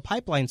the oil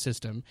pipeline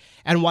system,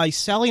 and why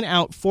selling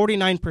out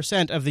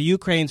 49% of the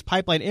Ukraine's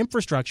pipeline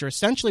infrastructure,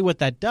 essentially what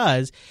that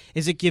does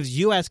is it gives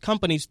U.S.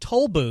 companies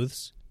toll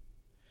booths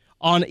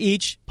on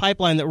each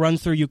pipeline that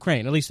runs through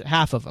Ukraine, at least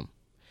half of them.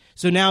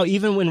 So now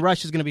even when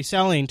Russia's going to be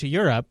selling to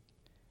Europe,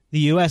 the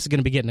U.S. is going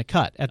to be getting a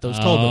cut at those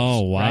toll booths.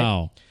 Oh,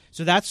 wow.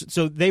 Right?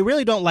 So they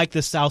really don't like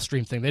this South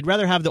Stream thing. They'd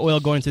rather have the oil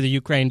going through the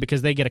Ukraine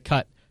because they get a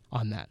cut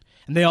on that.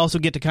 And they also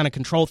get to kind of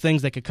control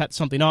things. They could cut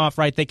something off,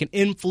 right? They can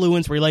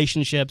influence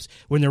relationships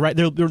when they're right.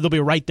 They'll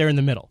be right there in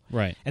the middle.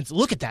 Right. And so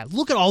look at that.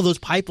 Look at all those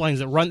pipelines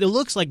that run. It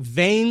looks like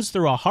veins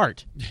through a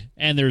heart.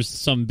 And there's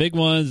some big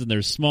ones and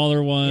there's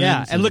smaller ones.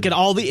 Yeah, and look at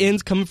all the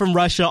ins coming from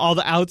Russia. All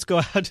the outs go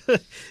out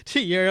to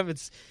Europe.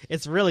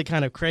 It's really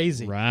kind of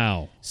crazy.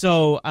 Wow.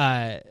 So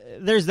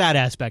there's that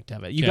aspect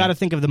of it. You got to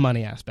think of the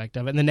money aspect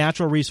of it and the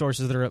natural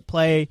resources that are at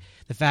play.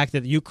 The fact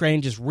that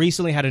Ukraine just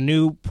recently had a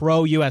new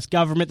pro-U.S.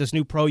 government. This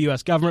new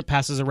pro-U.S. government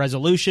passes a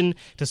resolution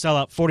to sell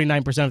out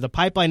 49% of the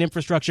pipeline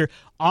infrastructure.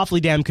 Awfully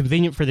damn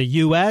convenient for the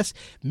U.S.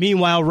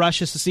 Meanwhile,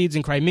 Russia secedes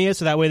in Crimea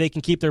so that way they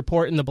can keep their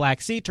port in the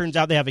Black Sea. Turns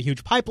out they have a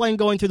huge pipeline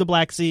going through the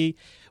Black Sea,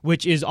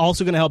 which is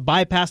also going to help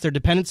bypass their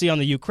dependency on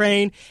the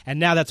Ukraine. And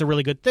now that's a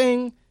really good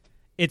thing.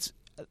 It's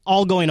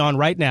all going on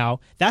right now.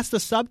 That's the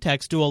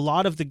subtext to a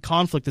lot of the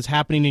conflict that's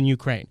happening in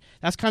Ukraine.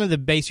 That's kind of the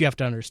base you have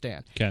to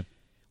understand. Okay.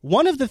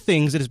 One of the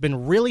things that has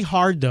been really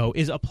hard, though,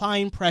 is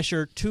applying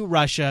pressure to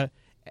Russia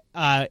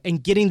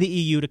and getting the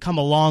EU to come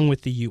along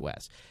with the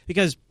U.S.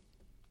 Because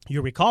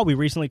you recall we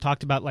recently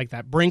talked about like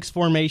that BRICS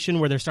formation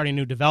where they're starting a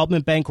new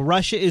development bank.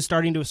 Russia is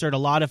starting to assert a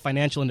lot of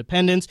financial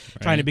independence,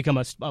 trying to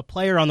become a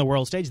player on the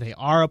world stage. They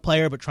are a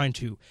player, but trying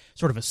to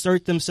sort of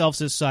assert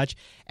themselves as such.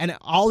 And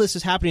all this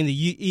is happening,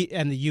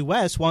 and the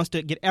U.S. wants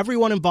to get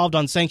everyone involved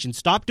on sanctions.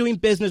 Stop doing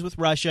business with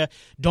Russia.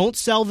 Don't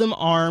sell them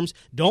arms.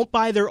 Don't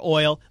buy their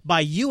oil.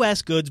 Buy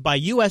U.S. goods. Buy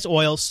U.S.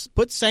 oil.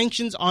 Put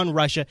sanctions on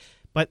Russia.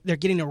 But they're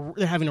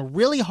having a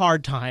really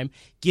hard time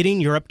getting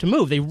Europe to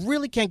move. They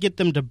really can't get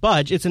them to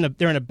budge.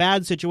 They're in a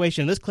bad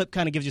situation. This clip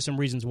kind of gives you some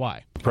reasons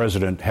why. The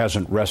president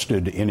hasn't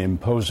rested in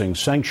imposing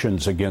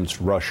sanctions against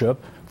Russia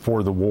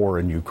for the war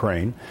in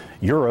Ukraine.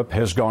 Europe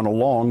has gone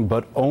along,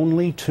 but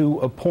only to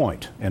a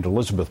point. And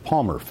Elizabeth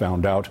Palmer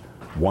found out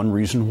one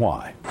reason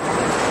why.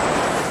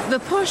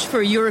 The push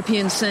for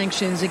European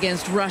sanctions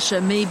against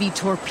Russia may be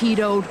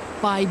torpedoed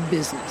by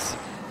business.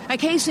 A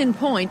case in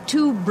point,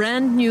 2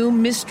 brand-new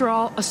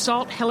Mistral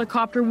assault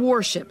helicopter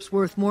warships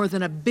worth more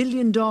than $1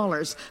 billion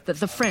that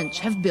the French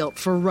have built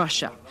for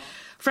Russia.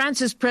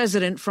 France's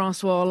President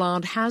François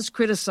Hollande has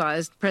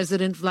criticized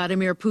President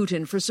Vladimir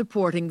Putin for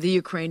supporting the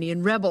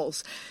Ukrainian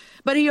rebels.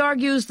 But he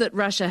argues that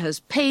Russia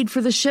has paid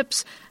for the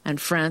ships and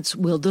France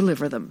will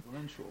deliver them.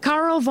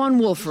 Karel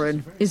von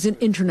Wolferen is an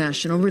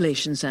international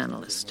relations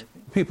analyst.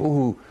 People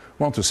who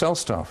want to sell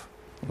stuff,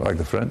 like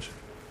the French,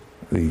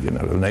 the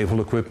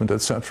naval equipment,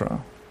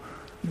 etc.,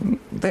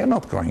 they're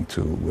not going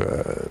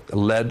to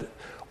let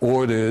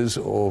orders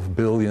of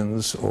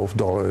billions of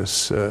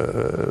dollars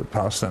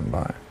pass them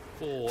by.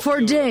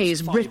 For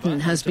days, Britain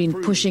has been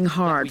pushing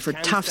hard for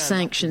tough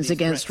sanctions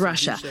against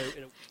Russia.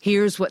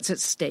 Here's what's at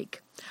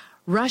stake.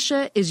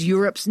 Russia is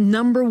Europe's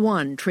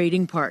 #1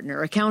 trading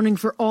partner, accounting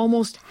for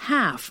almost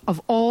half of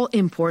all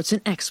imports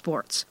and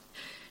exports.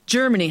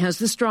 Germany has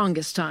the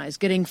strongest ties,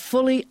 getting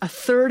fully a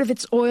third of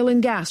its oil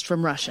and gas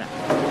from Russia.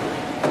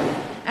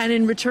 And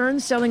in return,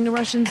 selling the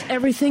Russians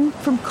everything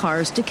from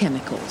cars to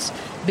chemicals.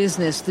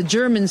 Business, the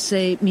Germans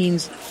say,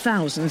 means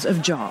thousands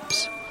of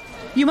jobs.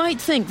 You might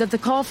think that the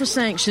call for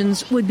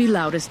sanctions would be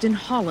loudest in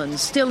Holland,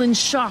 still in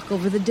shock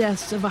over the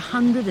deaths of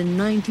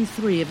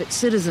 193 of its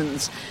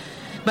citizens.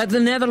 But the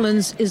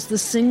Netherlands is the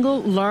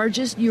single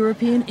largest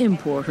European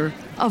importer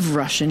of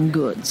Russian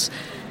goods.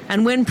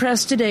 And when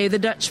pressed today, the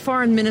Dutch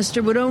foreign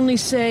minister would only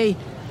say,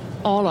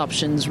 all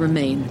options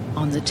remain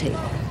on the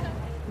table.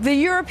 The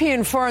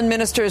European foreign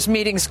ministers'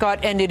 meeting,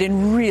 Scott, ended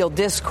in real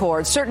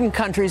discord. Certain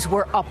countries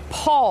were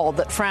appalled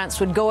that France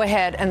would go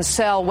ahead and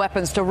sell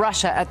weapons to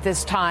Russia at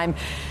this time.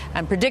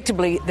 And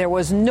predictably, there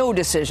was no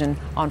decision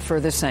on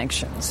further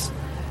sanctions.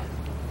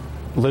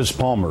 Liz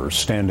Palmer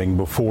standing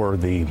before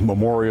the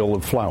Memorial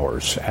of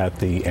Flowers at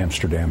the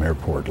Amsterdam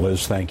airport.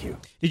 Liz, thank you.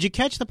 Did you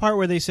catch the part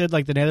where they said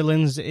like the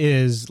Netherlands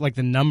is like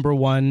the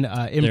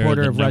 #1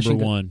 importer of Russian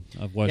goods?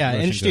 Yeah,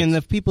 interesting. And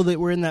the people that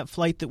were in that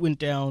flight that went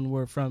down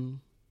were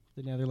from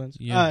the Netherlands.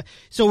 Yeah.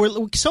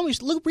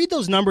 Read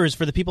those numbers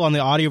for the people on the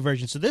audio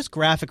version. So this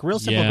graphic, real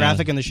simple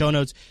graphic in the show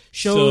notes,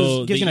 gives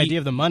you an idea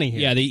of the money here.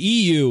 Yeah, the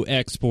EU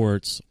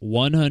exports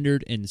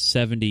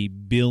 $170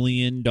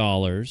 billion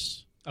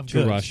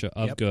to Russia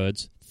of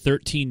goods,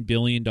 $13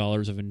 billion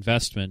of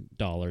investment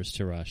dollars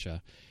to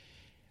Russia.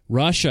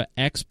 Russia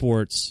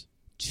exports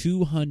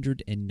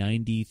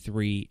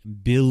 $293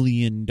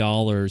 billion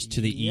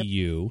to the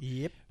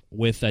EU.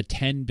 with a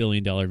 $10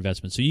 billion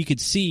investment. So you could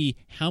see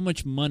how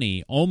much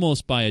money,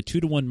 almost by a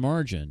 2-to-1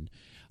 margin,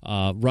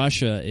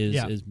 Russia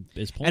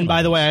is pulling. And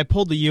by the way, I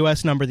pulled the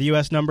U.S. number. The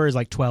U.S. number is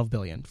like $12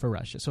 billion for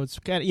Russia. So it's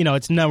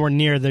it's nowhere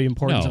near the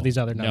importance of these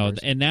other numbers.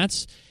 No, and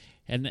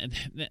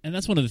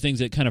that's one of the things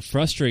that kind of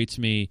frustrates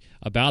me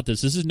about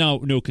this. This is no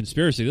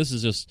conspiracy. This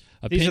is just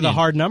opinion. These are the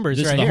hard numbers.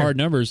 This right is the here. hard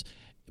numbers.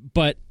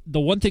 But the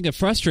one thing that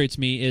frustrates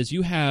me is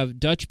you have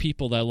Dutch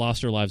people that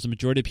lost their lives. The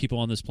majority of people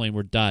on this plane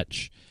were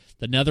Dutch.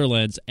 The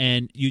Netherlands,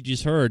 and you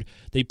just heard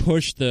they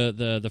pushed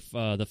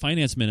the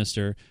finance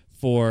minister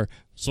for.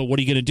 So what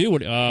are you going to do?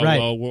 Right.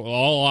 Well,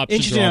 all options.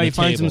 Interesting are on how he the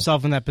finds table.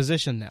 himself in that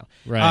position now.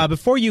 Right.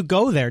 Before you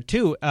go there,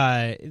 too,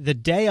 the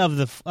day of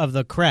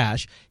the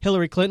crash,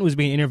 Hillary Clinton was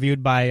being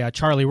interviewed by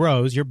Charlie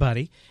Rose, your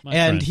buddy, My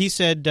and friend. he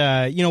said,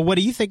 what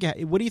do you think?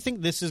 What do you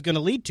think this is going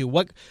to lead to?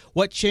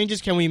 What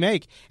changes can we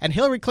make? And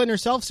Hillary Clinton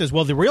herself says,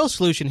 well, the real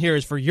solution here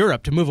is for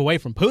Europe to move away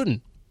from Putin.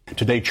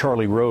 Today,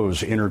 Charlie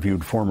Rose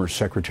interviewed former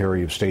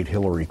Secretary of State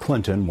Hillary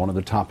Clinton. One of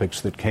the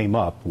topics that came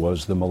up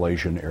was the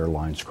Malaysian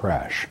Airlines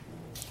crash.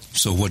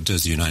 So what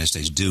does the United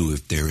States do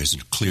if there is a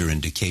clear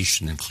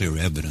indication and clear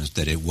evidence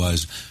that it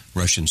was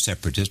Russian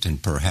separatists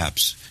and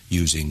perhaps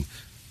using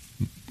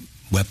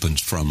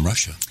weapons from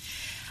Russia?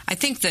 I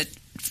think that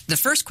the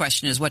first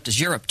question is, what does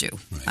Europe do?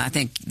 Right. I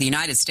think the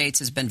United States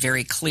has been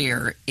very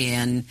clear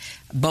in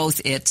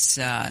both its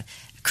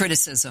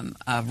criticism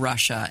of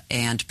Russia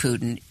and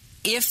Putin.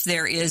 If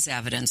there is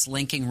evidence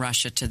linking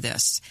Russia to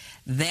this,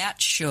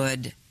 that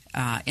should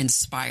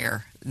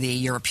inspire the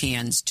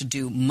Europeans to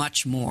do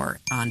much more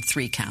on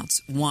 3 counts.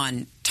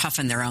 1,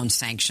 toughen their own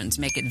sanctions,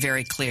 make it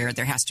very clear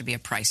there has to be a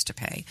price to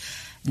pay.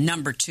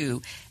 Number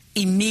 2,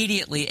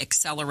 immediately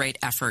accelerate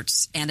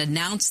efforts and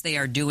announce they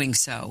are doing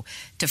so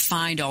to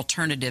find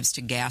alternatives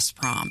to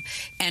Gazprom.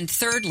 And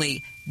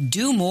thirdly,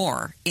 do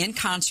more in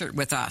concert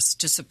with us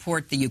to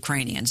support the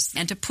Ukrainians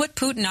and to put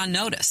Putin on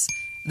notice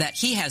that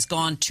he has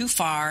gone too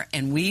far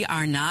and we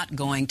are not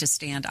going to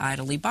stand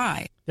idly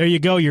by. There you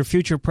go. Your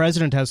future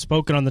president has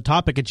spoken on the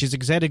topic, and she's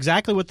said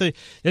exactly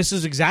this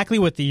is exactly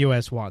what the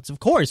U.S. wants. Of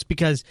course,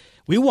 because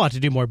we want to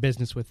do more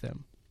business with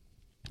them.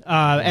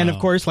 And of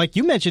course, like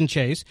you mentioned,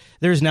 Chase,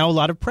 there's now a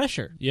lot of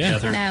pressure. Yeah.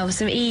 Now,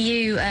 some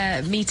EU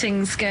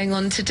meetings going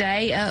on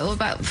today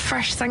about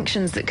fresh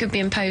sanctions that could be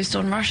imposed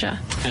on Russia.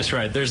 That's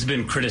right. There's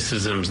been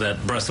criticisms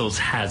that Brussels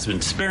has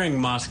been sparing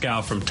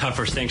Moscow from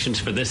tougher sanctions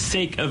for the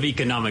sake of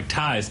economic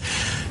ties.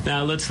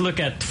 Now, let's look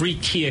at 3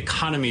 key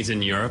economies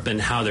in Europe and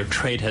how their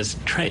trade has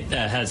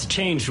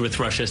changed with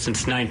Russia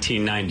since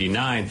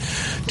 1999.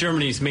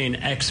 Germany's main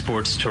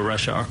exports to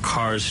Russia are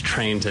cars,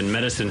 trains, and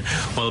medicine,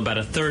 while about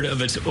a third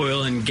of its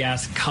oil and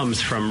gas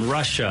comes from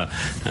Russia.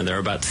 And there are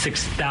about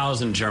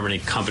 6,000 Germany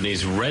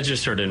companies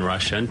registered in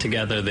Russia, and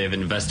together they've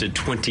invested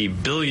 20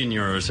 billion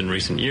euros in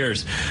recent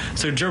years.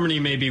 So Germany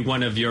may be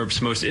one of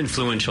Europe's most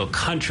influential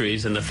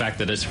countries, and the fact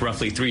that it's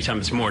roughly 3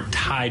 times more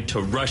tied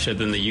to Russia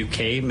than the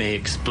UK may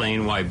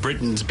explain why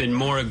Britain's been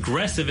more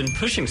aggressive in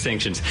pushing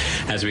sanctions.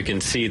 As we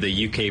can see,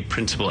 the UK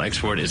principal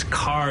export is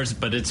cars,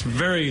 but it's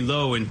very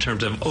low in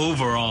terms of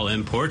overall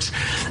imports,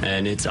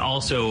 and it's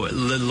also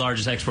the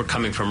largest export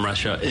coming from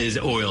Russia is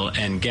oil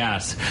and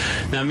gas.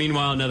 Now,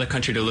 meanwhile, another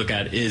country to look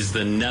at is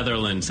the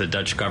Netherlands. The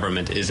Dutch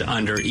government is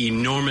under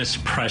enormous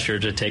pressure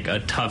to take a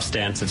tough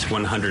stance since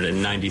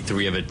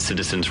 193 of its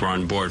citizens were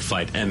on board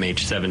flight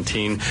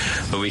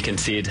MH17. But we can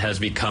see it has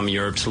become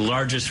Europe's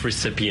largest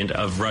recipient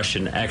of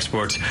Russian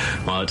exports,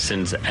 while it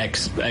sends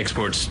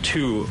exports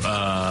to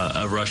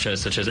Russia,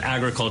 such as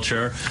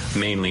agriculture,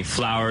 mainly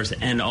flowers,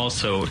 and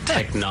also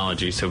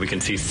technology. So we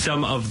can see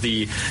some of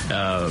the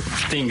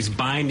things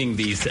binding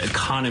these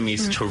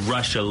economies to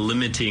Russia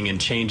limiting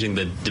and changing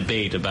the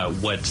debate about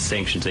what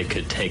sanctions they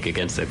could take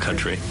against the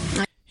country.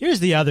 Here's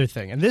the other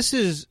thing, and this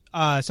is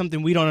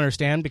something we don't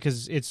understand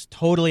because it's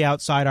totally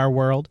outside our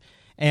world.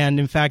 And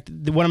in fact,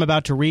 what I'm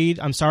about to read,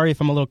 I'm sorry if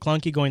I'm a little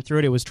clunky going through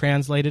it. It was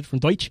translated from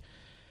Deutsch.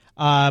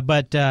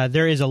 But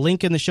there is a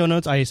link in the show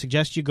notes. I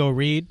suggest you go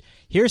read.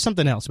 Here's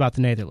something else about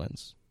the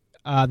Netherlands.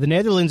 The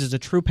Netherlands is a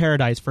true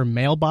paradise for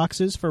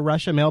mailboxes for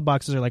Russia.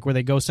 Mailboxes are like where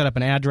they go set up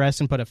an address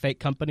and put a fake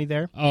company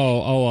there.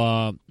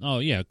 Yeah,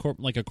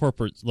 like a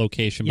corporate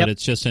location, Yep. but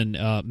it's just in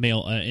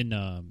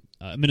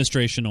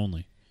administration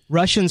only.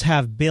 Russians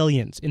have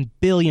billions and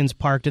billions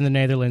parked in the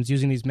Netherlands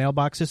using these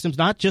mailbox systems,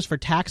 not just for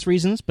tax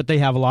reasons, but they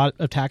have a lot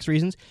of tax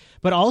reasons.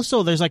 But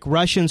also there's like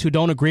Russians who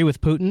don't agree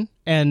with Putin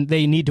and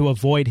they need to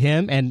avoid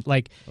him. And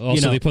like, so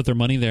they put their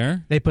money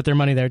there? They put their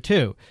money there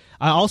too.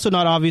 Also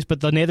not obvious,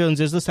 but the Netherlands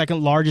is the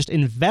second largest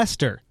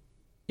investor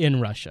in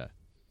Russia.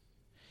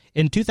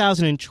 In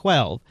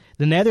 2012,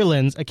 the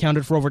Netherlands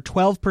accounted for over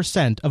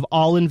 12% of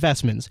all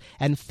investments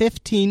and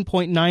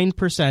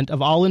 15.9%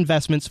 of all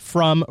investments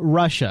from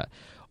Russia.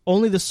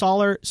 Only the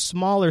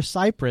smaller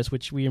Cyprus,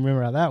 which we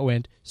remember how that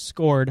went,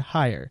 scored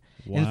higher.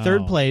 Wow. In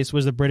third place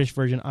was the British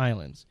Virgin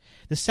Islands.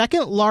 The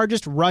second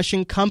largest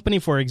Russian company,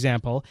 for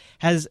example,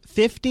 has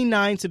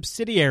 59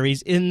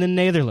 subsidiaries in the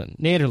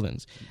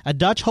Netherlands. A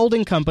Dutch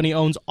holding company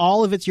owns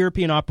all of its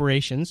European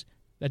operations.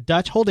 a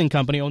Dutch holding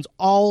company, owns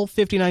all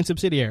 59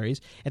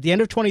 subsidiaries. At the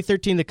end of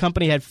 2013, the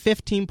company had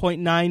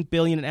 $15.9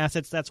 billion in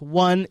assets. That's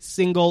one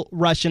single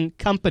Russian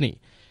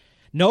company.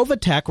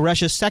 Novatek,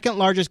 Russia's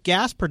second-largest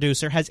gas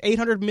producer, has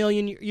 800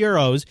 million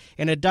euros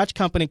in a Dutch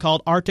company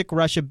called Arctic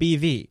Russia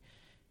BV.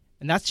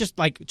 And that's just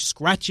like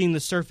scratching the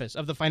surface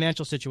of the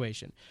financial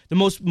situation. The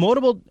most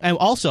notable, and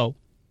also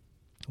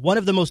one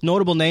of the most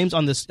notable names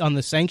on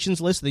the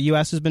sanctions list the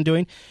U.S. has been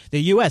doing,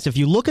 the U.S., if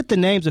you look at the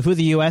names of who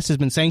the U.S. has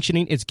been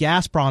sanctioning, it's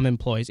Gazprom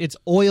employees, it's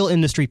oil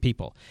industry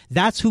people.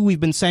 That's who we've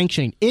been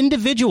sanctioning,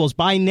 individuals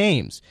by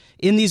names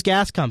in these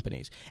gas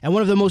companies. And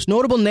one of the most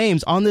notable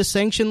names on this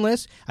sanction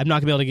list, I'm not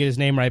going to be able to get his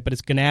name right, but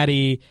it's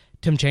Gennady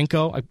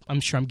Timchenko. I'm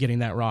sure I'm getting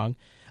that wrong.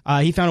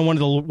 He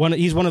founded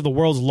he's one of the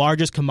world's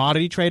largest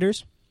commodity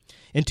traders.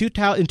 In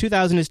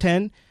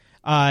 2010,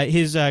 he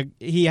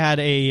had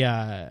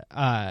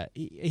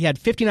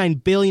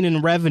 $59 billion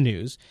in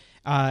revenues,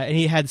 and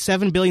he had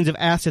 $7 billion of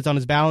assets on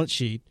his balance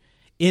sheet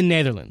in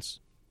Netherlands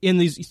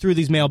through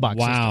these mailbox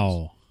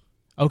systems.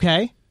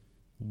 Okay?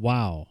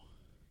 Wow.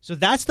 So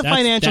that's the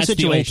financial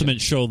situation. That's the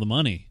ultimate show of the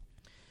money.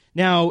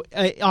 Now,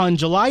 on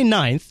July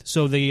 9th,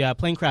 so the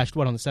plane crashed,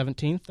 on the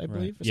 17th, I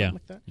believe, or something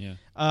like that?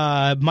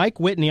 Yeah. Mike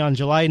Whitney, on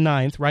July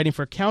 9th, writing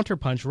for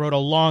Counterpunch, wrote a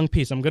long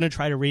piece. I'm going to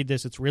try to read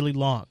this. It's really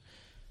long.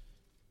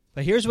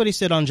 But here's what he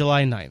said on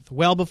July 9th,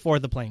 well before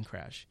the plane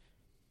crash.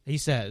 He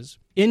says,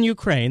 in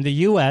Ukraine, the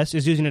U.S.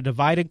 is using a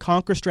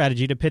divide-and-conquer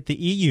strategy to pit the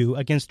EU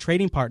against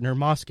trading partner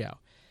Moscow.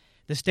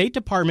 The State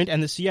Department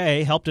and the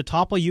CIA helped to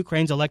topple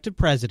Ukraine's elected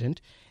president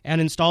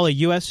and install a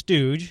U.S.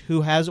 stooge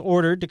who has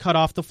ordered to cut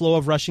off the flow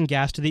of Russian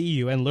gas to the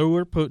EU and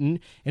lure Putin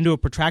into a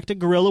protracted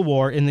guerrilla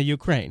war in the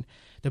Ukraine.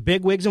 The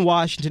bigwigs in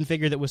Washington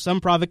figured that with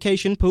some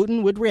provocation,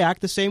 Putin would react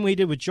the same way he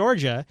did with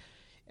Georgia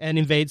and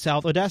invade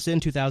South Odessa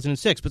in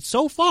 2006. But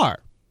so far,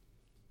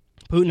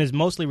 Putin has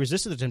mostly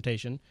resisted the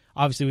temptation.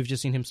 Obviously, we've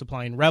just seen him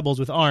supplying rebels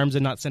with arms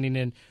and not sending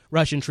in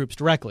Russian troops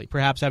directly,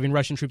 perhaps having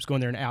Russian troops go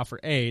in there and offer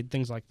aid,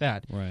 things like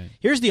that. Right.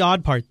 Here's the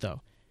odd part,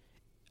 though.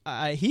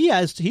 He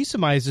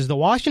surmises that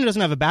Washington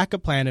doesn't have a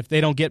backup plan if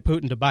they don't get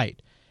Putin to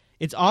bite.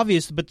 It's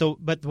obvious, but the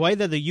way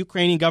that the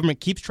Ukrainian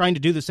government keeps trying to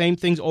do the same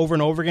things over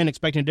and over again,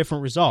 expecting a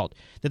different result,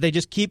 that they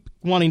just keep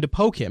wanting to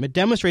poke him, it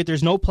demonstrates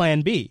there's no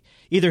plan B.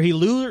 Either he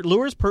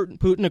lures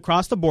Putin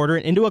across the border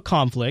and into a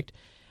conflict,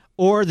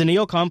 or the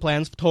neocon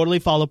plans totally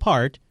fall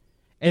apart.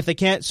 If they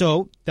can't,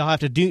 so they'll have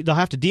to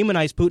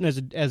demonize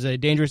Putin as a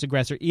dangerous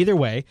aggressor either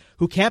way,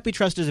 who can't be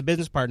trusted as a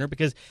business partner,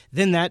 because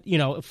then that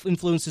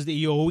influences the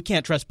EU. Oh, we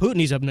can't trust Putin;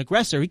 he's an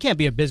aggressor. We can't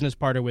be a business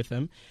partner with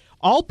him.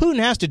 All Putin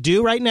has to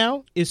do right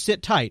now is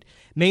sit tight,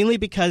 mainly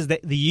because the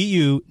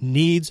EU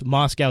needs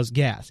Moscow's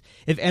gas.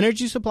 If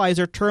energy supplies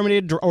are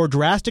terminated or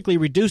drastically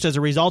reduced as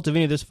a result of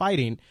any of this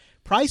fighting,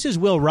 prices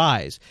will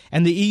rise,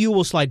 and the EU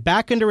will slide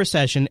back into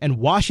recession, and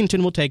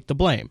Washington will take the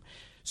blame.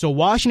 So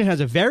Washington has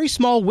a very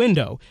small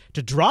window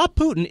to draw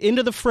Putin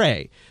into the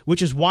fray,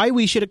 which is why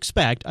we should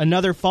expect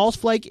another false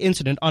flag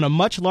incident on a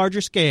much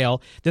larger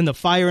scale than the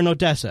fire in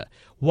Odessa.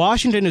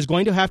 Washington is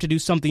going to have to do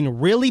something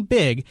really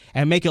big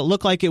and make it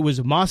look like it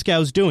was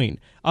Moscow's doing.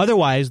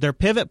 Otherwise, their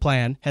pivot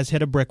plan has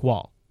hit a brick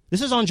wall.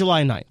 This is on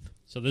July 9th.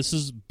 So this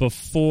is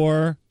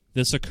before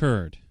this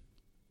occurred.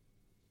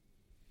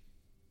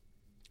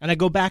 And I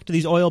go back to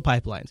these oil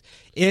pipelines.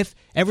 If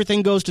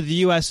everything goes to the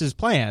U.S.'s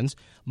plans,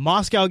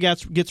 Moscow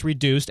gets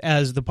reduced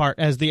as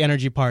the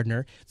energy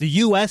partner. The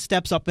U.S.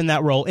 steps up in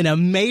that role in a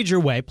major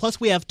way.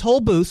 Plus, we have toll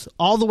booths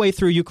all the way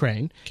through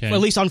Ukraine. Okay. Well,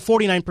 at least on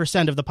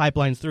 49% of the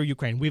pipelines through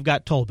Ukraine, we've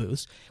got toll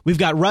booths. We've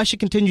got Russia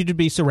continue to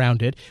be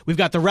surrounded. We've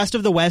got the rest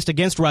of the West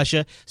against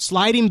Russia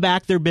sliding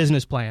back their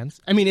business plans.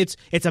 I mean,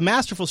 it's a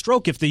masterful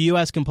stroke if the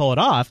U.S. can pull it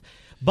off.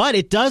 But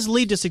it does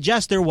lead to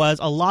suggest there was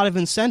a lot of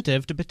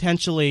incentive to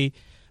potentially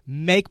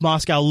make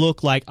Moscow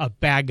look like a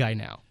bad guy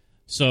now.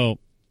 So,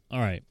 all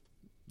right.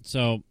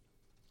 So,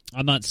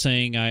 I'm not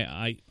saying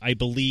I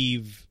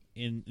believe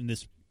in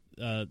this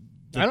the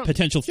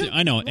potential.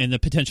 I know, and the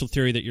potential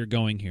theory that you're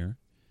going here.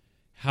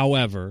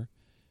 However,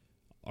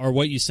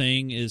 what you're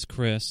saying is,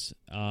 Chris,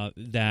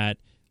 that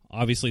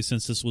obviously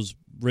since this was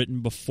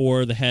written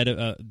before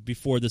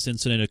before this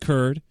incident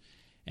occurred,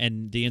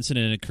 and the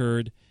incident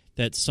occurred,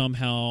 that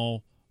somehow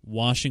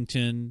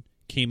Washington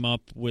came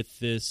up with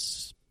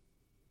this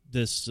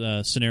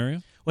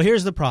scenario? Well,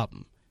 here's the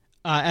problem.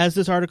 As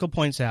this article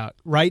points out,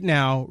 right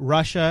now,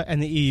 Russia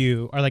and the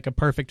EU are like a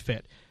perfect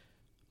fit.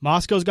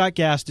 Moscow's got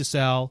gas to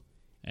sell.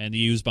 And the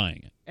EU's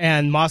buying it.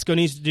 And Moscow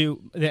needs to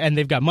do, and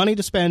they've got money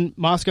to spend.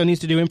 Moscow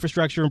needs to do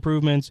infrastructure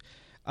improvements.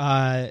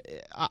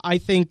 I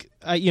think,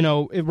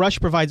 Russia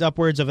provides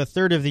upwards of a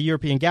third of the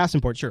European gas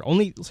imports. Sure,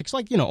 only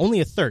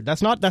a third.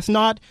 That's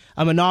not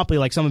a monopoly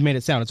like some have made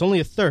it sound. It's only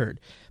a third.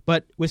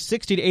 But with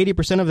 60 to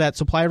 80% of that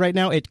supply right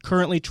now, it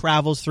currently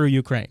travels through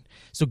Ukraine.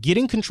 So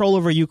getting control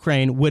over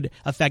Ukraine would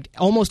affect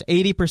almost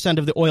 80%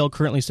 of the oil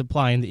currently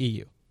supplying the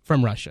EU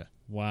from Russia.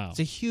 Wow. It's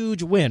a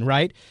huge win,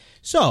 right?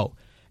 So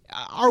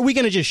are we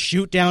going to just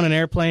shoot down an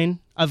airplane?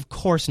 Of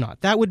course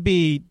not. That would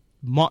be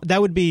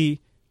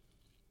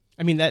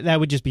I mean, that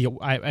would just be.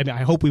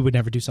 I hope we would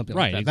never do something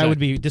like that. Exactly. That would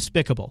be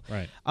despicable.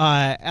 Right.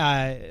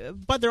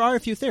 But there are a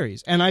few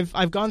theories, and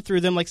I've gone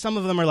through them. Like some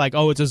of them are like,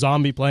 oh, it's a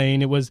zombie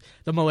plane. It was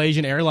the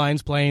Malaysian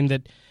Airlines plane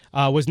that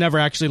was never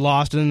actually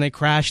lost, and then they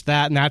crashed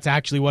that, and that's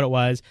actually what it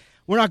was.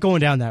 We're not going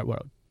down that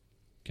road.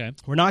 Okay.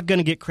 We're not going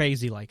to get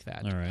crazy like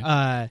that. All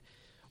right.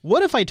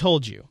 What if I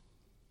told you?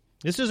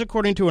 This is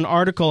according to an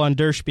article on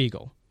Der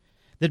Spiegel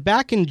that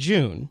back in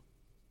June,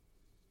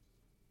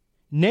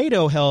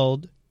 NATO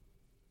held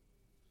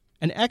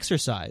an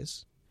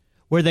exercise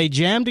where they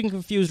jammed and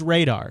confused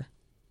radar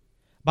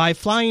by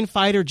flying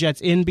fighter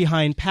jets in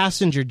behind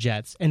passenger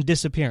jets and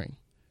disappearing.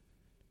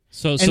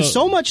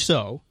 So much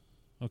so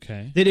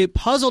okay. that it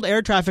puzzled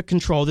air traffic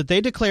control that they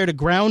declared a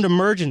ground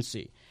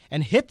emergency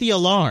and hit the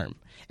alarm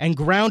and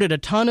grounded a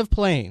ton of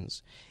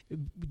planes,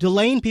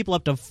 delaying people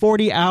up to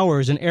 40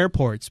 hours in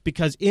airports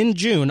because in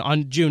June,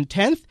 on June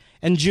 10th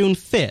and June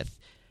 5th,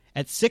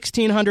 at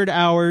 1,600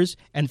 hours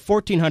and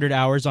 1,400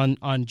 hours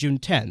on June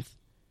 10th,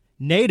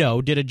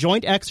 NATO did a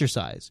joint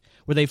exercise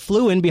where they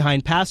flew in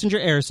behind passenger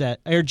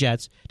air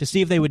jets to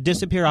see if they would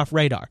disappear off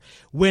radar.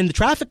 When the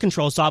traffic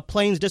control saw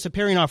planes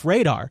disappearing off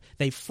radar,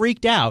 they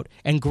freaked out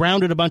and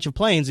grounded a bunch of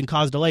planes and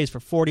caused delays for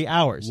 40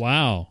 hours.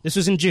 Wow. This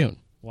was in June.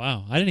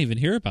 Wow. I didn't even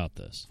hear about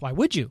this. Why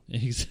would you?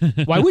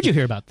 Why would you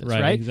hear about this,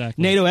 right?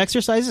 Exactly. NATO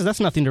exercises, that's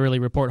nothing to really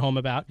report home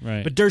about.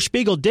 Right. But Der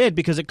Spiegel did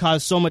because it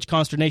caused so much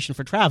consternation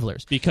for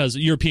travelers. Because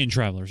European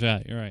travelers,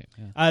 yeah, you're right.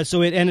 Yeah.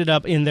 So it ended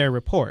up in their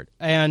report.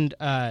 And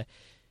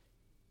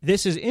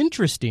this is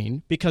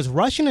interesting because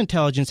Russian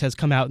intelligence has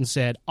come out and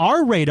said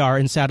our radar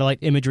and satellite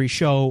imagery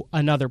show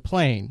another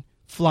plane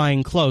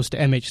flying close to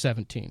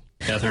MH17.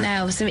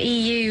 Now, some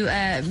EU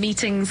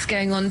meetings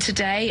going on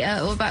today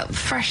about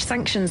fresh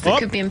sanctions that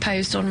could be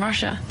imposed on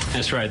Russia.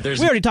 That's right. We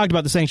already talked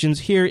about the sanctions.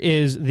 Here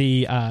is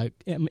the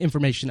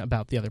information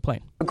about the other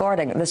plane.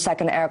 Regarding the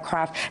second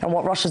aircraft and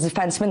what Russia's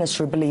defense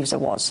ministry believes it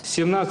was. At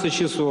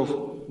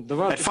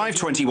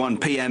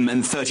 5:21 p.m.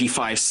 and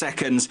 35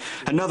 seconds,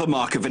 another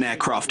mark of an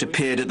aircraft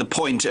appeared at the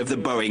point of the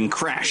Boeing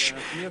crash.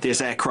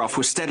 This aircraft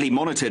was steadily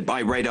monitored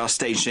by radar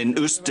stations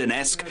in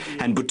Ust-Donetsk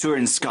and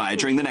Buturinskaya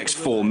during the next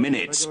 4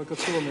 minutes.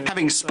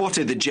 Having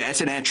spotted the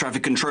jet, an air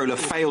traffic controller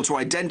failed to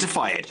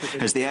identify it,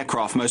 as the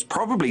aircraft most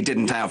probably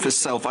didn't have a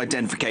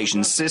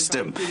self-identification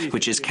system,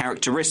 which is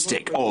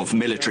characteristic of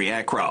military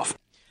aircraft.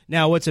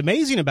 Now, what's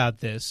amazing about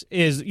this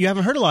is you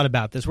haven't heard a lot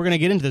about this. We're going to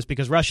get into this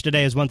because Russia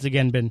Today has once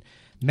again been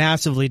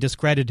massively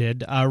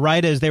discredited.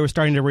 Right as they were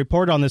starting to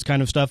report on this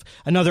kind of stuff,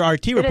 another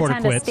RT reporter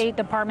attended quits. a State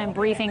Department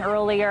briefing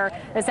earlier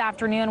this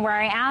afternoon where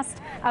I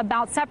asked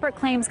about separate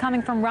claims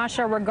coming from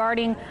Russia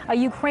regarding a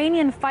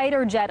Ukrainian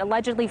fighter jet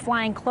allegedly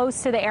flying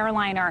close to the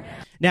airliner.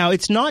 Now,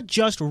 it's not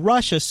just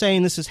Russia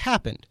saying this has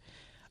happened.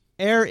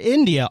 Air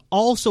India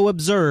also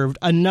observed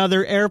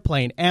another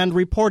airplane and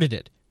reported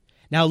it.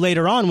 Now,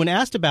 later on, when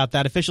asked about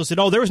that, officials said,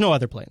 there was no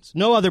other planes.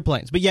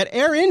 But yet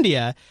Air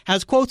India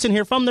has quotes in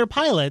here from their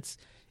pilots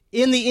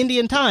in the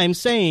Indian Times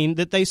saying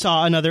that they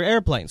saw another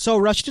airplane. So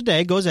Russia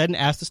Today goes ahead and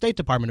asks the State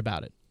Department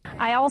about it.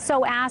 I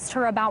also asked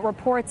her about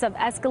reports of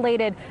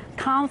escalated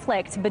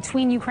conflict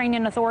between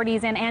Ukrainian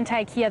authorities and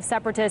anti-Kiev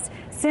separatists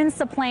since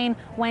the plane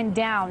went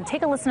down.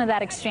 Take a listen to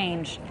that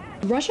exchange.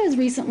 Russia has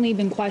recently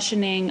been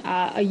questioning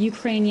a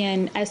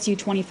Ukrainian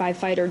Su-25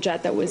 fighter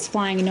jet that was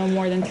flying no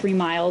more than 3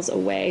 miles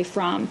away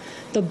from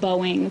the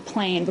Boeing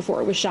plane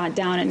before it was shot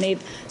down, and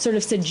they've sort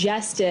of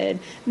suggested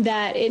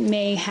that it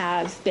may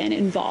have been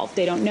involved.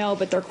 They don't know,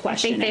 but they're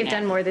questioning I think they've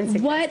done more than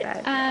suggest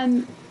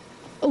that.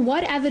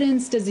 What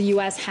evidence does the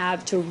U.S.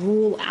 have to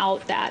rule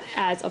out that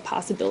as a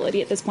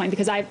possibility at this point?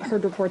 Because I've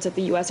heard reports that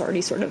the U.S.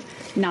 already sort of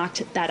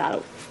knocked that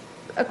out.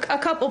 A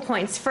couple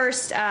points.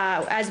 First,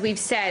 as we've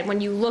said, when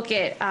you look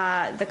at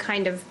the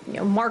kind of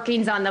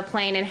markings on the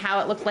plane and how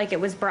it looked like it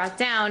was brought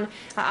down,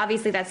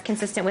 obviously that's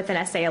consistent with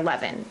an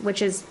SA-11,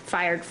 which is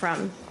fired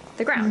from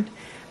the ground.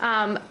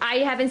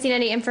 I haven't seen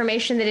any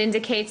information that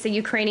indicates a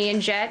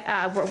Ukrainian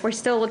jet. We're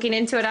still looking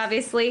into it,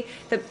 obviously.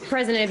 The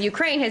president of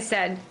Ukraine has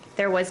said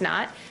there was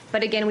not.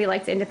 But again, we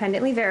like to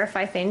independently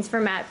verify things for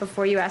Matt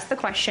before you ask the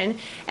question.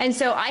 And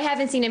so I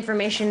haven't seen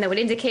information that would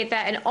indicate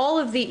that. And all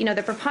of the,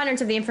 the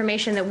preponderance of the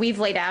information that we've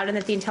laid out and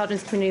that the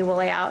intelligence community will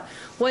lay out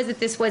was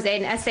that this was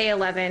an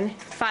SA-11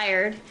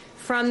 fired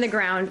from the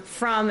ground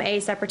from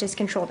a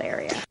separatist-controlled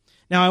area.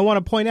 Now, I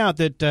want to point out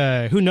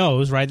that who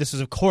knows, right? This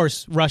is, of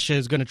course, Russia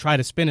is going to try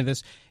to spin at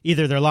this.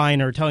 Either they're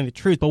lying or telling the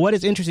truth. But what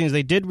is interesting is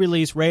they did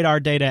release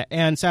radar data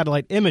and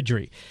satellite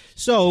imagery.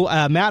 So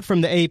Matt from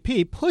the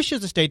AP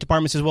pushes the State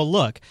Department and says, well,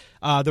 look,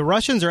 the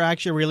Russians are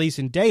actually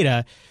releasing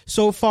data.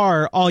 So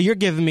far, all you're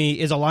giving me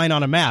is a line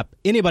on a map.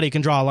 Anybody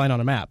can draw a line on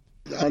a map.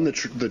 On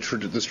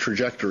this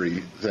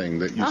trajectory thing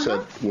that you said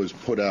was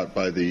put out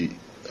by the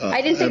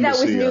I didn't say that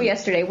was new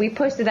yesterday. We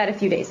posted that a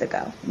few days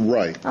ago.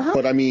 Right.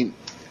 But I mean,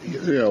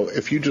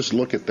 if you just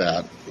look at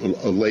that,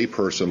 a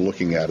layperson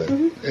looking at it,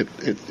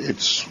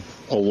 it's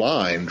a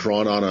line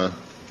drawn on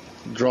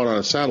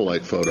a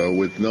satellite photo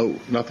with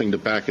nothing to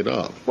back it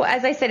up. Well,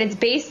 as I said, it's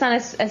based on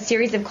a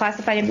series of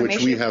classified information,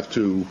 which we have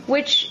to.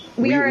 Which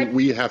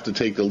we have to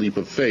take the leap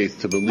of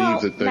faith to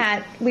believe that.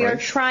 Matt, we are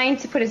trying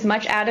to put as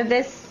much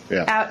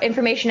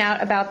information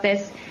out about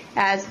this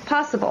as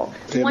possible.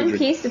 It's one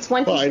piece of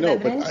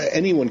evidence. But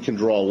anyone can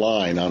draw a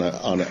line on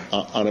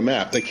a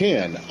map. They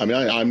can. I mean,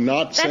 I'm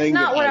not saying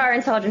that's not what our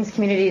intelligence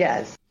community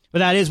does.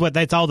 But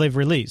that's all they've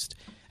released.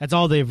 That's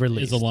all they've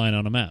released. Is a line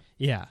on a map.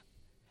 Yeah.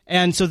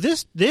 And so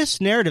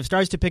this narrative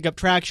starts to pick up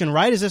traction.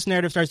 Right as this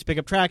narrative starts to pick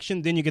up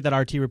traction, then you get that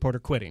RT reporter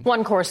quitting.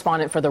 One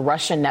correspondent for the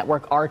Russian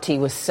network RT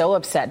was so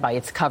upset by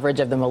its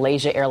coverage of the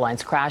Malaysia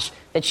Airlines crash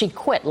that she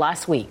quit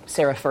last week.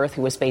 Sarah Firth,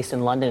 who was based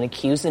in London,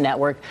 accused the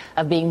network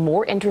of being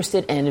more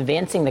interested in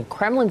advancing the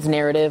Kremlin's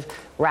narrative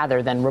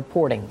rather than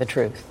reporting the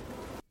truth.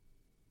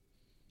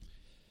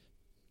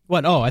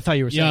 What? Oh, I thought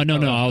you were saying... Yeah,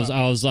 no. I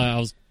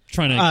was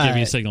trying to give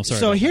you a signal. Sorry.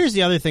 So here's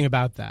the other thing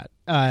about that.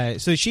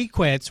 So she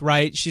quits,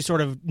 right? She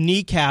sort of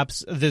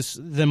kneecaps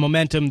the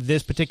momentum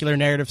this particular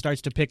narrative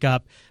starts to pick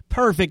up.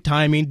 Perfect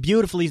timing,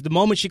 beautifully. The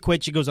moment she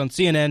quits, she goes on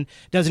CNN,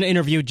 does an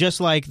interview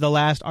just like the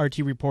last RT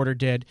reporter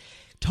did.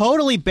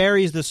 Totally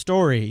buries the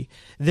story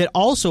that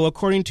also,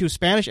 according to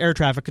Spanish air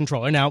traffic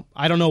controller, now,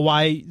 I don't know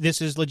why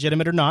this is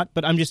legitimate or not,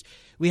 but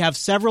we have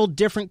several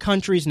different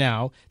countries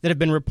now that have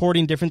been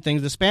reporting different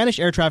things. The Spanish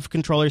air traffic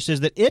controller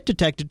says that it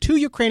detected 2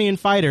 Ukrainian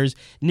fighters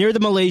near the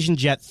Malaysian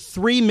jet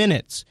 3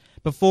 minutes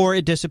before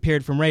it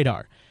disappeared from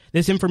radar.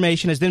 This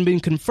information has then been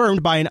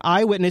confirmed by an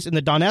eyewitness in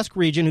the Donetsk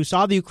region who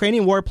saw the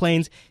Ukrainian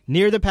warplanes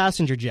near the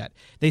passenger jet.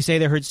 They say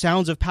they heard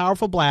sounds of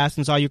powerful blasts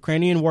and saw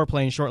Ukrainian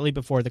warplanes shortly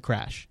before the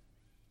crash.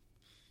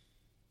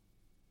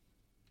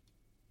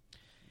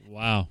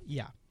 Wow.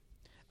 Yeah.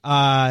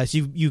 So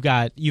you've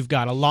got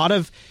a lot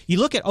of, you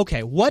look at,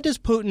 okay, what does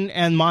Putin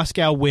and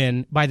Moscow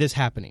win by this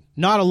happening?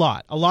 Not a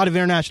lot. A lot of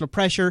international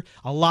pressure,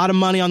 a lot of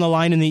money on the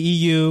line in the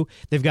EU.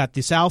 They've got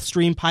the South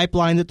Stream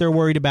pipeline that they're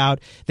worried about.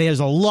 There's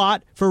a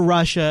lot for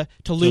Russia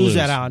to lose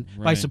that on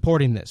by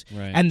supporting this.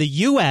 Right. And the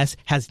U.S.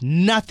 has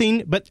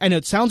nothing but, I know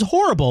it sounds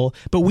horrible,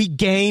 but we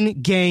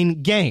gain.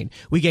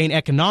 We gain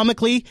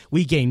economically.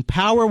 We gain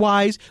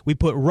power-wise. We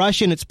put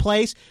Russia in its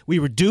place. We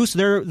reduce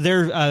their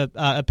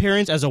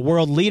appearance as a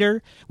world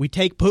leader. We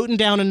take Putin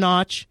down a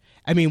notch.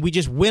 I mean, we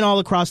just win all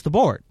across the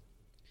board.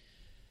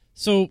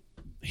 So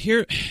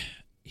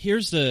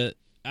here's the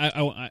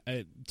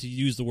to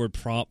use the word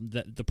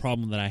the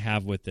problem that I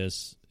have with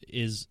this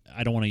is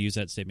I don't want to use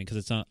that statement because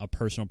it's not a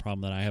personal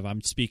problem that I have.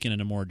 I'm speaking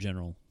in a more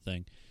general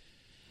thing.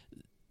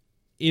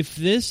 If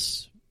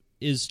this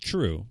is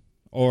true,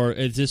 or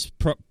is this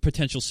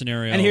potential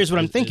scenario? And here's what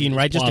I'm thinking,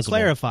 right? Just to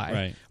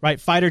clarify,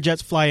 right? Fighter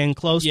jets fly in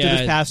close to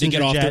this passenger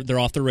jet. They're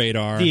off the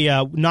radar.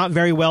 The not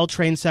very well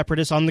trained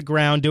separatists on the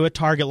ground do a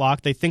target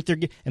lock. They think they're.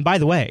 And by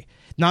the way,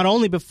 not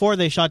only before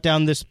they shot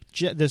down this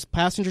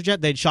passenger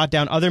jet, they'd shot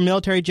down other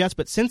military jets,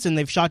 but since then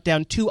they've shot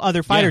down 2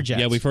 other fighter jets.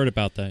 Yeah, we've heard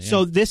about that. Yeah.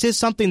 So this is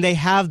something they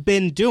have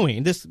been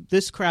doing.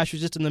 This crash was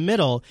just in the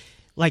middle.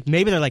 Like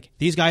maybe they're like,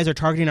 these guys are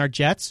targeting our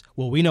jets.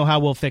 Well, we know how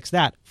we'll fix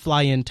that.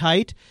 Fly in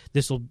tight.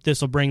 This will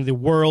bring the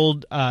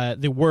world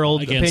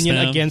opinion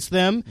against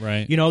them.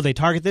 Right. You know, they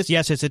target this.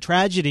 Yes, it's a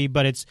tragedy,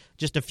 but it's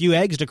just a few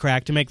eggs to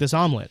crack to make this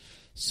omelet.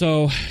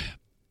 So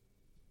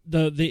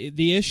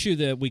the issue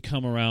that we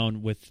come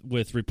around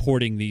with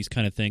reporting these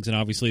kind of things, and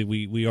obviously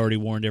we already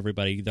warned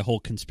everybody, the whole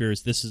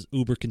conspiracy, this is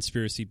uber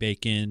conspiracy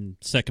bake in,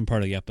 second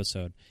part of the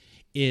episode,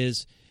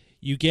 is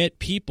you get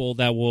people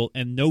that will,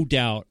 and no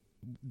doubt,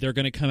 they're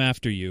going to come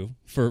after you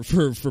for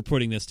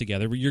putting this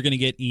together. You're going to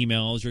get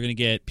emails. You're going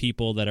to get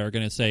people that are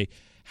going to say,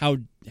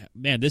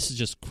 this is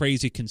just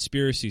crazy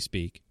conspiracy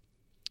speak.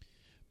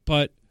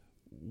 But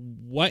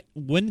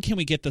when can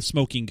we get the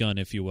smoking gun,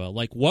 if you will?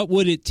 Like, what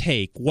would it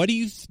take? What do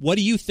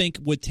you think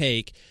would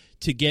take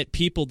to get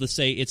people to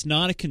say it's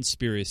not a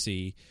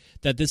conspiracy,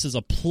 that this is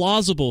a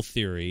plausible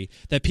theory,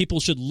 that people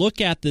should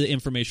look at the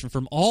information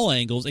from all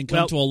angles and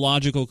come to a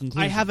logical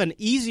conclusion? I have an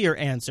easier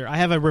answer. I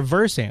have a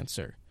reverse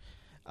answer.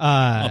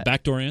 A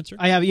backdoor answer?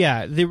 I have,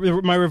 yeah.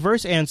 My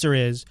reverse answer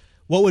is,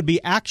 what would be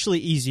actually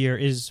easier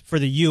is for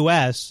the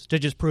U.S. to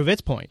just prove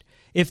its point.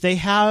 If they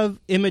have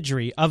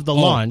imagery of the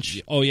launch,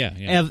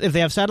 if they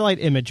have satellite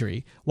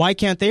imagery, why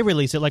can't they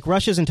release it like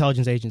Russia's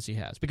intelligence agency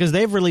has? Because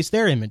they've released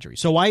their imagery.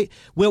 So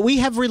what we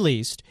have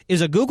released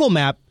is a Google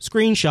Map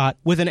screenshot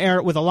with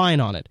a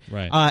line on it.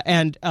 Right.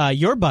 And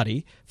your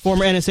buddy,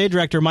 former NSA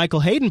director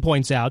Michael Hayden,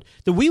 points out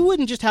that we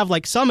wouldn't just have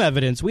like some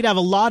evidence; we'd have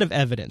a lot of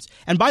evidence.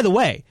 And by the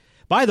way,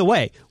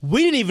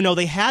 we didn't even know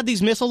they had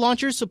these missile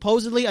launchers,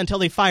 supposedly, until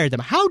they fired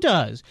them. How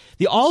does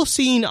the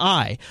all-seeing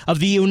eye of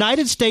the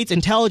United States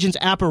intelligence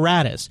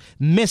apparatus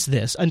miss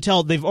this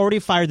until they've already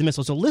fired the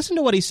missile? So listen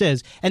to what he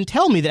says and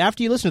tell me that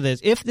after you listen to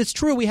this, if it's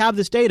true we have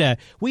this data,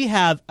 we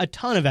have a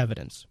ton of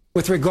evidence.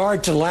 With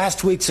regard to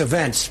last week's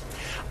events,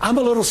 I'm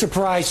a little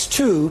surprised,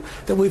 too,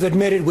 that we've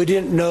admitted we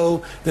didn't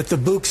know that the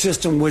Book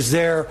system was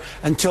there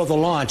until the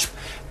launch.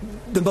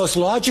 The most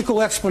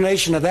logical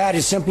explanation of that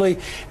is simply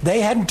they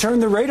hadn't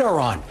turned the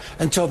radar on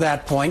until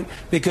that point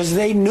because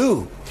they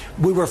knew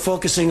we were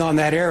focusing on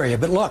that area.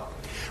 But look,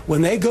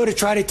 when they go to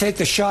try to take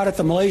the shot at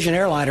the Malaysian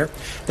airliner,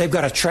 they've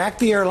got to track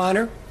the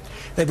airliner.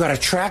 they've got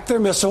to track their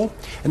missile,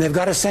 and they've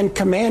got to send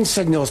command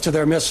signals to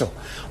their missile.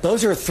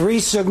 Those are 3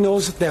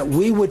 signals that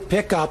we would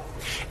pick up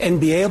and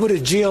be able to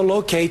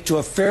geolocate to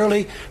a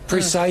fairly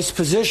precise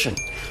position.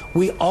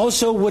 We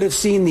also would have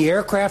seen the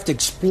aircraft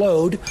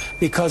explode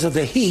because of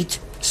the heat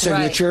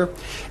signature. Right.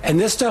 And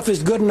this stuff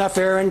is good enough,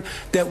 Aaron,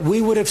 that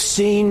we would have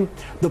seen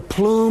the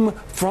plume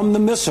from the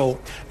missile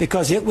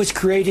because it was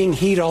creating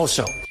heat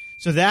also.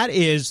 So that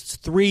is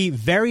 3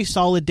 very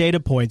solid data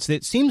points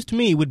that seems to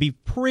me would be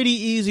pretty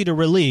easy to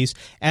release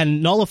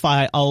and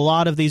nullify a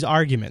lot of these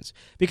arguments.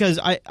 Because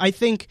I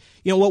think,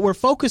 what we're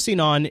focusing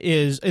on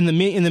is, in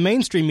the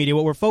mainstream media,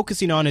 what we're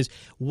focusing on is,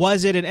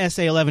 was it an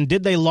SA-11?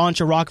 Did they launch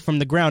a rocket from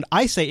the ground?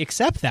 I say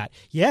accept that.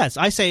 Yes,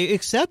 I say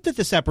accept that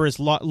the separatists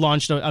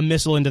launched a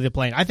missile into the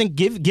plane. I think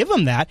give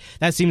them that.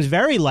 That seems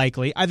very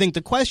likely. I think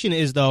the question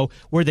is, though,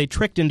 were they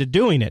tricked into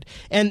doing it?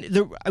 And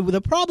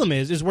the problem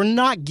is we're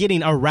not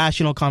getting a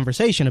rational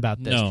conversation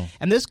about this. No.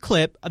 And this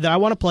clip that I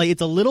want to play,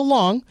 it's a little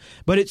long,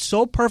 but it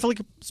so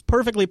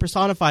perfectly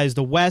personifies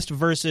the West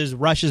versus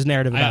Russia's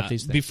narrative about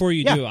these things. Before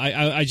you do,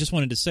 I just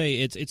wanted to say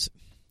it's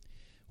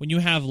when you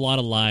have a lot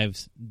of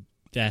lives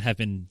that have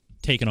been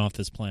taken off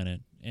this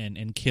planet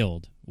and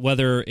killed,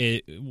 whether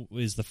it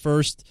is the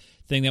first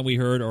thing that we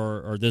heard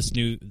or this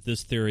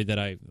theory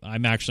that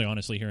I'm actually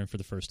honestly hearing for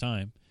the first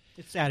time.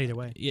 It's sad either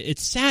way.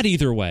 It's sad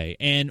either way.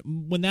 And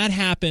when that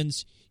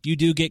happens, you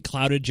do get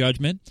clouded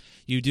judgment.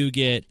 You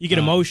get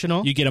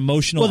emotional. You get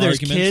emotional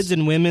arguments. Well, there's kids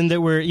and women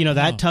that were,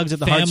 that tugs at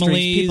the heartstrings.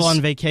 People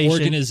on vacation.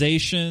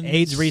 Organizations.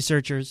 AIDS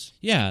researchers.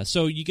 Yeah,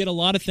 so you get a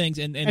lot of things.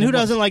 And who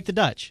doesn't like the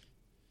Dutch?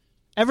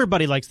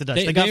 Everybody likes the Dutch.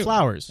 They got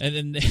flowers.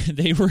 And then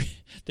they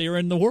were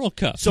in the World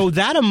Cup. So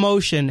that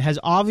emotion has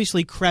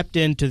obviously crept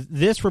into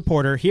this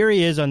reporter. Here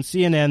he is on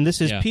CNN.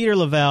 This is Peter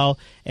Lavelle,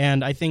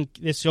 and I think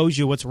this shows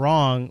you what's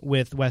wrong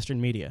with Western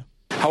media.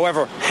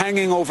 However,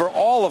 hanging over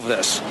all of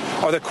this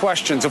are the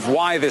questions of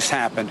why this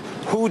happened,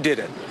 who did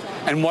it,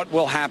 and what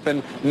will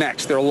happen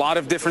next. There are a lot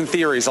of different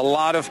theories, a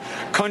lot of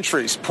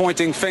countries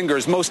pointing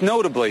fingers, most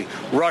notably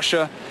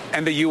Russia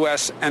and the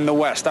U.S. and the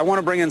West. I want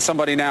to bring in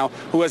somebody now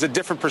who has a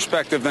different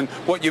perspective than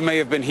what you may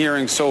have been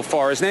hearing so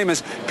far. His name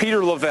is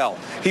Peter Lavelle.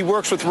 He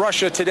works with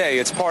Russia Today.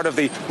 It's part of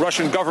the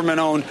Russian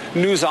government-owned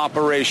news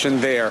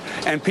operation there.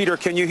 And Peter,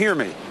 can you hear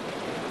me?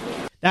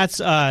 That's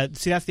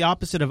the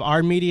opposite of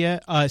our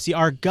media.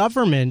 Our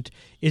government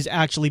is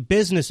actually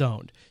business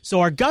owned.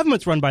 So our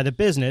government's run by the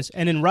business,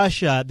 and in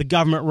Russia, the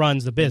government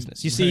runs the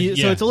business. You see,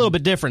 so it's a little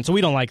bit different. So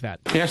we don't like that.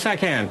 Yes, I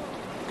can.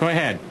 Go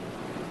ahead.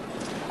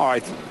 All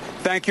right.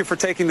 Thank you for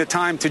taking the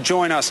time to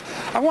join us.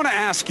 I want to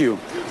ask you,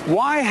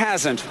 why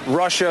hasn't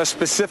Russia,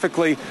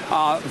 specifically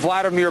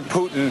Vladimir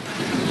Putin,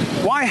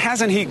 why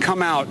hasn't he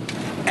come out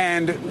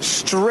and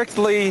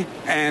strictly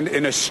and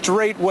in a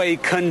straight way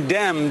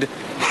condemned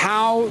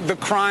how the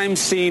crime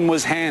scene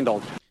was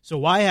handled? So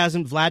why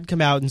hasn't Vlad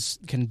come out and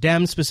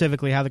condemned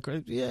specifically how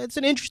it's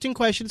an interesting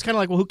question. It's kind of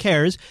like, well, who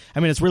cares? I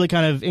mean, it's really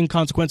kind of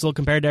inconsequential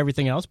compared to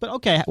everything else. But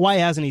okay, why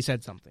hasn't he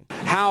said something?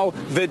 How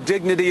the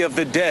dignity of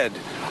the dead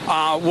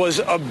was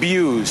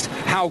abused,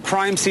 how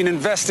crime scene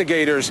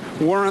investigators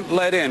weren't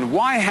let in.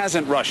 Why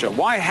hasn't Russia,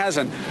 why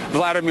hasn't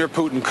Vladimir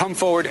Putin come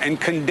forward and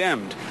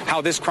condemned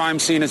how this crime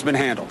scene has been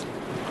handled?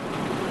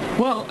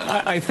 Well,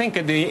 I think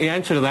the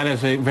answer to that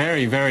is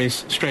very, very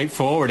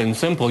straightforward and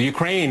simple.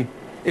 Ukraine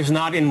is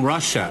not in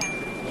Russia.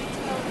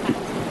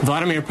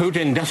 Vladimir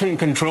Putin doesn't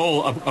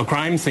control a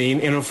crime scene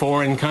in a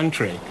foreign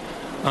country.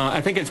 I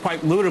think it's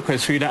quite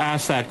ludicrous for you to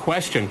ask that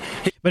question.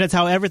 But it's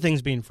how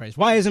everything's being phrased.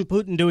 Why isn't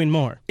Putin doing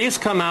more? He's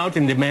come out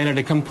and demanded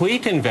a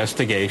complete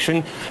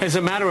investigation. As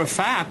a matter of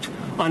fact,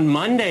 on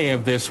Monday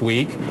of this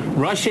week,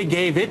 Russia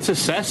gave its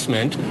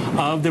assessment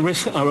of the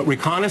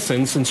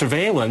reconnaissance and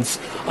surveillance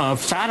of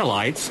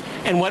satellites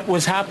and what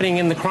was happening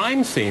in the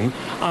crime scene.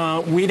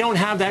 We don't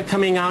have that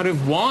coming out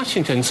of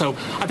Washington. So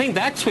I think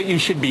that's what you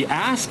should be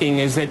asking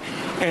is that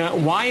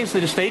why is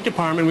the State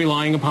Department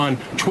relying upon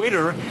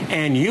Twitter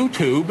and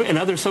YouTube and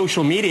other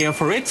social media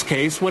for its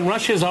case when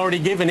Russia has already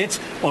given its,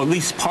 or at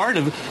least part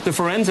of the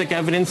forensic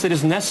evidence that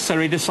is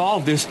necessary to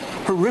solve this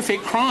horrific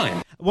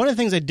crime? One of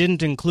the things I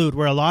didn't include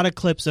were a lot of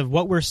clips of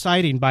what we're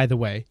citing, by the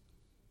way,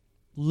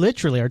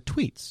 literally are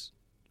tweets.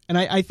 And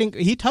I think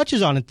he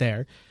touches on it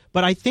there,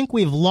 but I think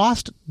we've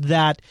lost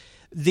that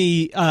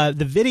the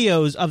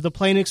videos of the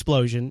plane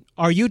explosion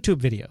are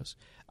YouTube videos.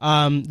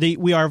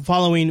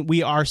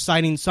 We are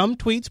citing some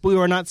tweets, but we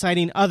are not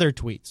citing other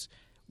tweets.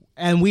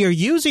 And we are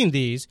using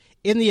these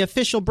in the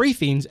official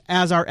briefings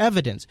as our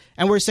evidence.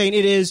 And we're saying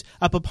it is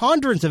a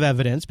preponderance of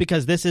evidence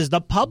because this is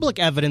the public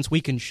evidence we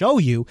can show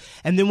you.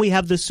 And then we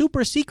have the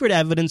super secret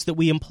evidence that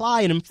we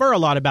imply and infer a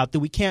lot about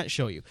that we can't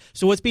show you.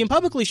 So what's being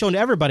publicly shown to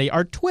everybody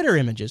are Twitter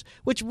images,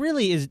 which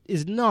really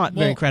is not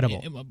very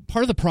credible.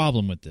 Part of the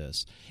problem with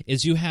this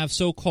is you have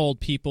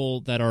so-called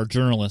people that are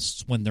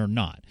journalists when they're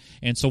not.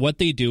 And so what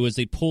they do is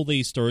they pull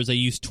these stories, they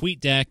use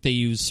TweetDeck, they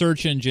use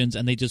search engines,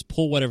 and they just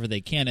pull whatever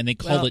they can, and they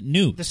call it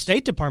news. The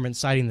State Department's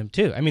citing them,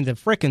 too. I mean, the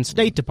frickin'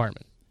 State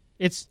Department.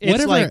 It's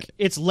like,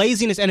 it's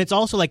laziness, and it's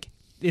also like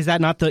is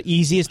that not the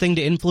easiest thing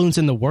to influence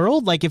in the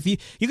world? Like, if you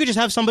could just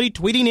have somebody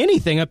tweeting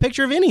anything, a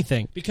picture of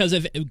anything. Because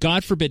if,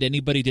 God forbid,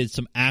 anybody did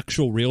some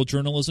actual real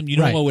journalism, you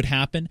know Right. what would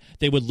happen?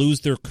 They would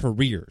lose their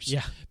careers.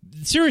 Yeah.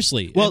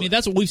 Seriously. Well, I mean,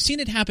 that's what we've seen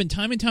it happen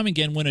time and time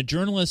again when a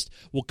journalist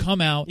will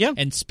come out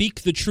and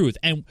speak the truth.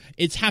 And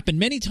it's happened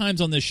many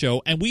times on this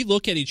show, and we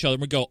look at each other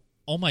and we go,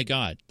 oh my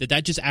God, did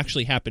that just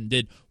actually happen?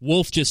 Did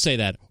Wolf just say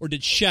that? Or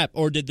did Shep?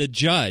 Or did the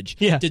Judge?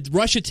 Yeah. Did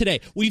Russia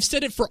Today? We've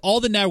said it for all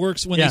the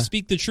networks when they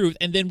speak the truth.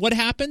 And then what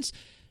happens?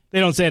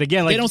 They don't say it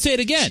again. They don't say it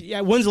again.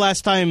 Yeah, when's the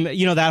last time,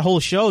 that whole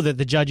show that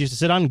the Judge used to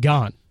sit on?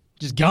 Gone.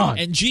 Just gone.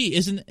 And gee,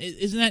 isn't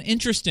that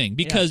interesting?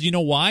 Because you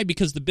know why?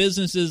 Because the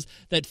businesses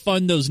that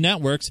fund those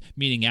networks,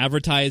 meaning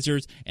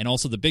advertisers and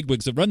also the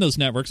bigwigs that run those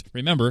networks,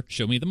 remember,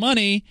 show me the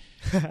money.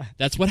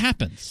 That's what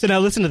happens. So now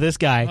listen to this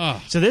guy.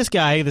 So this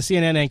guy, the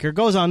CNN anchor,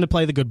 goes on to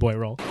play the good boy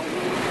role.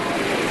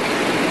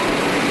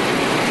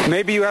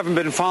 Maybe you haven't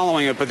been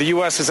following it, but the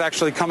U.S. is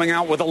actually coming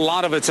out with a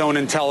lot of its own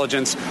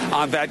intelligence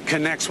that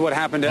connects what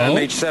happened to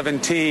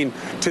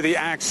MH17 to the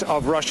acts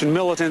of Russian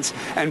militants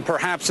and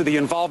perhaps to the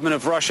involvement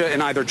of Russia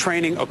in either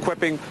training,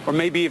 equipping, or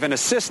maybe even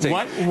assisting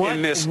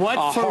in this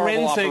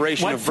horrible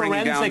operation of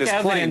bringing down this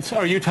plane. What forensic evidence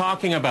are you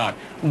talking about?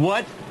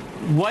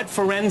 What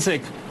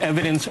forensic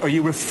evidence are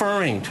you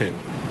referring to?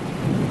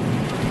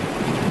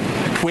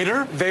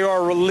 Twitter? They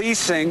are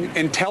releasing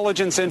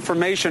intelligence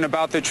information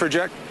about the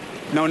trajectory.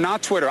 No,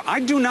 not Twitter. I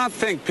do not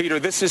think, Peter,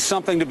 this is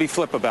something to be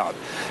flip about.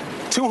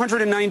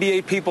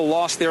 298 people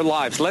lost their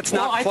lives. Let's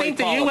not play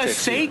politics. I think the U.S.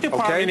 State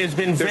Department has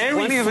been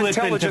very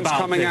flippant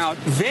about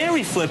this.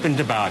 Very flippant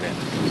about it.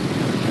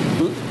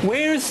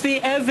 Where's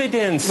the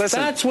evidence? Listen,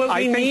 that's what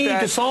we need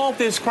to solve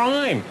this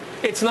crime.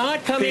 It's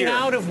not coming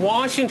out of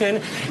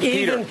Washington.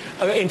 Even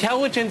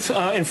intelligence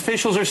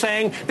officials are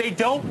saying they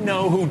don't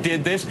know who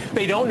did this.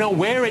 They don't know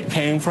where it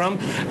came from.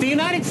 The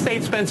United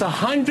States spends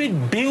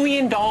 $100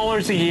 billion a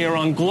year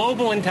on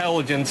global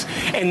intelligence,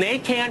 and they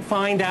can't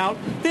find out.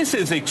 This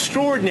is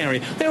extraordinary.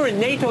 There are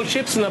NATO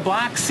ships in the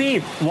Black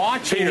Sea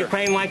watching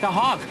Ukraine like a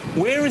hawk.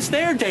 Where is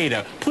their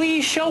data?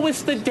 Please show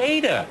us the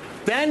data.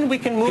 Then we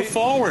can move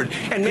forward,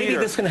 and maybe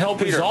this can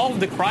help resolve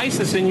the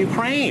crisis in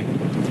Ukraine.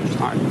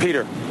 All right,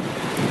 Peter.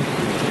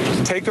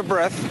 Take a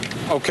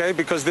breath, okay,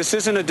 because this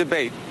isn't a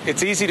debate.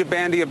 It's easy to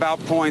bandy about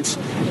points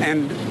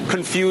and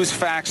confuse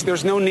facts.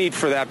 There's no need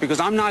for that because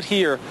I'm not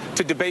here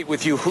to debate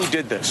with you who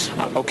did this,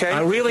 okay?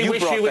 I really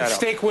wish you would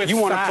stick with facts.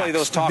 You want to facts. play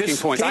those talking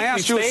points. I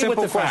asked you a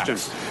simple question.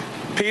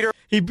 Peter?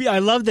 I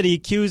love that he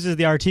accuses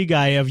the RT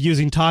guy of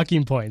using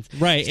talking points.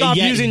 Right. Stop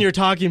using your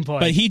talking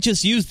points. But he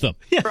just used them.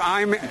 Yeah.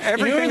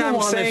 Everything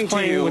I'm saying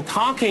to you, with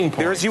talking points.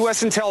 There's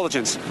U.S.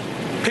 intelligence.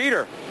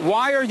 Peter,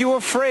 why are you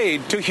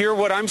afraid to hear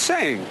what I'm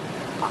saying?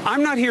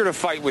 I'm not here to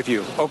fight with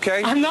you,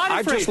 okay? I'm not afraid.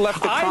 I've just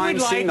left the crime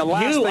scene. The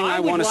last thing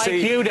I want to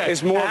see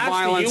is more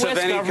violence of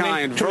any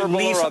kind, verbal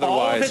or otherwise.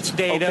 All of its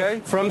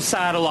data from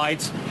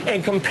satellites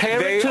and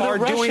compare it to the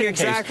Russian doing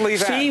exactly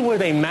case. that. See where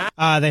they match.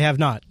 They have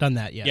not done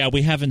that yet. Yeah,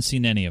 we haven't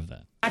seen any of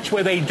that. Match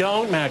where they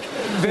don't match.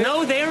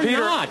 No, they're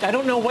not. I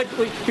don't know what.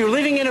 You're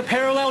living in a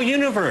parallel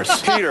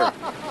universe.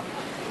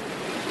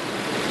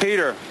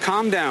 Peter,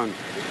 calm down.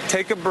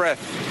 Take a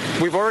breath.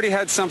 We've already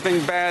had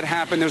something bad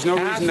happen. There's no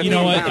reason to know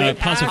calm what?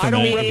 down. I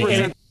don't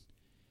represent.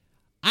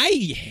 I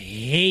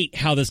hate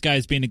how this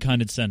guy's being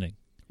condescending.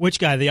 Which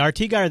guy? The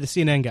RT guy or the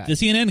CNN guy? The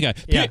CNN guy.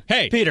 Yeah.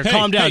 Hey, Peter,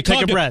 calm down.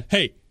 Take a breath.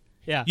 Hey.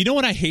 Yeah. You know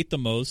what I hate the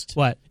most?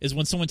 What? Is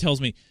when someone tells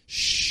me,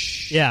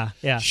 shh. Yeah.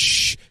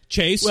 Shh.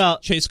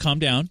 Chase, calm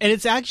down. And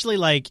it's actually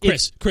like...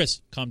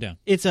 Chris, calm down.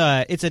 It's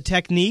a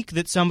technique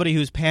that somebody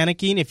who's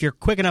panicking, if you're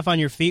quick enough on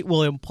your feet,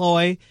 will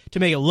employ to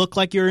make it look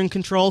like you're in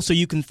control so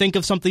you can think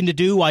of something to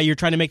do while you're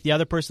trying to make the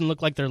other person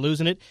look like they're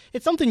losing it.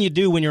 It's something you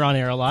do when you're on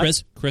air a lot.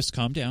 Chris,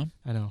 calm down.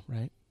 I know,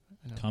 right?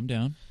 Calm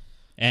down.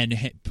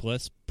 And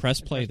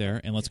press play there,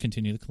 and let's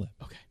continue the clip.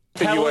 Okay.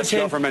 The U.S.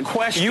 government.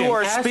 Question. You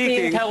are Ask speaking.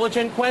 the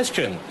intelligent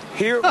question.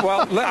 Here,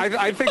 well,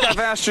 I think I've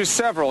asked you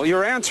several.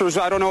 Your answers,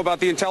 I don't know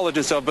about the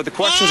intelligence of, but the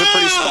questions are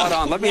pretty spot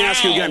on. Let me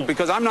ask you again,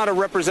 because I'm not a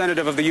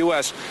representative of the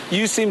U.S.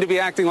 You seem to be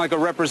acting like a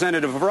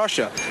representative of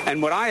Russia. And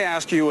what I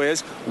ask you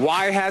is,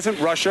 why hasn't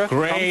Russia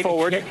come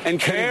forward and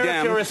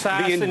condemned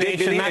the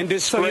indignity and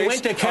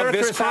disgrace of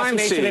this crime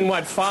scene? In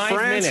what, 5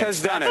 France minutes?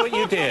 has done That's it. what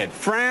you did.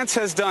 France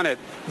has done it.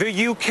 The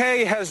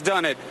U.K. has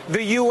done it.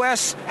 The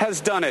U.S. has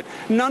done it.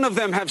 None of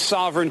them have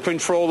sovereign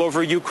control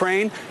over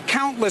Ukraine.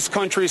 Countless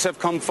countries have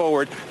come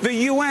forward. The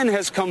UN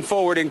has come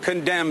forward and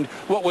condemned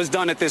what was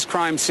done at this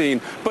crime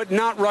scene, but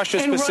not Russia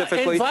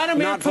specifically,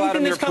 not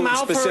Vladimir Putin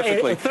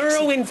specifically. A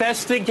thorough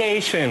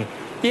investigation.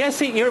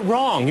 Yes, you're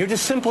wrong. You're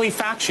just simply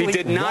factually wrong. He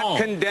did not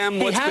condemn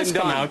what's been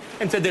done. Come out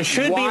and said there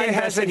should be an investigation.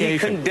 Why hasn't he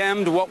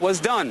condemned what was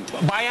done?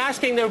 By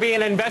asking there be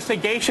an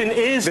investigation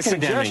is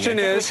condemning it.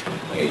 The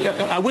suggestion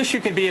is... I wish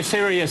you could be a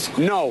serious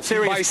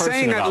by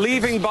saying that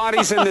leaving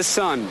bodies in the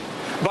sun...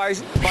 By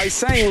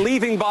saying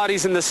leaving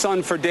bodies in the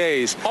sun for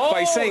days,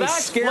 by saying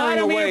scaring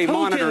away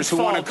monitors who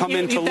want to come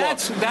in to look.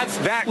 That's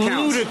that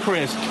counts.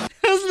 ludicrous.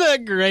 Isn't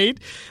that great?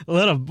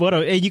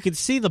 You can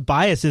see the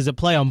biases at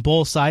play on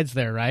both sides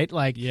there, right?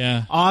 Like,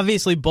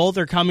 obviously both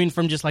are coming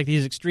from just like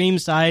these extreme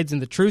sides,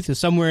 and the truth is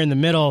somewhere in the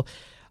middle.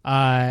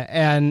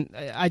 And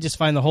I just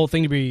find the whole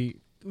thing to be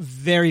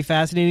very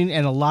fascinating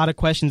and a lot of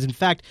questions. In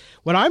fact,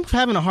 what I'm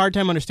having a hard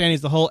time understanding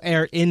is the whole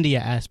Air India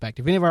aspect.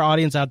 If any of our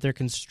audience out there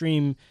can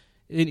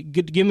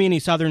give me any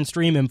Southern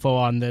Stream info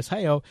on this,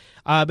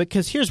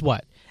 because here's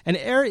what. An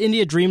Air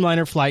India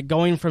Dreamliner flight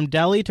going from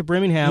Delhi to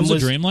Birmingham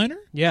was a Dreamliner?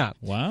 Yeah.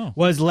 Wow.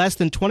 Was less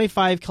than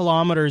 25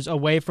 kilometers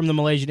away from the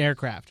Malaysian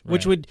aircraft,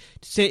 which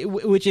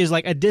is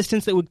like a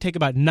distance that would take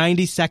about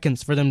 90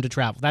 seconds for them to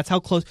travel. That's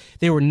how close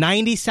they were.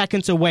 90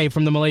 seconds away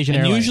from the Malaysian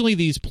airline. Usually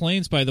these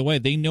planes, by the way,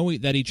 they know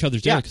that each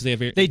other's there because they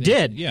have They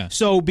did. Yeah.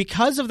 So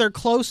because of their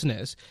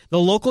closeness, the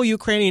local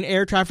Ukrainian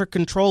air traffic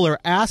controller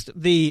asked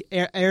the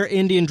Air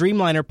Indian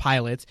Dreamliner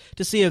pilots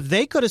to see if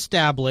they could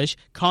establish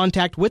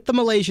contact with the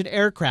Malaysian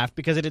aircraft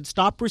because it had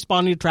stopped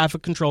responding to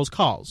traffic control's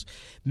calls.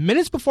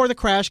 Minutes before the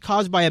crash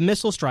caused by a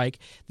missile strike,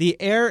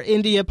 the Air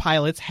India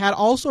pilots had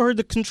also heard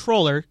the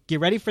controller.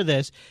 Get ready for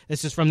this.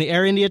 This is from the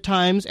Air India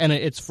Times, and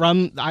it's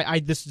from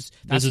this is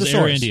the source.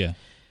 Air India.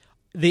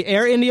 The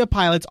Air India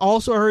pilots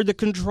also heard the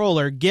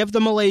controller give the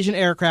Malaysian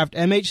aircraft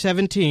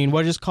MH17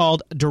 what is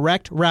called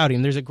direct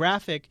routing. There's a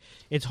graphic.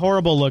 It's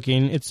horrible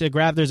looking. There's a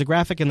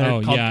graphic in there.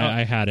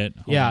 I had it.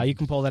 Hold on. You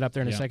can pull that up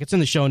there in a sec. It's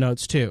in the show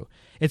notes too.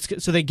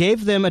 So they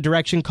gave them a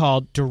direction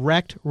called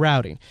direct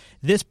routing.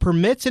 This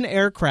permits an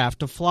aircraft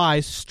to fly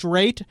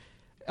straight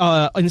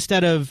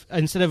instead of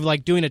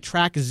like doing a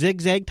track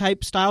zigzag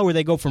type style where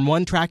they go from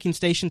one tracking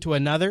station to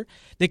another.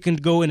 They can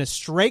go in a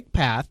straight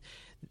path.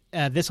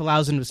 This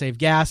allows them to save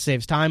gas,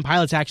 saves time.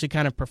 Pilots actually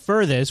kind of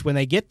prefer this when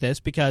they get this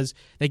because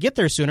they get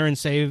there sooner and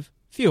save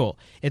fuel.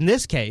 In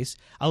this case,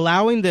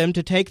 allowing them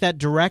to take that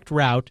direct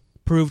route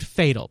proved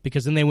fatal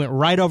because then they went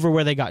right over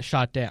where they got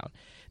shot down.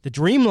 The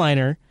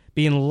Dreamliner,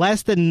 being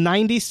less than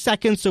 90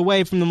 seconds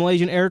away from the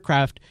Malaysian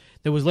aircraft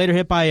that was later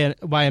hit by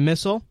a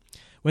missile,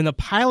 when the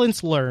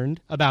pilots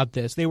learned about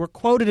this, they were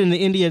quoted in the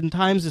Indian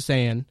Times as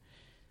saying,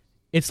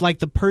 "It's like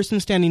the person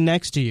standing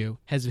next to you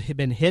has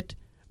been hit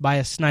by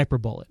a sniper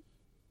bullet."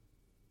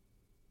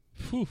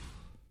 Whew.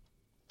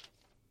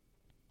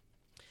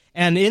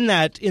 And in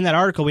that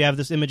article, we have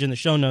this image in the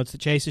show notes that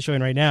Chase is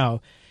showing right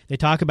now. They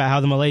talk about how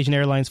the Malaysian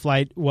Airlines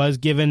flight was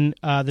given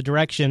the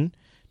direction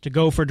to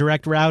go for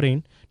direct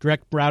routing.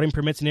 Direct routing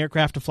permits an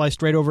aircraft to fly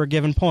straight over a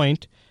given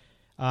point.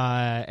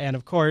 And,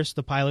 of course,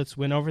 the pilots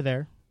went over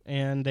there,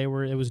 and it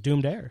was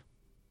doomed air.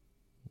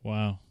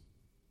 Wow.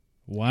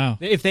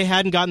 If they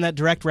hadn't gotten that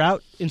direct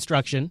route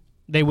instruction,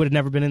 they would have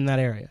never been in that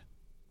area.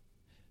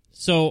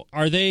 So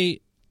are they...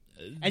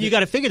 And you got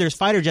to figure there's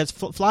fighter jets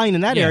flying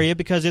in that area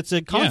because it's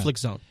a conflict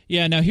zone.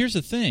 Yeah, now here's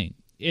the thing.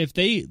 If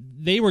they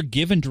were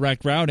given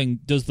direct routing,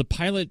 does the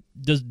pilot...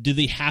 do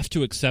they have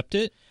to accept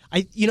it?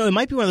 It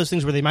might be one of those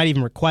things where they might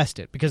even request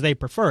it because they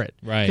prefer it.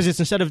 Right. Because it's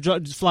instead of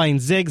just flying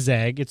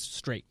zigzag, it's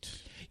straight.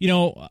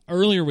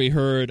 Earlier we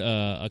heard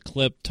a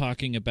clip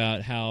talking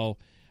about how,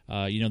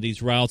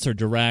 these routes are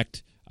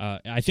direct.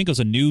 I think it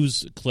was a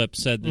news clip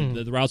said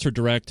that the routes are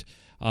direct,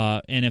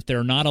 and if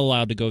they're not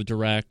allowed to go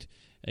direct,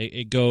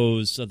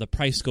 the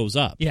price goes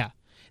up. Yeah.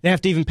 They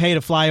have to even pay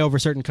to fly over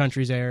certain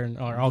countries' air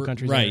or all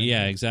countries' air. Right,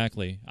 yeah,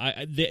 exactly.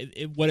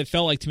 What it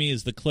felt like to me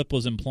is the clip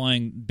was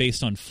implying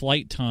based on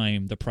flight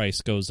time the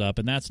price goes up,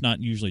 and that's not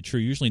usually true.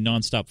 Usually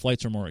nonstop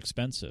flights are more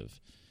expensive.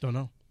 Don't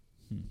know.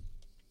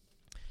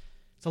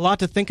 It's a lot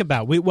to think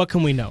about. What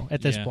can we know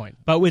at this point?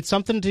 But with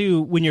something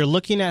when you're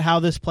looking at how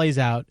this plays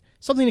out,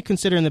 something to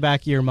consider in the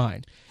back of your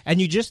mind. And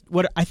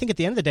what I think at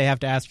the end of the day have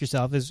to ask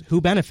yourself is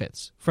who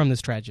benefits from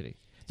this tragedy?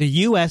 The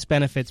U.S.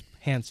 benefits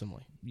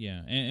handsomely.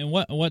 Yeah, and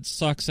what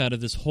sucks out of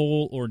this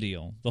whole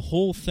ordeal, the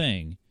whole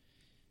thing,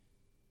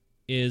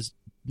 is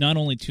not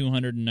only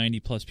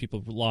 290-plus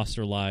people lost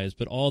their lives,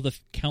 but all the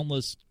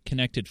countless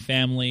connected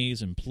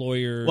families,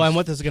 employers. Well, and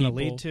what this is going to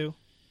lead to?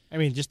 I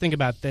mean, just think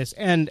about this.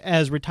 And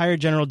as retired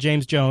General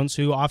James Jones,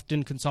 who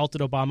often consulted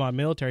Obama on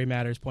military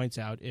matters, points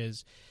out,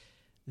 is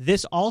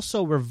this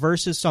also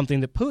reverses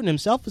something that Putin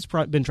himself has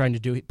been trying to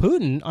do.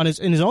 Putin,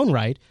 in his own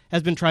right,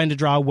 has been trying to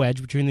draw a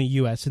wedge between the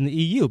U.S. and the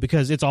EU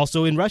because it's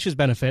also in Russia's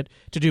benefit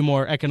to do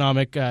more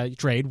economic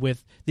trade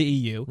with the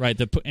EU. Right,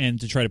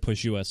 and to try to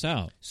push U.S.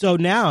 out. So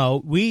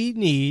now we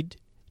need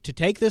to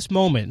take this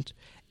moment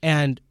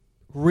and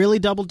really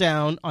double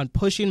down on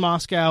pushing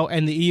Moscow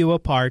and the EU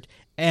apart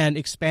and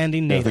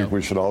expanding NATO. I think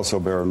we should also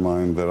bear in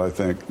mind that I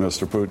think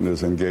Mr. Putin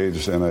is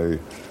engaged in a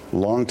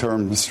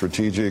long-term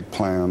strategic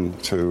plan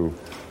to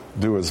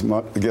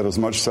get as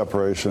much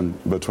separation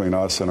between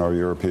us and our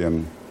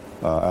European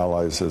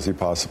allies as he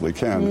possibly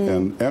can.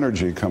 And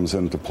energy comes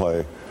into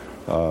play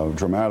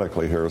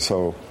dramatically here.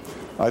 So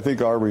I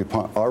think our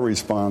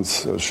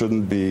response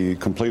shouldn't be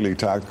completely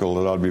tactical.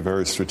 It ought to be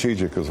very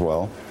strategic as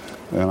well.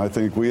 And I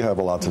think we have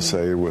a lot to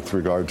say with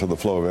regard to the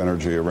flow of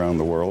energy around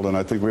the world, and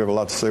I think we have a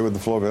lot to say with the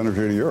flow of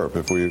energy to Europe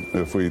if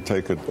we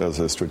take it as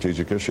a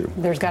strategic issue.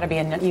 There's got to be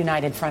a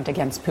united front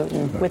against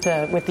Putin with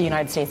the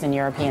United States and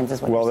Europeans,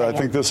 is what you're saying. I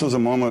think this is a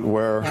moment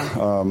where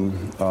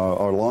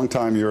our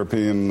longtime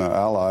European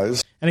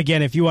allies. And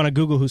again, if you want to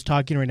Google who's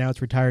talking right now, it's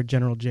retired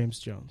General James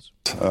Jones.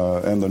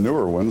 And the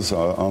newer ones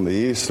on the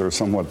East are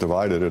somewhat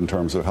divided in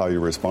terms of how you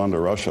respond to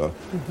Russia.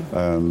 Mm-hmm.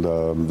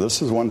 And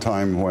this is one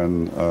time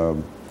when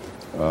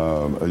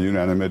a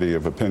unanimity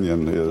of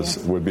opinion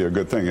would be a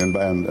good thing. And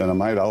I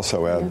might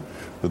also add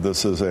that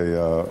this is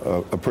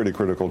a pretty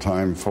critical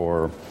time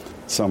for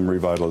some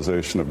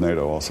revitalization of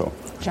NATO also.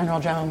 General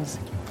Jones,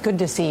 good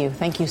to see you.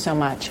 Thank you so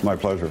much. My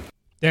pleasure.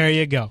 There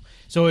you go.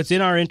 So it's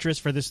in our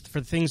interest for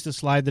things to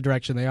slide the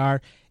direction they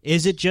are.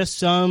 Is it just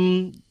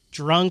some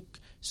drunk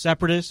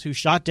separatist who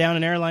shot down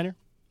an airliner?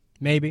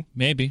 Maybe.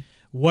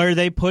 Were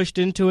they pushed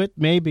into it?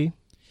 Maybe.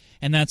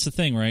 And that's the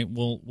thing, right?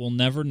 We'll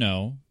never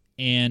know.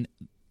 And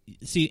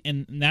see,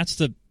 and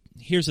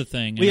here's the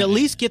thing. We at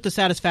least get the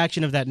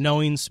satisfaction of that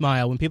knowing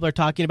smile when people are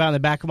talking about it in the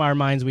back of our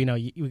minds. We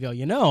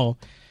go,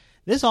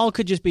 this all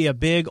could just be a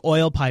big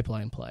oil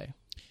pipeline play.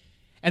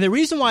 And the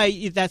reason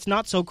why that's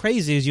not so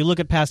crazy is you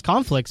look at past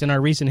conflicts in our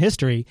recent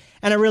history,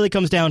 and it really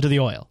comes down to the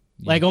oil,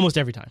 like almost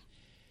every time.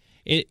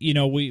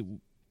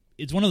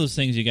 It's one of those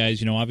things, you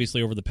guys.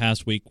 Obviously, over the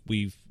past week,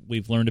 we've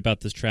learned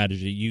about this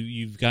tragedy.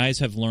 You guys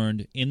have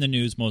learned in the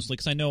news mostly,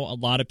 because I know a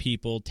lot of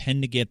people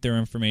tend to get their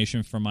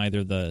information from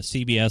either the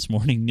CBS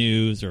Morning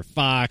News or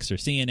Fox or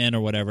CNN or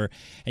whatever,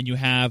 and you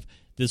have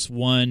this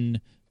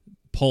one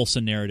pulse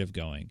and narrative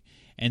going.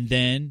 And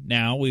then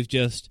now we've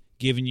just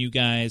given you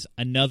guys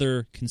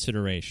another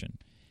consideration.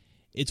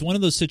 It's one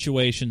of those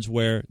situations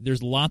where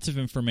there's lots of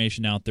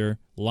information out there,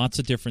 lots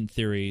of different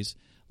theories,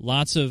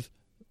 lots of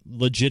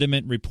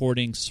legitimate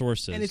reporting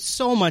sources. And it's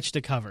so much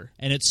to cover.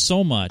 And it's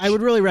so much. I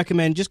would really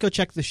recommend just go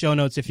check the show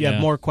notes if you have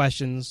more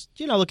questions.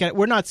 Look at it.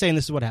 We're not saying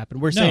this is what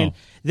happened. We're saying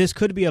this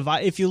could be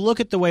if you look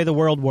at the way the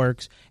world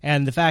works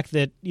and the fact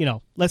that,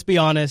 let's be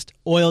honest,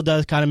 oil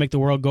does kind of make the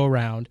world go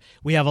round.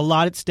 We have a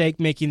lot at stake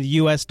making the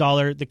U.S.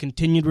 dollar the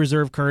continued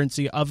reserve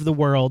currency of the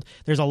world.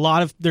 There's a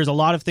lot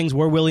of things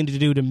we're willing to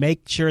do to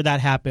make sure that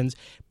happens.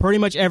 Pretty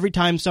much every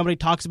time somebody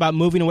talks about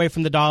moving away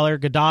from the dollar,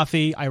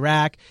 Gaddafi,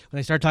 Iraq, when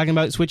they start talking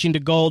about switching to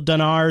gold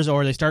dinars,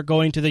 or they start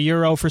going to the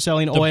euro for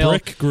selling oil. The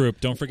BRIC group,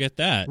 don't forget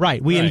that.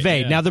 Right, we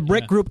invade. Now the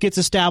BRIC group gets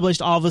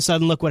established, all of a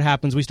sudden look what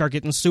happens. We start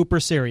getting super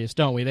serious,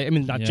 don't we?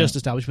 Not just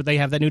established, but they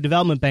have that new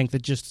development bank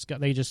that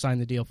they just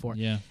signed the deal for.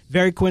 Yeah.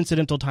 Very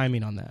coincidental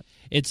timing on that.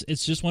 It's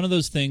just one of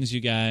those things,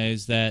 you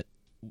guys, that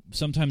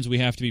sometimes we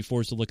have to be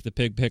forced to look at the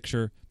big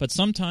picture, but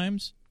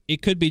sometimes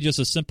it could be just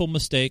a simple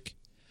mistake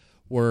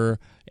where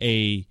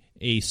a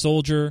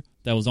soldier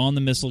that was on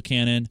the missile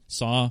cannon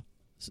saw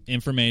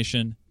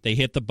information, they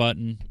hit the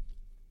button,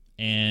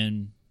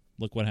 and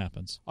look what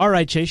happens. All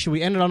right, Chase, should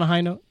we end it on a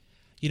high note?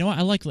 You know what?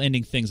 I like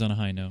ending things on a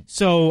high note.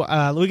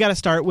 So we got to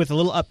start with a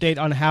little update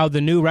on how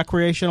the new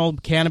recreational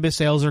cannabis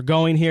sales are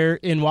going here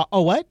in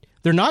what?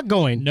 They're not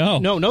going.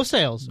 No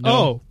sales. No.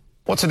 Oh.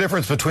 What's the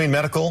difference between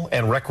medical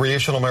and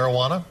recreational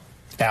marijuana?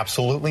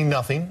 Absolutely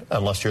nothing,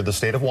 unless you're the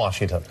state of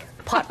Washington.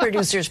 Pot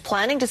producers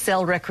planning to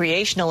sell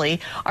recreationally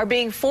are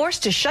being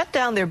forced to shut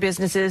down their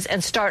businesses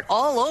and start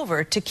all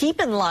over to keep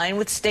in line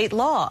with state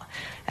law.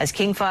 As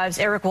King 5's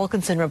Eric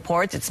Wilkinson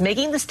reports, it's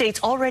making the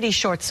state's already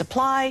short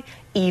supply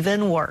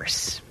even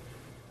worse.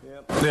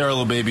 They are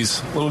little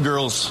babies, little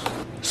girls.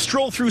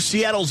 Stroll through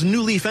Seattle's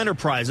New Leaf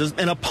Enterprises,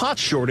 and a pot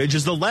shortage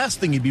is the last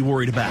thing you'd be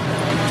worried about.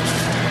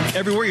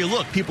 Everywhere you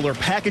look, people are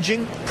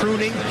packaging,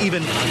 pruning,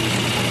 even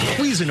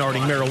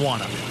Cuisinarting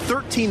marijuana.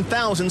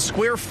 13,000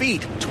 square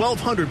feet,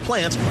 1,200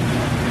 plants,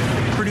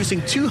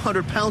 producing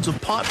 200 pounds of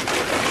pot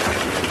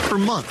per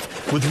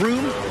month, with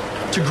room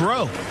to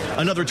grow.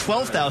 Another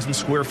 12,000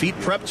 square feet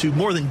prepped to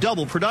more than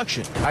double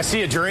production. I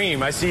see a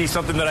dream. I see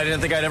something that I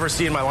didn't think I'd ever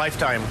see in my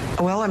lifetime.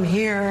 Well, I'm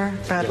here,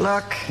 but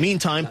look.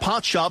 Meantime,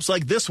 pot shops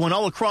like this one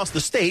all across the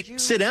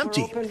state sit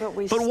empty.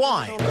 But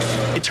why?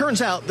 It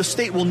turns out the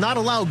state will not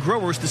allow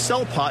growers to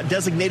sell pot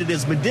designated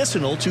as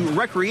medicinal to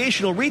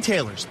recreational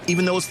retailers,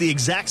 even though it's the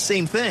exact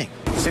same thing.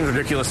 Seems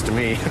ridiculous to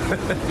me.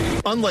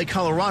 Unlike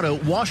Colorado,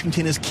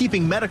 Washington is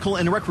keeping medical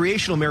and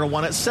recreational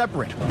marijuana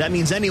separate. That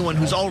means anyone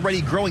who's already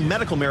growing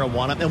medical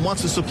marijuana and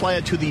wants to supply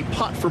it to the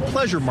pot for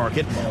pleasure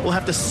market will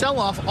have to sell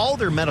off all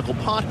their medical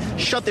pot,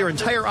 shut their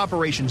entire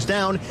operations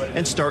down,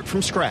 and start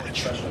from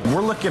scratch.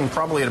 We're looking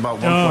probably at about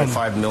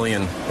 $1.5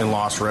 million in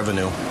lost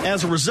revenue.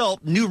 As a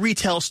result, new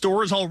retail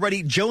stores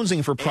already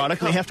jonesing for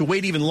product may have to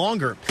wait even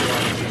longer.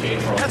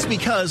 That's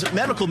because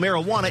medical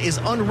marijuana is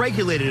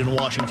unregulated in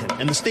Washington,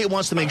 and the state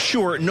wants to make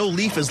sure no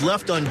leaf is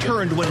left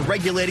unturned when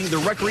regulating the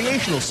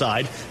recreational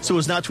side so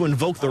as not to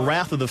invoke the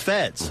wrath of the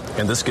feds.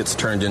 And this gets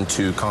turned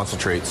into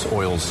concentrates,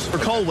 oils. For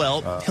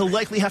Colwell, he'll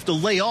likely have to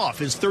lay off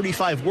his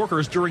 35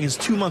 workers during his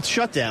 2-month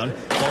shutdown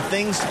while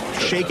things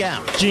shake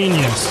out.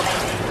 Genius.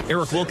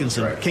 Eric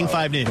Wilkinson, King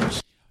 5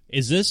 News.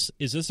 Is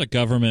this a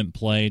government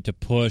play to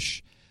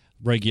push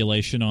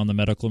regulation on the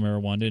medical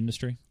marijuana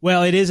industry?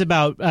 Well, it is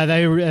about,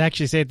 they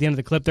actually say at the end of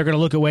the clip, they're going to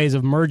look at ways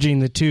of merging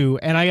the two.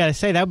 And I got to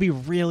say, that would be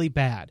really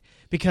bad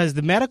because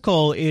the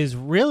medical is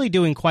really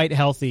doing quite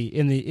healthy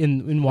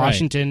in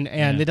Washington,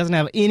 and it doesn't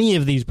have any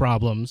of these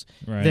problems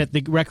that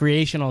the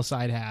recreational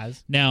side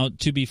has. Now,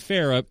 to be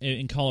fair,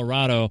 in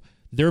Colorado,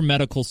 their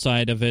medical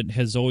side of it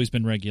has always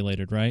been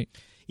regulated, right?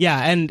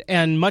 Yeah,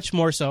 and much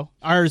more so.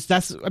 Ours,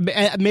 that's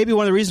maybe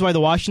one of the reasons why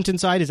the Washington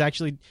side is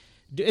actually,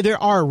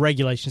 there are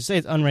regulations. Say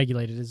it's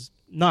unregulated is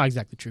not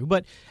exactly true,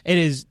 but it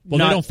is. Well,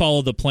 not, they don't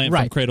follow the plan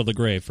from cradle to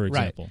grave, for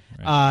example,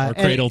 or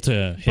cradle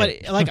to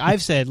hit. But like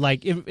I've said,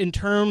 like in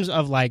terms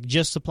of like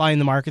just supplying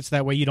the markets,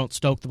 that way you don't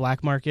stoke the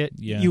black market.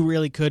 Yeah. You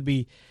really could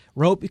be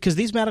because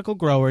these medical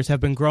growers have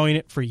been growing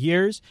it for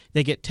years.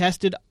 They get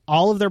tested.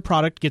 All of their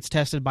product gets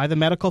tested by the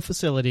medical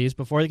facilities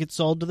before it gets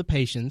sold to the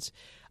patients,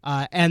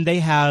 and they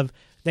have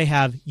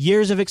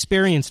years of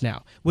experience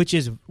now, which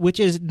is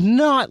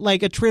not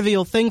like a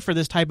trivial thing for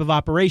this type of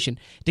operation.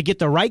 To get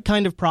the right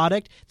kind of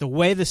product, the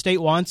way the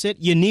state wants it,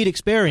 you need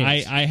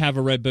experience. I have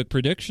a Red Book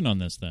prediction on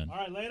this then. All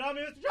right, lay it on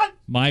me, Mr. John.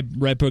 My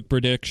Red Book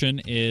prediction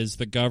is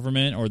the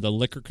government or the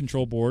Liquor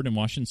Control Board in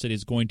Washington State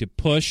is going to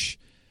push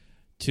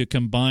to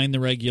combine the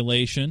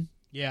regulation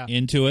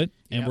into it,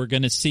 and we're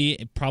going to see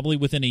probably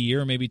within a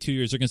year or maybe 2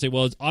 years, they're going to say,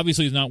 well,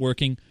 obviously it's not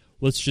working.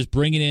 Let's just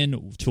bring it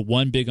in to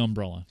one big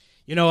umbrella.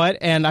 You know what?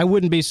 And I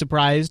wouldn't be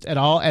surprised at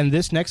all. And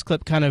this next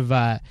clip kind of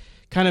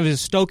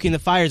is stoking the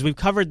fires. We've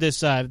covered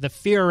this the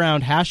fear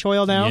around hash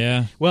oil now.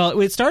 Yeah.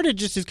 Well, it started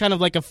just as kind of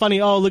like a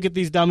funny, oh, look at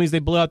these dummies, they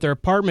blew out their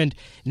apartment.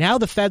 Now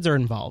the feds are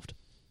involved.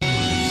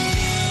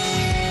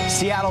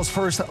 Seattle's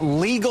first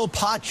legal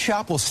pot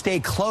shop will stay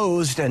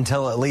closed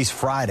until at least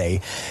Friday.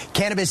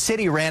 Cannabis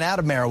City ran out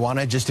of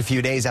marijuana just a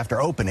few days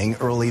after opening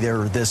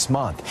earlier this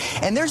month.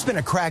 And there's been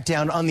a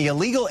crackdown on the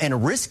illegal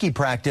and risky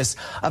practice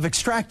of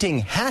extracting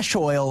hash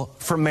oil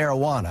from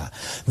marijuana.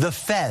 The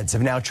feds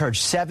have now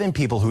charged 7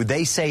 people who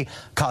they say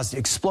caused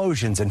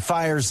explosions and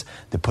fires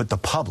that put the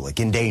public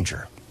in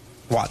danger.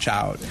 Watch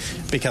out,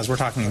 because we're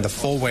talking the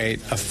full weight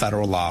of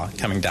federal law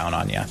coming down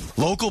on you.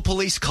 Local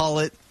police call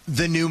it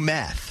the new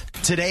meth.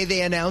 Today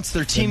they announced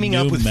they're teaming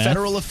up with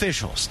federal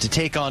officials to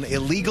take on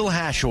illegal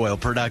hash oil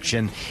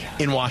production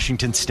in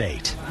Washington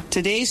state.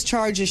 Today's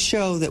charges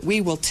show that we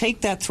will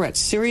take that threat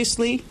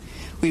seriously,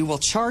 we will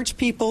charge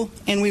people,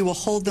 and we will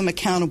hold them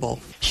accountable.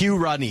 Hugh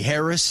Rodney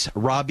Harris,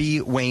 Robbie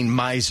Wayne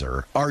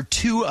Miser are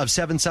 2 of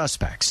 7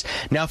 suspects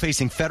now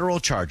facing federal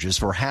charges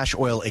for hash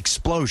oil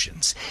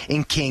explosions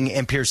in King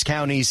and Pierce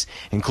counties,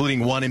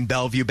 including one in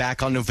Bellevue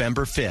back on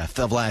November 5th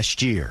of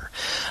last year.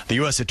 The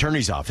U.S.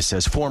 Attorney's Office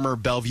says former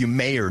Bellevue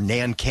Mayor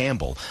Nan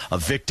Campbell, a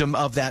victim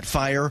of that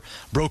fire,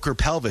 broke her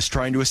pelvis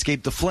trying to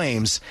escape the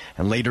flames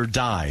and later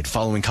died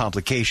following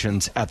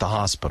complications at the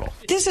hospital.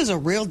 This is a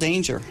real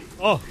danger.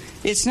 Oh.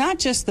 It's not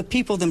just the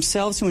people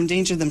themselves who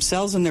endanger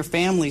themselves and their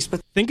families,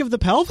 but think of the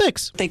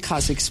pelvics. They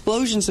cause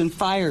explosions and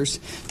fires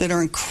that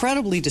are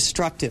incredibly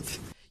destructive.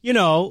 You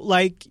know,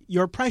 like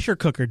your pressure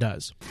cooker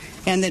does.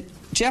 And that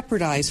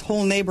jeopardize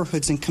whole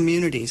neighborhoods and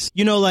communities.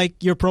 You know,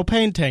 like your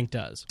propane tank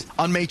does.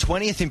 On May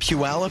 20th in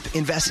Puyallup,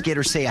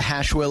 investigators say a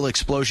hash oil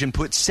explosion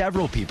put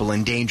several people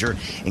in danger,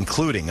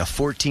 including a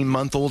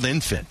 14-month-old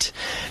infant.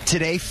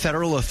 Today,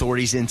 federal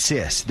authorities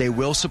insist they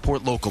will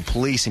support local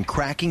police in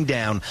cracking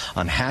down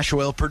on hash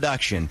oil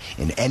production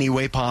in any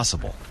way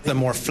possible. The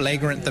more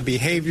flagrant the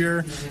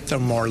behavior, the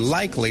more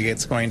likely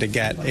it's going to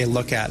get a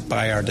look at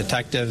by our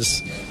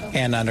detectives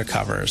and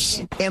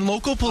undercovers. And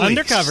local police,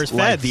 undercovers,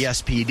 like feds. the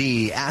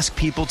SPD, ask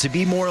people to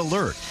be more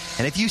alert.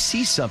 And if you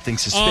see something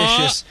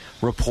suspicious,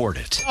 report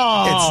it.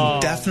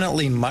 It's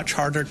definitely much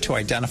harder to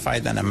identify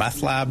than a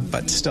meth lab,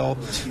 but still,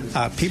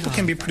 people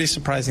can be pretty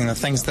surprising the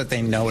things that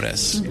they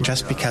notice.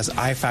 Just because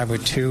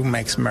I-502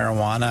 makes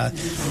marijuana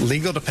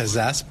legal to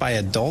possess by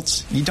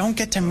adults, you don't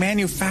get to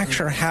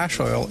manufacture hash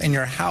oil in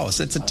your house.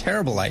 It's a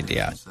terrible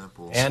idea.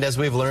 And as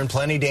we've learned,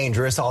 plenty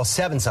dangerous. All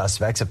 7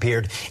 suspects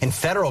appeared in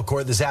federal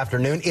court this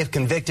afternoon. If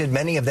convicted,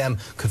 many of them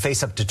could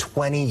face up to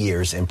 20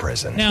 years in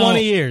prison.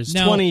 20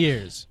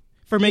 years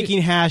for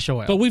making hash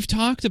oil. But we've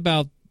talked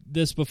about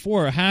this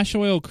before. Hash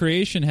oil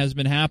creation has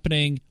been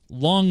happening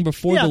long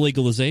before the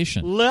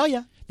legalization. Well,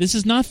 yeah. This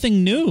is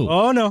nothing new.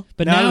 Oh, no.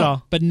 But not now, at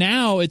all. But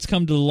now it's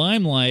come to the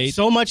limelight.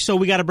 So much so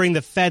we got to bring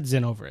the feds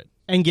in over it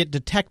and get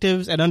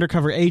detectives and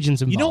undercover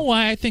agents involved. You know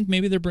why I think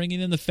maybe they're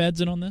bringing in the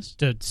feds in on this?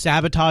 To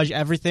sabotage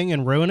everything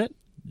and ruin it?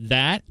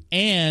 That,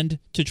 and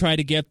to try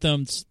to get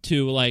them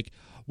to, like,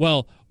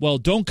 well,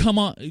 don't come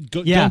on,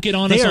 don't get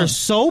on us. They are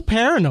so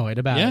paranoid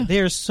about it. They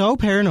are so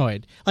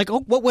paranoid. Like, oh,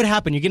 what would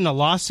happen? You get in a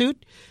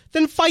lawsuit?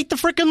 Then fight the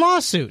freaking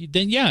lawsuit.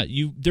 Then,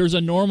 there's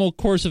a normal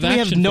course of action.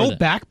 We have no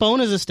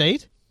backbone as a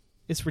state?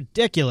 It's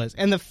ridiculous.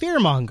 And the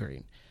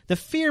fear-mongering.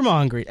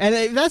 And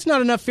if that's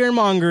not enough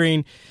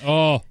fear-mongering.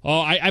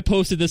 I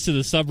posted this to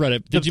the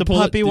subreddit. Did you the pull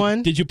puppy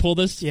one? Did you pull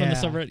this from the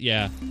subreddit?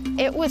 Yeah.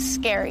 It was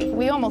scary.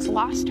 We almost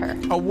lost her.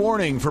 A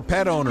warning for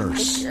pet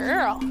owners.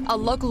 Girl. A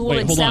local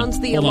woman sounds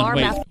the alarm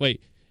after.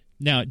 Wait.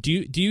 Now, do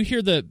you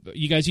hear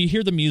you guys? You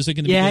hear the music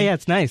in the yeah, beginning? Yeah,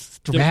 it's nice. It's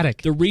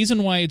dramatic. The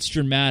reason why it's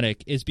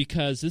dramatic is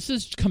because this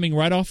is coming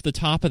right off the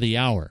top of the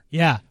hour.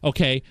 Yeah.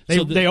 Okay.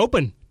 They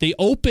open. They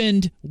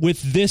opened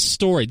with this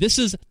story. This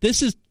is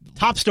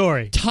top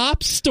story.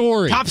 Top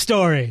story. Top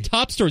story.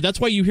 Top story. That's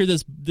why you hear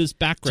this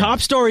background. Top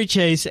story,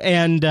 Chase,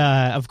 and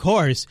of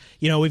course,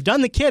 we've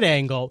done the kid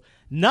angle.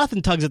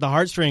 Nothing tugs at the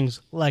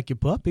heartstrings like your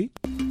puppy.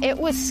 It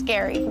was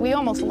scary. We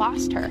almost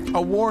lost her.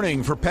 A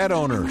warning for pet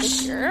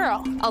owners. Good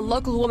girl. A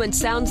local woman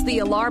sounds the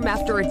alarm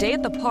after a day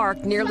at the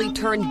park nearly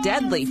turned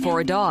deadly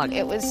for a dog.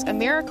 It was a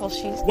miracle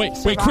she Wait,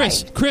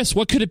 survived. Chris,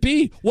 what could it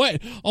be? What?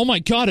 Oh my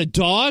God, a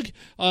dog?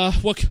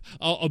 What?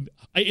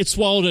 It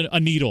swallowed a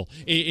needle.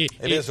 It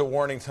is a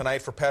warning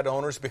tonight for pet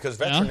owners because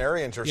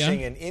veterinarians are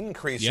seeing an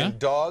increase in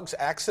dogs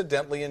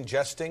accidentally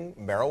ingesting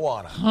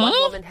marijuana. One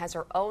woman has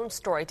her own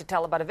story to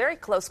tell about a very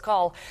close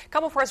call.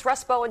 Come for us,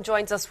 Russ Bowen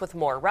joins us with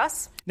more.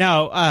 Russ?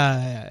 Now,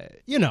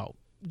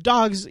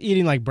 dogs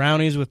eating like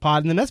brownies with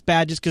pot in them, that's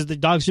bad just because the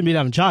dogs shouldn't be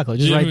having chocolate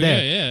just right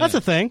there. Yeah. That's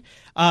a thing.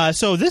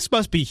 So this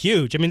must be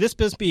huge. I mean,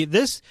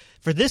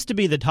 for this to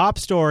be the top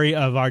story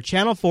of our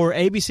Channel 4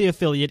 ABC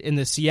affiliate in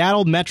the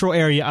Seattle metro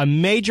area, a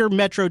major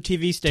metro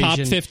TV station.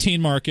 Top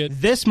 15 market.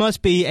 This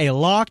must be a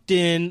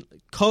locked-in,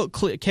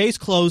 case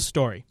closed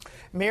story.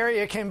 Mary,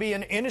 it can be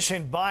an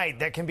innocent bite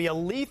that can be a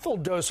lethal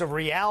dose of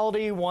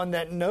reality, one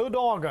that no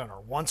dog owner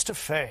wants to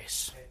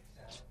face.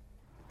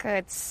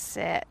 Good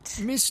sit.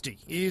 Misty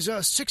is a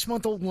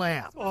 6-month-old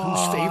lab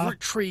whose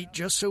favorite treat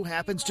just so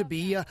happens to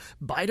be a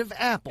bite of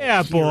apple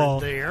here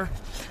and there.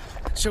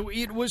 So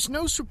it was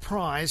no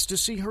surprise to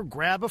see her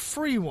grab a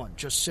free one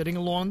just sitting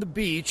along the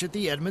beach at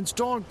the Edmonds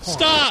Dog Park.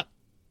 Stop!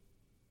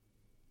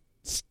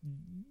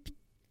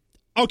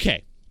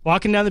 Okay.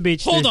 Walking down the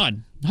beach. Hold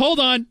on.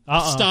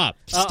 Stop.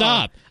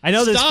 Stop. I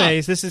know this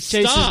face. This is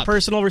Chase's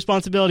personal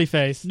responsibility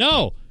face.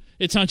 No,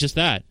 it's not just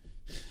that.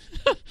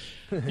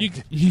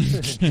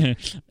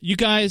 You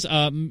guys,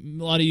 a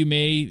lot of you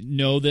may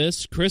know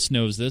this. Chris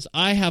knows this.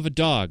 I have a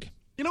dog.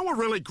 You know what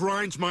really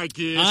grinds my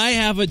gears? I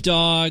have a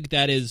dog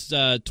that is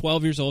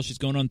 12 years old. She's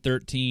going on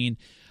 13.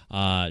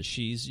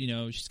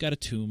 She's got a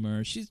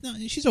tumor. She's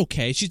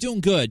okay. She's doing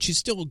good. She's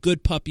still a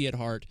good puppy at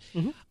heart.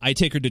 Mm-hmm. I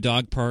take her to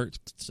dog parks.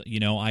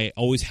 I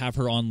always have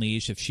her on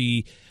leash. If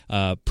she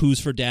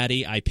poos for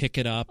daddy, I pick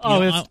it up.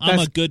 I'm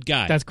a good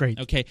guy. That's great.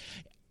 Okay.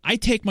 I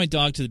take my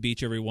dog to the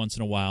beach every once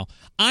in a while.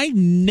 I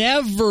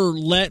never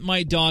let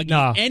my dog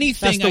eat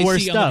anything that's the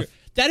worst see stuff. on the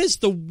That is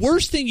the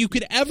worst thing you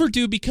could ever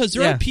do because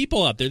there are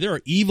people out there. There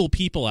are evil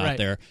people out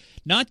there.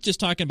 Not just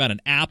talking about an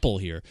apple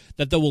here.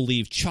 That they will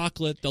leave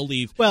chocolate. They'll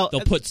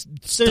put.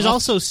 There's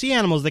also sea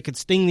animals that could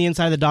sting the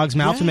inside of the dog's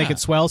mouth to make it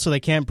swell, so they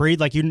can't breathe.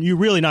 Like you're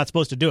really not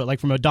supposed to do it. Like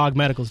from a dog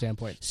medical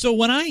standpoint. So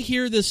when I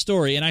hear this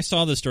story, and I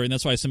saw this story, and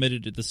that's why I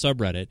submitted it to the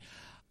subreddit.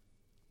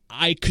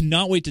 I could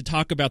not wait to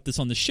talk about this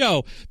on the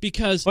show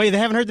because... Wait, they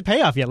haven't heard the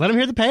payoff yet. Let them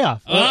hear the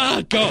payoff.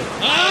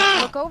 Go.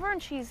 Look over and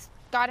she's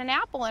got an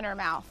apple in her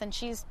mouth and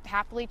she's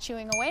happily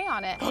chewing away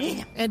on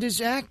it. And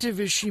as active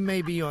as she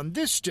may be on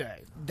this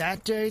day,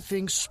 that day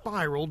things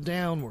spiraled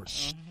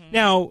downwards.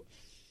 Now,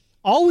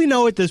 all we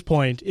know at this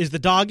point is the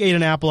dog ate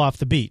an apple off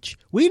the beach.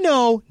 We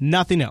know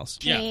nothing else.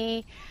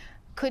 She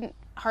couldn't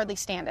hardly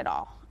stand at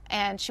all.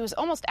 And she was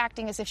almost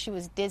acting as if she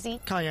was dizzy.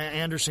 Kaya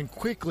Anderson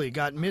quickly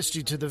got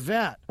Misty to the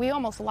vet. We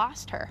almost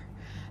lost her.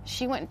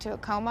 She went into a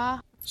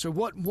coma. So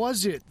what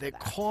was it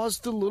that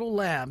caused the little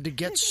lab to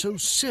get so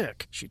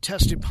sick? She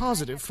tested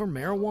positive for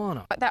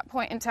marijuana. At that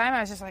point in time,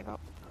 I was just like, oh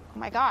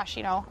my gosh,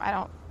 I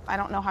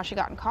don't know how she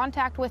got in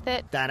contact with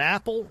it. That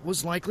apple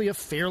was likely a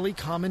fairly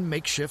common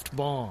makeshift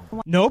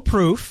bong. No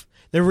proof.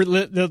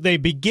 They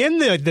begin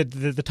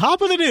the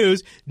top of the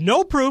news.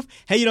 No proof.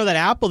 Hey, that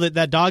apple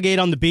that dog ate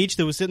on the beach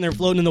that was sitting there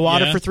floating in the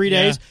water for 3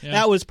 days? Yeah.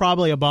 That was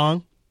probably a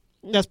bong.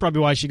 That's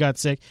probably why she got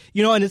sick.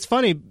 And it's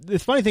funny. The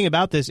funny thing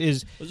about this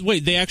is...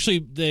 Wait, they actually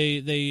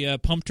they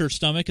pumped her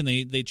stomach and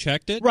they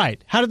checked it?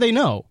 Right. How did they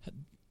know?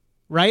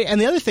 Right?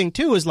 And the other thing,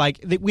 too, is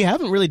we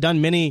haven't really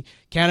done many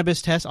cannabis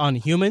tests on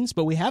humans,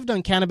 but we have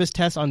done cannabis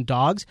tests on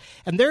dogs.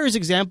 And there is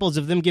examples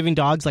of them giving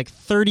dogs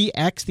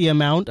 30x the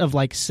amount of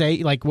what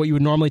you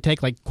would normally take,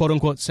 quote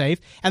unquote safe.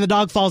 And the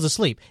dog falls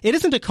asleep. It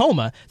isn't a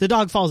coma. The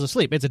dog falls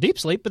asleep. It's a deep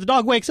sleep, but the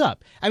dog wakes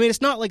up. I mean, it's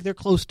not like they're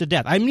close to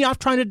death. I'm not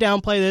trying to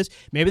downplay this.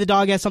 Maybe the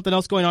dog has something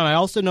else going on. I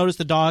also noticed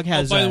the dog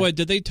has... by the way,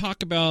 did they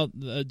talk about,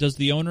 has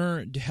the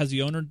owner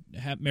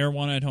have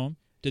marijuana at home?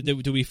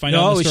 Did we find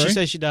out in the story? No, she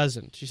says she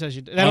doesn't. She says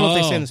I don't know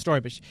if they say in the story,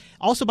 but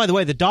also, by the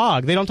way, the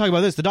dog, they don't talk about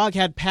this. The dog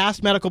had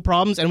past medical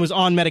problems and was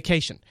on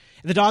medication.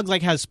 The dog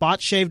has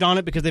spots shaved on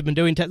it because they've been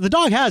doing tests. The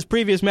dog has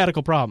previous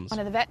medical problems. One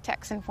of the vet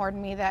techs informed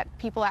me that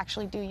people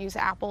actually do use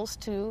apples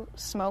to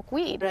smoke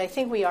weed. But I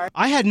think we are.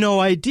 I had no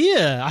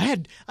idea.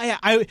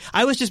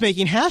 I was just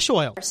making hash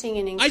oil.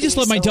 I just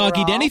let my dog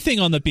eat anything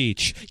on the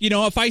beach.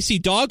 If I see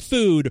dog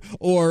food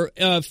or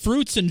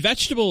fruits and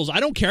vegetables, I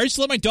don't care. I just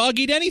let my dog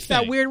eat anything.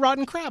 That weird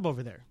rotten crab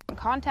over there. either. In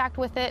contact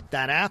with it.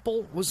 That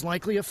apple was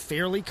likely a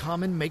fairly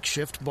common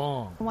makeshift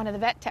bong. One of the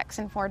vet techs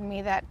informed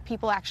me that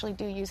people actually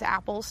do use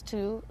apples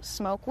to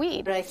smoke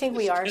weed. But I think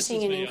we are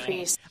seeing an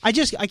increase. I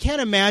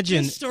can't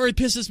imagine. This story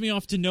pisses me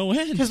off to no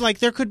end. Because,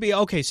 there could be,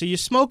 so you're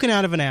smoking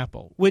out of an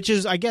apple, which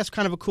is, I guess,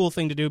 kind of a cool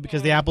thing to do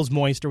because the apple's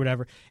moist or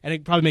whatever, and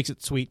it probably makes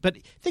it sweet. But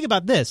think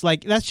about this.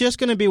 That's just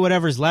going to be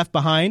whatever's left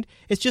behind.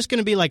 It's just going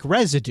to be like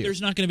residue.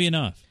 There's not going to be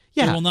enough.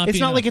 Yeah, there will not it's be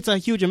not enough. like it's a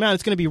huge amount.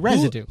 It's going to be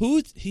residue.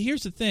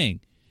 Here's the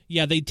thing.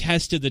 Yeah, they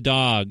tested the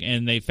dog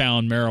and they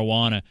found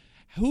marijuana.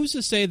 Who's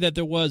to say that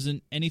there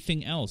wasn't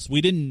anything else?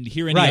 We didn't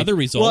hear any other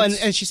results. Well,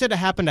 and she said it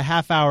happened a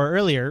half hour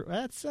earlier.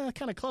 That's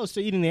kind of close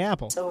to eating the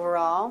apple.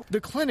 Overall,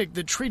 the clinic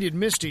that treated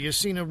Misty has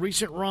seen a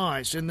recent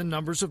rise in the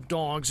numbers of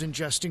dogs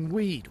ingesting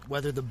weed,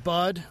 whether the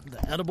bud,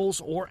 the edibles,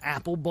 or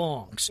apple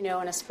bongs.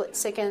 In a split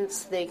second,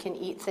 they can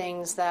eat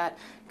things that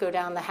go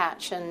down the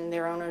hatch and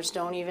their owners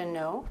don't even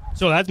know.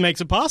 So that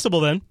makes it possible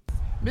then.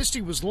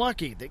 Misty was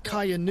lucky that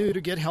Kaya knew to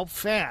get help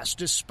fast,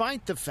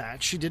 despite the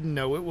fact she didn't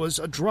know it was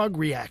a drug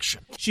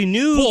reaction. She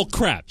knew. Bull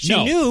crap.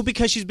 She knew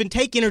because she's been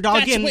taking her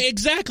dog in.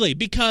 Exactly,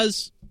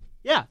 because...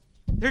 Yeah,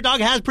 her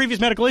dog has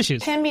previous medical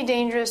issues. It can be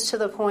dangerous to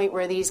the point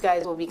where these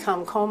guys will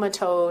become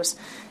comatose.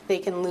 They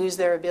can lose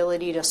their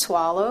ability to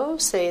swallow.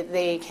 So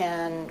they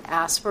can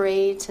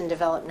aspirate and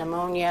develop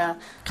pneumonia.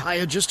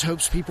 Kaya just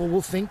hopes people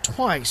will think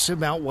twice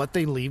about what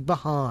they leave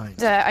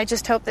behind. I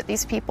just hope that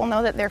these people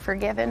know that they're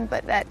forgiven,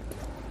 but that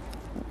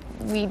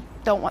we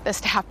don't want this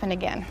to happen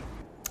again.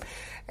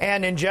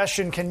 And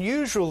ingestion can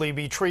usually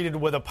be treated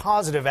with a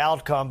positive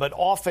outcome, but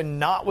often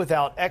not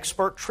without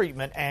expert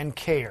treatment and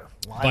care.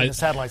 Live in the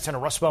Satellite Center,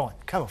 Russ Bowen,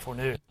 KOMO 4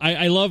 News.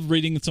 I love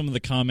reading some of the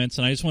comments,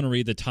 and I just want to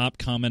read the top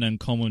comment on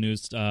KOMO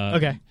News.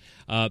 Okay.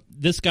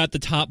 This got the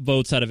top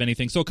votes out of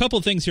anything. So a couple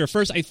of things here.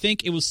 First, I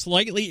think it was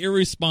slightly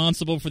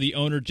irresponsible for the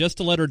owner just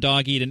to let her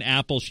dog eat an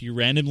apple she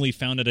randomly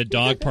found at a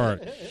dog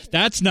park.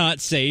 That's not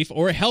safe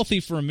or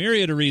healthy for a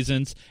myriad of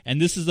reasons, and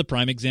this is the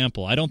prime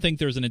example. I don't think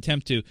there's an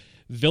attempt to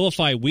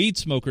vilify weed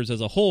smokers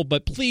as a whole,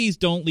 but please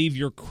don't leave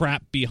your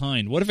crap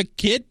behind. What if a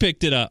kid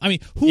picked it up? I mean,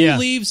 who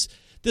leaves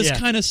this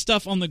kind of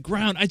stuff on the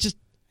ground? I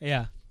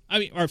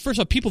mean, first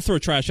off, people throw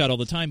trash out all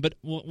the time, but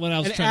when I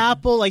was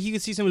apple, you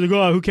can see somebody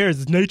go, "Oh, who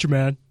cares? It's nature,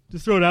 man.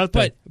 Just throw it out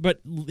there."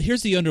 But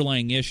here's the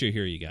underlying issue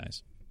here, you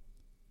guys.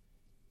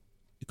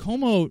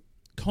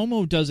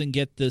 KOMO doesn't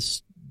get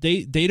this.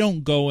 They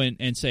don't go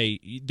and say,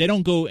 they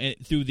don't go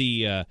through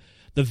the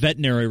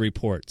veterinary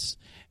reports.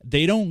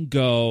 They don't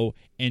go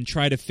and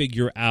try to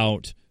figure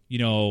out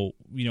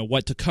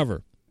what to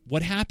cover.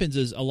 What happens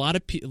is a lot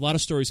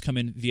of stories come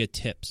in via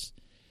tips.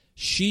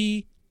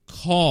 She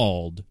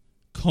called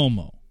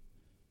KOMO.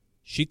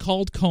 She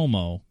called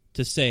KOMO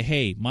to say,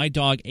 "Hey, my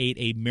dog ate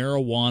a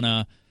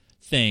marijuana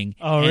thing."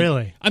 Oh,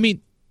 really? I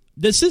mean,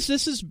 this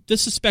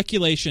is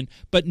speculation,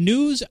 but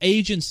news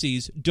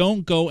agencies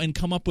don't go and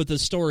come up with a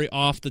story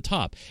off the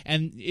top.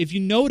 And if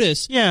you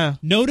notice,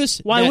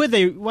 why would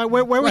they? Where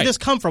would this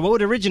come from? What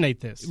would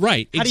originate this?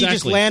 Right, How do you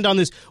just land on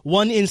this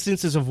one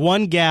instances of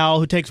one gal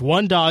who takes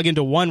one dog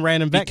into one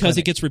random vet because clinic?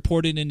 It gets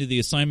reported into the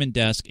assignment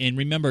desk, and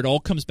remember, it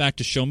all comes back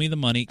to show me the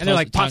money. And they're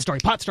like, pot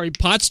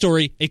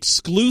story,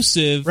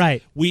 exclusive.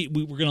 Right. We're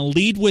going to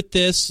lead with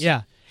this.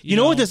 Yeah. You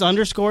know what this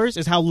underscores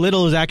is how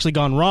little has actually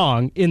gone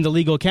wrong in the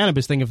legal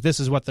cannabis thing if this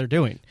is what they're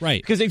doing.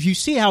 Right. Because if you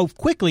see how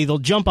quickly they'll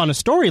jump on a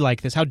story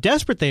like this, how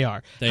desperate they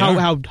are,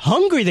 how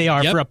hungry they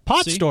are for a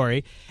pot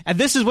story, and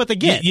this is what they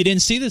get. You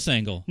didn't see this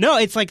angle. No,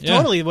 it's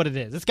totally what it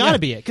is. It's got to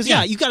be it. Because,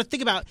 you got to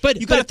think about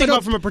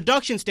from a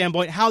production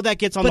standpoint how that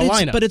gets on the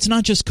lineup. But it's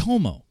not just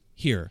KOMO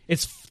here.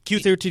 It's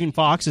Q13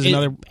 Fox is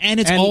another, and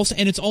it's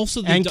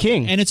also the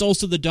King, and it's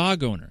also the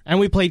dog owner. And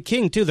we played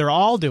King too. They're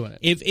all doing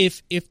it.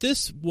 If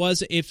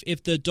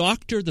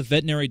the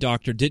veterinary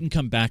doctor didn't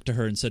come back to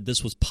her and said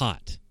this was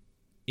pot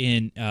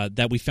in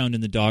that we found in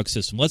the dog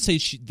system. Let's say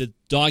the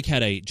dog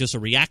had just a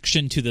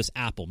reaction to this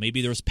apple.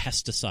 Maybe there was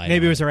pesticide.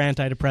 Maybe it was her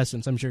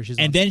antidepressants. I'm sure she's.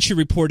 And then she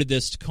reported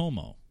this to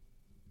KOMO.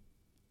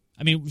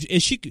 I mean,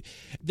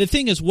 the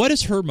thing is, what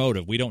is her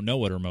motive? We don't know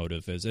what her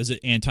motive is. Is it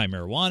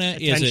anti-marijuana?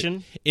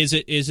 Attention. Is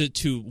it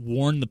to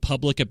warn the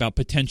public about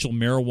potential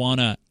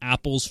marijuana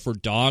apples for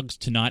dogs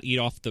to not eat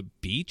off the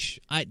beach?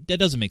 That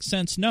doesn't make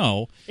sense.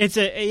 No. It's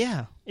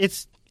it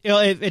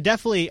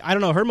definitely, I don't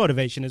know what her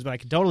motivation is, but I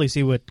can totally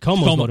see what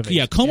KOMO's motivation.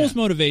 Yeah, KOMO's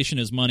motivation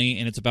is money,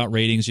 and it's about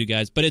ratings, you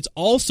guys. But it's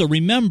also,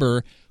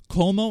 remember,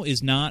 KOMO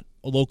is not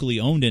locally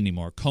owned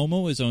anymore.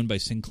 KOMO is owned by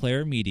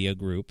Sinclair Media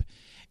Group,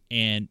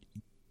 and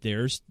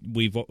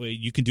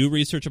you can do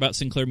research about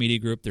Sinclair Media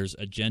Group. There's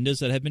agendas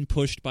that have been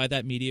pushed by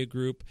that media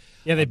group.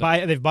 Yeah,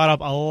 they've bought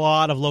up a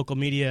lot of local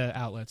media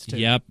outlets too.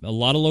 Yep, a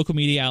lot of local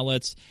media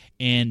outlets,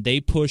 and they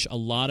push a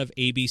lot of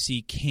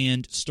ABC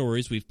canned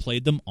stories. We've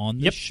played them on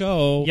the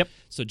show. Yep.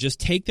 So just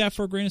take that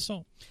for a grain of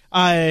salt.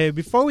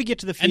 Before we get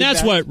to the feedback, and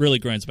that's what really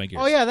grinds my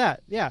gears. Oh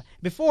yeah.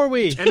 Before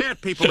we and that,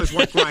 people, is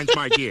what grinds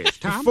my gears.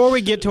 Tom? Before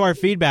we get to our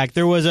feedback,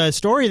 there was a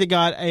story that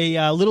got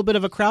a little bit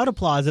of a crowd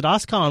applause at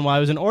OSCON while I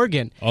was in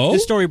Oregon. Oh,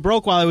 this story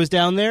broke while I was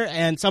down there,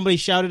 and somebody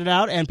shouted it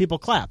out, and people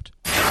clapped.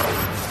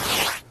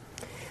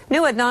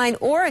 New at 9,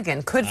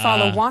 Oregon could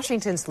follow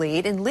Washington's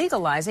lead in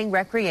legalizing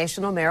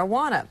recreational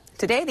marijuana.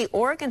 Today, the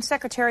Oregon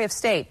Secretary of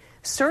State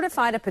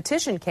certified a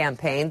petition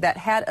campaign that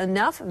had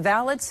enough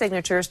valid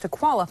signatures to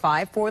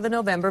qualify for the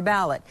November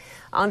ballot.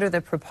 Under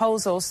the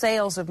proposal,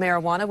 sales of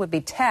marijuana would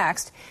be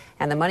taxed,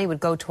 and the money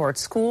would go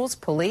towards schools,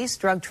 police,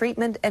 drug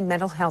treatment, and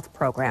mental health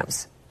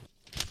programs.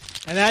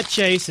 And that,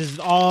 Chase, is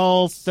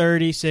all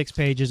 36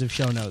 pages of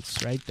show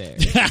notes right there.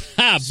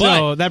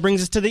 So that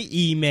brings us to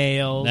the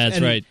email. That's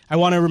right. I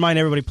want to remind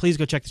everybody, please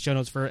go check the show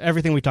notes for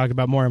everything we talked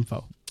about, more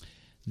info.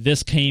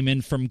 This came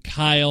in from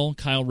Kyle.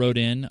 Kyle wrote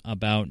in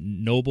about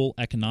Nobel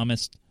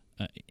economist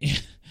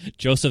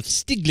Joseph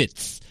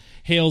Stiglitz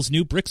hails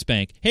new BRICS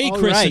Bank. Hey,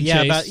 Chris and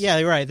Chase.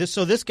 Right.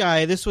 This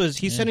guy,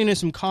 he's sending us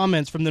some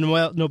comments from the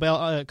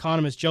Nobel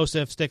economist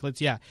Joseph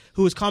Stiglitz,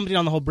 who was commenting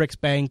on the whole BRICS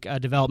Bank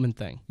development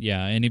thing.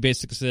 Yeah, and he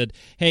basically said,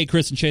 hey,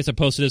 Chris and Chase, I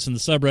posted this in the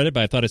subreddit,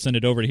 but I thought I'd send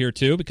it over to here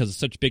too because it's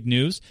such big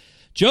news.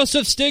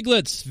 Joseph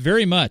Stiglitz,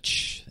 very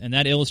much. And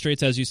that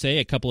illustrates, as you say,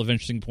 a couple of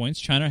interesting points.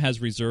 China has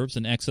reserves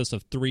in excess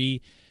of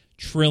 $3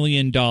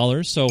 trillion.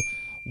 So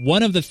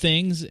one of the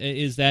things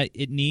is that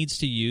it needs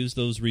to use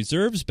those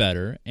reserves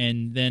better,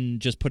 and then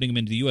just putting them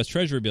into the U.S.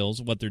 Treasury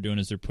bills, what they're doing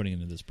is they're putting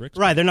them into this BRICS.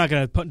 Right, they're not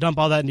going to dump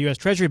all that into U.S.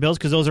 Treasury bills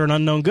because those are an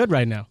unknown good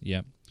right now.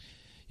 Yeah,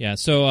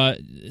 so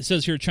it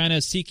says here China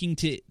is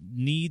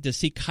need to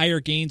seek higher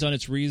gains on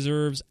its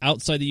reserves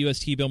outside the U.S.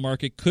 T-bill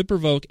market could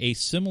provoke a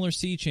similar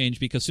sea change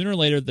because sooner or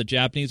later the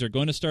Japanese are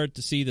going to start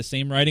to see the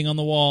same writing on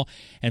the wall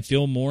and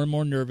feel more and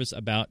more nervous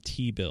about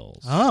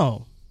T-bills.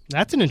 Oh,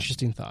 that's an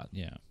interesting thought.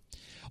 Yeah.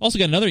 Also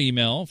got another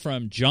email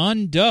from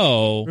John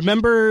Doe.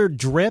 Remember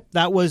DRIP?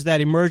 That was that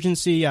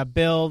emergency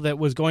bill that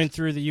was going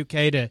through the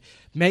UK to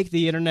make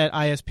the internet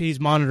ISPs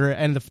monitor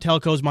and the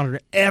telcos monitor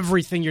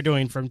everything you're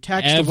doing, from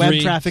text to web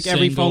traffic,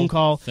 every phone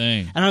call.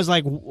 Thing. And I was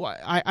like,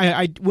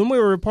 I when we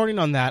were reporting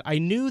on that, I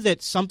knew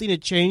that something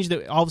had changed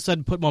that all of a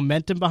sudden put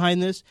momentum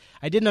behind this.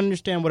 I didn't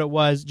understand what it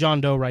was. John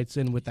Doe writes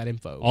in with that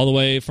info. All the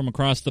way from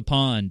across the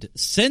pond.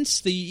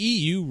 Since the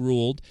EU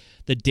ruled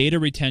that data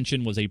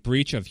retention was a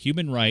breach of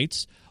human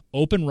rights,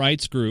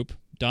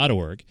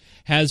 OpenRightsGroup.org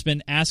has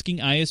been asking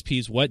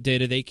ISPs what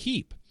data they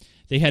keep.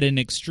 They had an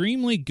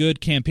extremely good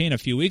campaign a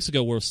few weeks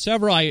ago where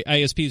several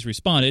ISPs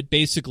responded,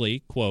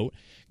 basically, quote,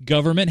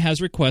 government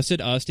has requested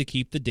us to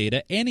keep the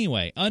data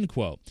anyway,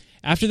 unquote.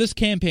 After this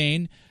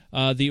campaign,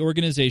 the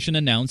organization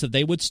announced that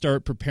they would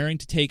start preparing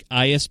to take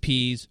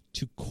ISPs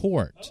to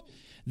court.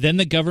 Then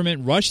the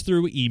government rushed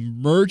through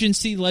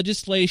emergency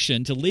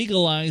legislation to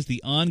legalize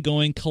the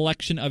ongoing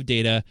collection of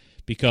data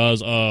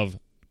because of,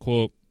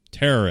 quote,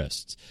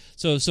 terrorists.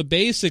 So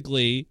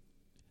basically,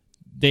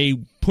 they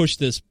pushed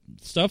this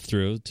stuff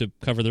through to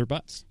cover their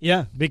butts.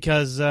 Yeah,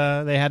 because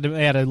they had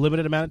a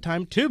limited amount of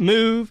time to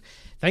move.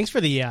 Thanks for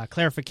the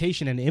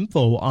clarification and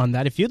info on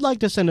that. If you'd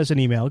like to send us an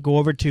email, go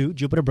over to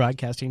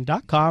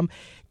jupiterbroadcasting.com,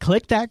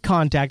 click that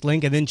contact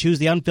link, and then choose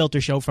the Unfilter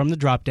show from the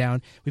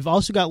drop-down. We've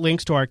also got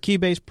links to our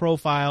Keybase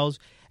profiles,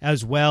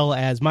 as well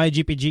as my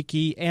GPG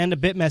key and a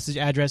BitMessage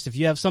address if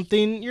you have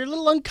something you're a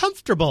little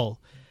uncomfortable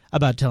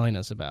about telling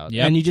us about.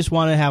 Yep. And you just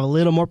want to have a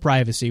little more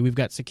privacy. We've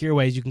got secure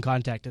ways you can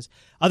contact us.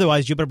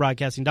 Otherwise,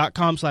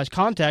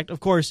 jupiterbroadcasting.com/contact.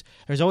 Of course,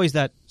 there's always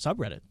that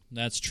subreddit.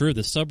 That's true.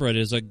 The subreddit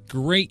is a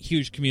great,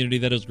 huge community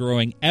that is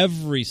growing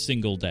every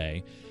single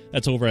day.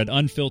 That's over at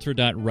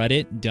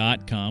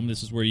unfilter.reddit.com.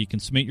 This is where you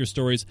can submit your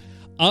stories,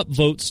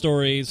 upvote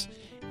stories,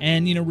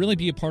 and really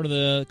be a part of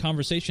the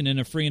conversation in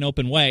a free and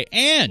open way.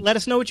 And let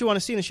us know what you want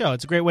to see in the show.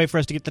 It's a great way for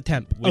us to get the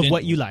temp of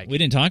what you like. We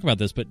didn't talk about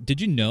this, but did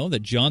you know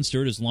that Jon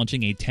Stewart is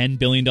launching a $10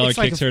 billion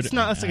Kickstarter?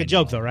 It's like a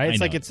joke, though, right? It's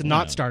like it's a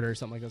not starter or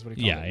something like that's what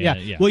he called it.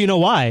 Yeah. Well, you know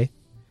why?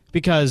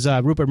 Because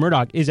Rupert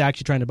Murdoch is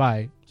actually trying to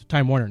buy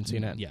Time Warner and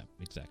CNN. Yeah,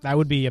 exactly. That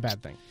would be a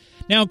bad thing.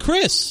 Now,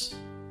 Chris,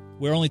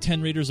 we're only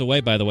 10 readers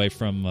away, by the way,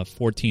 from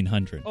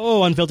 1,400.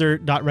 Oh,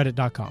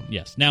 unfilter.reddit.com.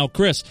 Yes. Now,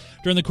 Chris,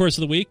 during the course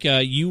of the week,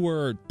 you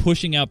were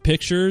pushing out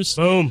pictures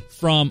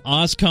from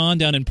OzCon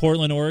down in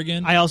Portland,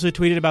 Oregon. I also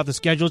tweeted about the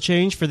schedule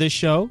change for this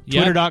show,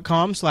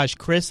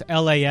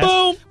 twitter.com/ChrisLAS.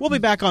 Boom! We'll be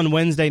back on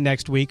Wednesday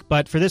next week,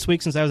 but for this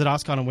week, since I was at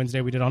OzCon on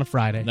Wednesday, we did on a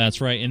Friday. That's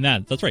right.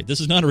 That's right.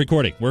 This is not a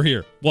recording. We're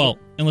here. Well,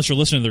 unless you're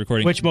listening to the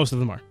recording. Which most of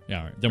them are. Yeah,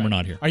 all right. Then we're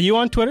not here. Are you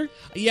on Twitter?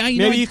 Yeah.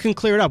 Maybe you can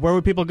clear it up. Where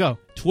would people go?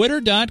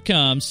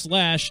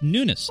 Twitter.com/Nunes,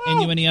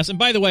 Nunes. And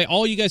by the way,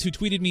 all you guys who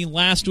tweeted me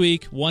last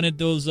week wanted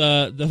those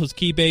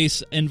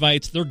Keybase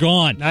invites. They're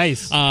gone.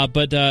 Nice.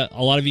 But a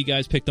lot of you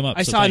guys picked them up.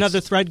 I saw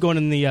another thread going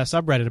in the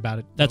subreddit about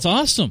it. That's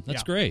awesome.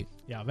 That's great.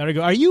 Yeah, very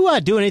good. Are you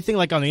doing anything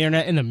like on the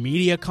internet in the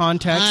media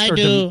context?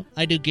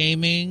 I do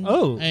gaming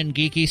and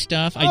geeky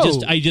stuff.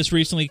 Oh. I just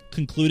recently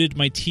concluded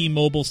my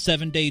T-Mobile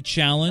 7-day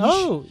challenge.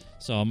 Oh.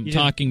 So I'm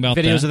talking about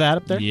videos of that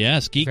up there?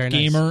 Yes,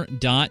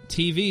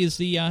 geekgamer.tv is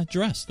the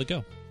address. The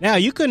go. Now,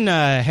 you can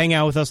hang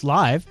out with us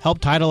live, help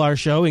title our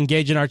show,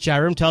 engage in our chat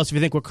room, tell us if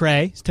you think we're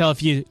cray, tell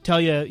you,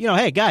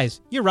 hey,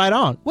 guys, you're right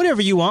on.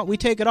 Whatever you want, we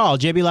take it all.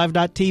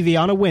 jblive.tv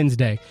on a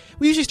Wednesday.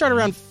 We usually start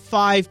around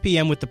 5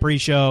 p.m. with the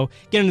pre-show,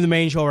 get into the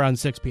main show around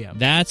 6 p.m.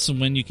 That's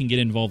when you can get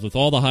involved with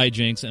all the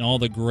hijinks and all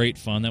the great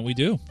fun that we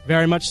do.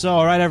 Very much so.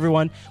 All right,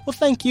 everyone. Well,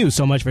 thank you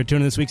so much for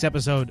tuning in this week's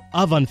episode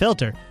of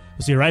Unfilter.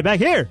 We'll see you right back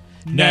here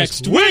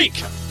next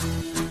week.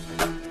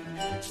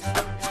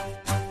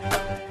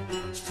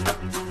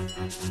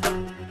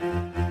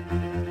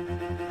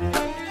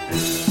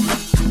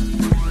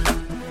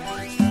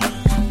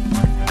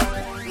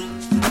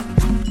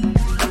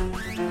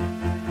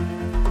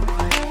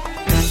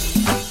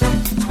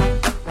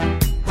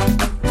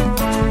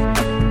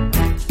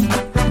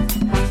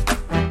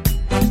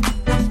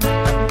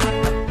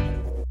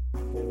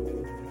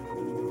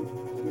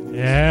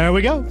 There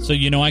we go. So,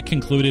 I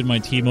concluded my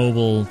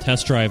T-Mobile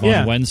test drive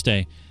on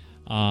Wednesday.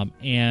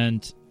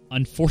 And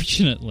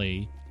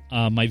unfortunately,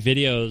 my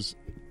videos,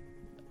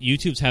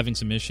 YouTube's having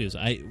some issues.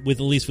 At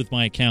least with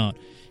my account.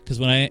 Because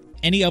when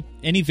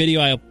any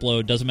video I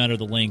upload, doesn't matter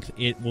the length,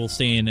 it will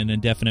stay in an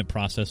indefinite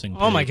processing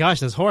period. Oh my gosh,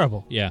 that's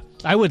horrible. Yeah.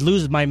 I would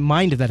lose my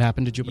mind if that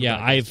happened to Jupiter. Yeah,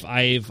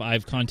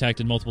 I've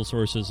contacted multiple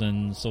sources,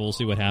 and so we'll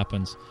see what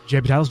happens.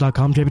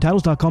 JBTitles.com,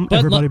 JBTitles.com,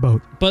 everybody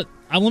vote. But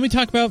let me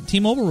talk about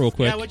T-Mobile real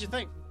quick. Yeah, what'd you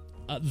think?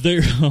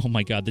 Oh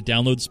my god, the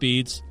download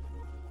speeds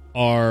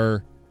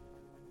are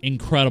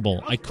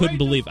incredible. I couldn't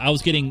believe I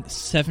was getting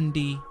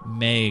 70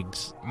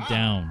 megs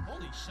down.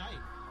 Holy shite.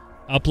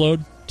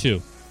 Upload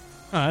 2. Oh,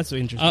 that's so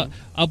interesting.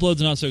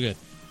 Upload's not so good.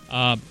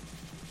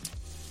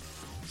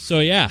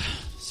 So yeah.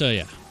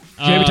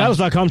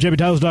 JBTitles.com,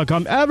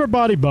 JBTitles.com,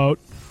 everybody vote.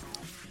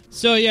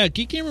 So yeah,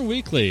 Geek Gamer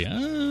Weekly.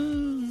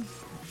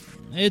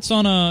 It's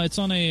on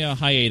a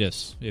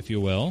hiatus, if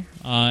you will,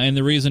 and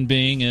the reason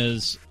being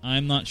is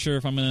I'm not sure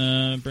if I'm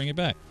going to bring it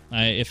back.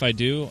 If I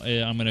do,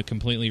 I'm going to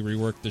completely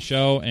rework the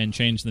show and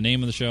change the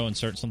name of the show and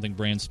start something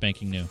brand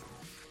spanking new.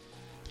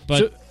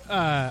 But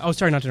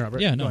sorry not to interrupt.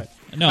 Yeah, no.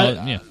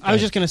 I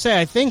was just going to say,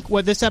 I think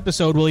what this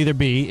episode will either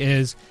be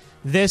is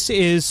this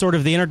is sort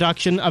of the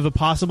introduction of a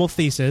possible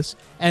thesis,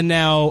 and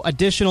now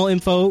additional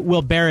info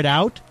will bear it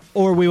out.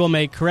 Or we will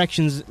make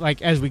corrections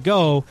as we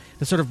go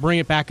to sort of bring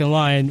it back in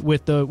line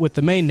with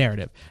the main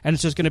narrative. And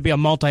it's just going to be a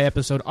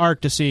multi-episode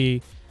arc to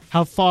see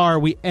how far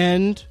we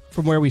end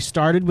from where we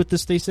started with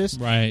this thesis.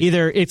 Right.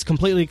 Either it's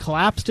completely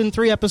collapsed in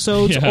 3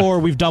 episodes or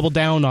we've doubled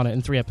down on it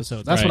in 3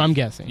 episodes. That's what I'm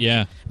guessing.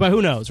 Yeah. But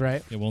who knows,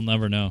 right? Yeah, we'll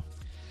never know.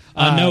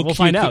 We'll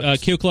find out.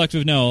 Q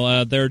Collective,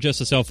 no. They're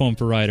just a cell phone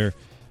provider.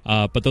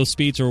 But those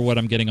speeds are what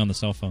I'm getting on the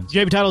cell phones.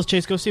 JB Titles,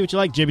 Chase, go see what you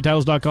like.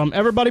 JBTitles.com.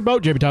 Everybody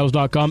vote.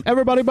 JBTitles.com.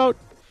 Everybody vote.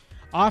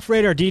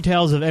 Off-radar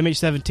details of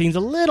MH17's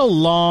a little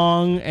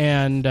long,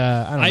 and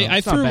I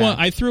don't know.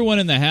 I threw one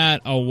in the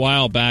hat a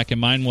while back, and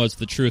mine was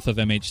the truth of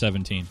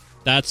MH17.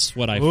 That's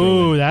what I threw.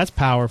 Ooh, that's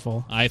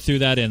powerful. I threw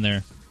that in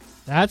there.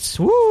 That's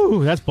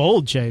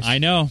bold, Chase. I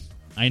know.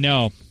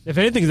 If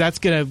anything, that's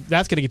gonna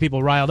get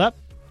people riled up.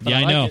 Yeah,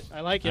 I know. I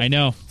like it. I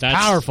know. That's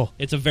powerful.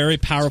 It's a very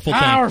powerful thing.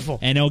 Powerful.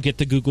 And it'll get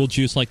the Google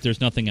juice like there's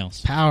nothing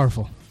else.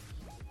 Powerful.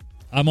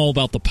 I'm all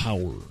about the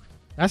power.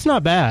 That's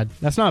not bad.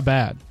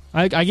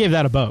 I gave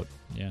that a vote.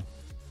 Yeah.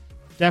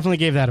 Definitely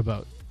gave that a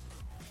vote.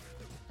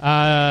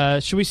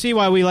 Should we see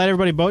why we let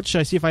everybody vote?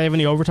 Should I see if I have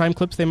any overtime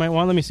clips they might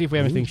want? Let me see if we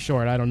have anything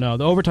short. I don't know.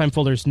 The overtime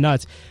folder's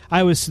nuts.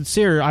 I was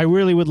sincere. I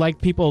really would like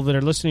people that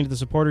are listening to the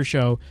supporter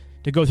show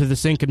to go through the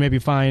sync and maybe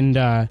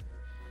find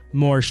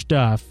more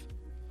stuff.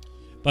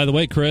 By the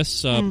way,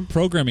 Chris,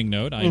 programming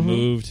note, I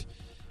moved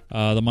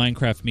the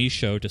Minecraft Me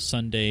show to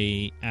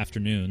Sunday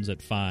afternoons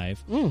at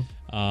 5.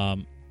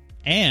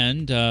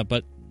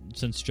 But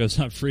since Joe's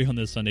not free on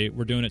this Sunday,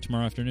 we're doing it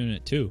tomorrow afternoon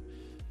at 2.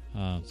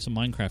 Some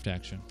Minecraft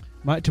action.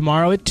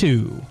 Tomorrow at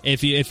 2.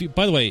 If you,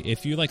 by the way,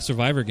 if you like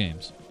Survivor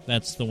games,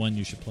 that's the one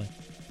you should play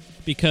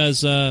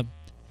because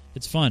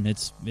it's fun.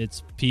 It's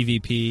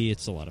PvP.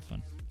 It's a lot of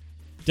fun.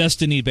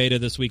 Destiny beta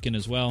this weekend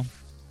as well.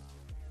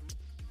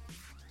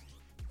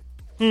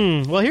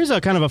 Well, here's a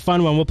kind of a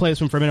fun one. We'll play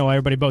this one for a minute while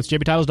everybody votes.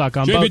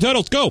 JBTitles.com.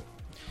 JBTitles, go!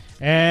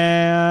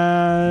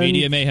 And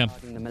Media Mayhem.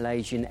 The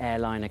Malaysian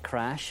airliner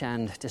crash,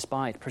 and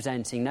despite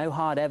presenting no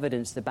hard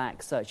evidence to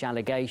back such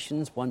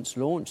allegations, once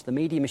launched, the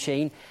media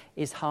machine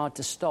is hard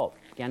to stop.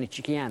 Yanni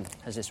Chikian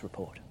has this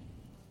report.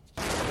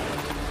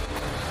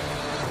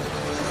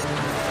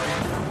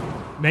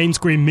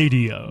 Mainstream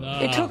media.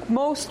 It took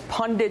most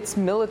pundits,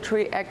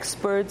 military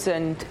experts,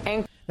 and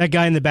that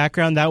guy in the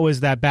background, that was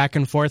that back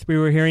and forth we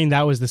were hearing.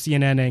 That was the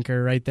CNN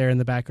anchor right there in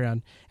the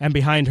background. And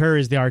behind her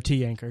is the RT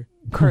anchor.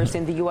 Occurs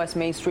in the U.S.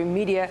 mainstream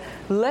media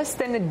less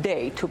than a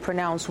day to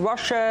pronounce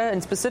Russia,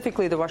 and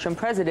specifically the Russian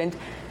president,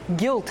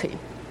 guilty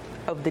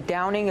of the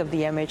downing of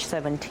the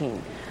MH17.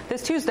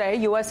 This Tuesday,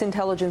 U.S.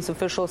 intelligence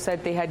officials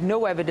said they had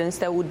no evidence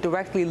that would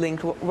directly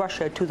link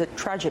Russia to the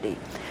tragedy.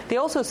 They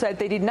also said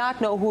they did not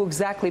know who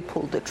exactly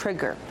pulled the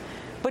trigger.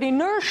 But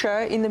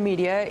inertia in the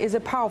media is a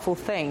powerful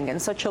thing,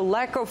 and such a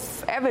lack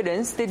of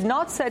evidence did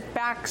not set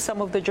back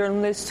some of the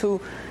journalists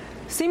who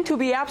seem to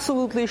be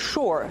absolutely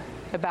sure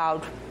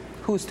about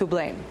who's to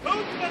blame.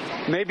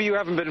 Maybe you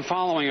haven't been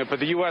following it, but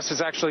the U.S.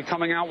 is actually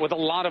coming out with a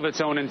lot of its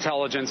own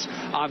intelligence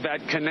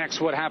that connects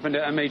what happened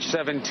to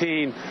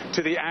MH17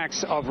 to the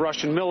acts of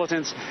Russian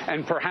militants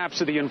and perhaps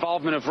to the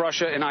involvement of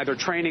Russia in either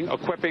training,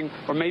 equipping,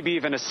 or maybe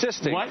even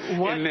assisting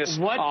in this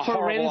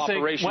horrible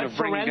operation of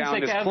bringing down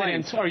this plane. What forensic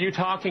evidence are you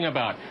talking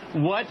about?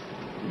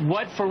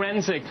 What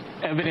forensic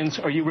evidence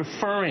are you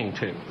referring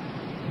to?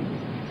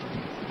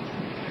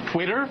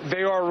 Twitter?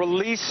 They are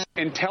releasing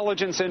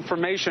intelligence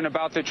information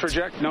about the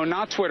trajectory. No,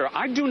 not Twitter.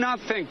 I do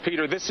not think,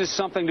 Peter, this is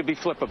something to be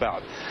flip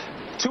about.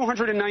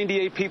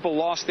 298 people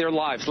lost their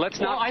lives. Let's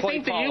not play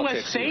politics. I think the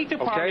U.S. State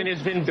Department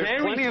has been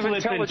very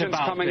flippant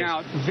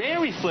about this.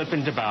 Very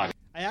flippant about it.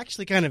 I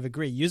actually kind of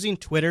agree. Using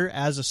Twitter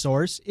as a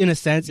source, in a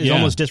sense, is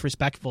almost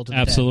disrespectful to the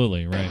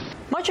Absolutely, right.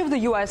 Much of the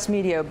U.S.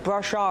 media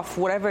brush off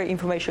whatever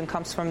information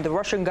comes from the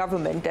Russian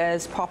government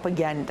as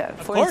propaganda.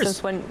 For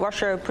instance, when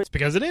Russia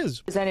because it is.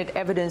 presented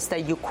evidence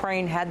that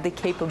Ukraine had the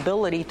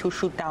capability to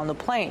shoot down the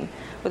plane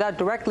without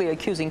directly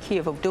accusing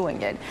Kiev of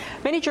doing it,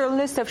 many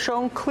journalists have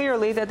shown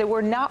clearly that they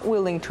were not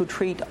willing to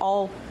treat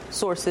all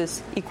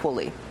sources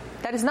equally.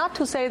 That is not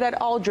to say that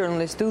all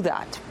journalists do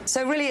that.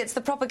 So really it's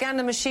the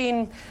propaganda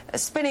machine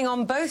spinning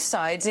on both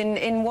sides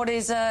in what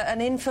is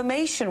an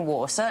information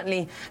war,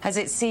 certainly as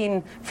it's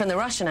seen from the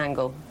Russian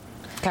angle.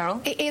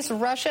 Carol? Is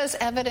Russia's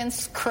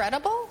evidence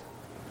credible?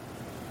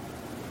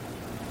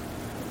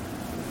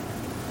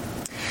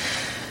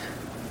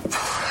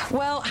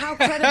 Well, how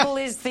credible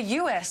is the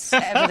U.S.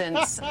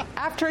 evidence?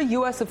 After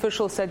U.S.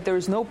 officials said there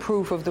is no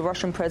proof of the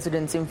Russian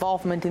president's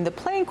involvement in the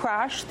plane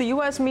crash, the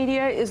U.S.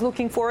 media is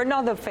looking for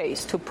another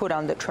face to put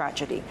on the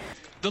tragedy.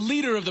 The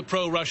leader of the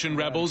pro-Russian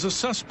rebels, a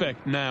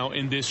suspect now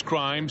in this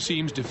crime,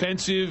 seems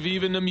defensive,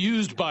 even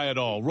amused by it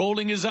all,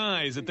 rolling his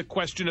eyes at the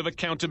question of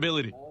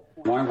accountability.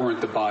 Why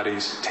weren't the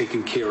bodies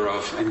taken care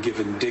of and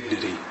given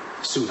dignity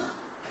sooner?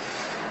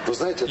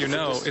 You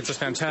know, it's a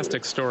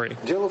fantastic story.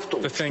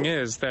 The thing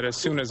is that as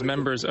soon as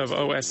members of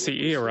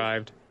OSCE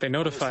arrived, they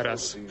notified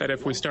us that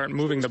if we start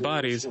moving the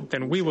bodies,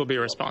 then we will be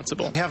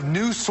responsible. We have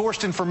new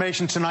sourced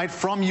information tonight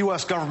from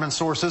U.S. government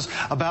sources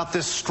about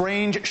this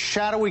strange,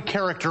 shadowy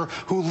character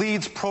who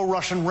leads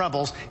pro-Russian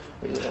rebels.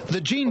 The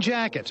jean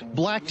jacket,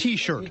 black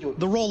T-shirt,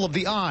 the roll of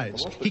the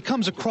eyes. He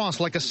comes across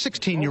like a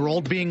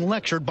 16-year-old being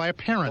lectured by a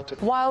parent.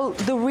 While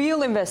the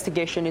real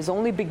investigation is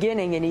only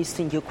beginning in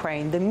eastern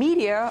Ukraine, the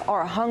media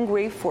are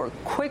hungry for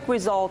quick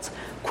results,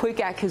 quick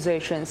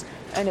accusations,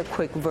 and a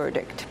quick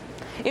verdict.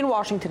 In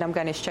Washington, I'm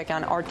Ganesh Check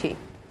on RT.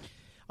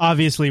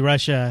 Obviously,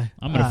 Russia...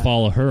 I'm going to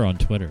follow her on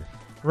Twitter.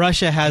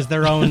 Russia has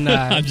their own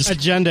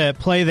agenda at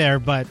play there,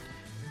 but...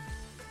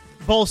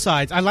 both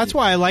sides. That's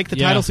why I like the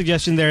title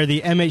suggestion there,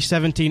 the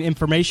MH17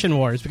 Information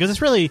Wars, because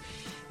it's really,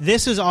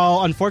 this is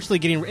all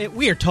unfortunately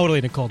we are totally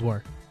in a Cold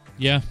War.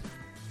 Yeah.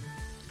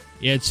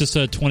 Yeah, it's just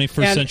a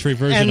 21st century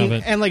version of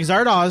it. And like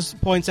Zardoz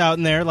points out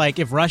in there, like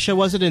if Russia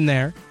wasn't in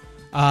there,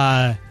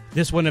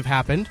 this wouldn't have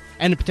happened.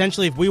 And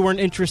potentially if we weren't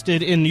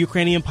interested in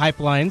Ukrainian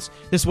pipelines,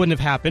 this wouldn't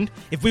have happened.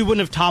 If we wouldn't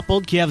have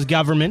toppled Kiev's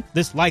government,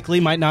 this likely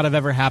might not have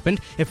ever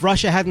happened. If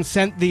Russia hadn't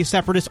sent the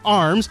separatist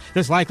arms,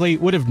 this likely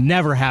would have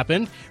never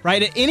happened.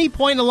 Right? At any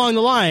point along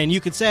the line,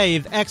 you could say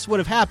if X would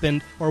have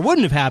happened or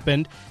wouldn't have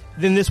happened,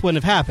 then this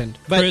wouldn't have happened.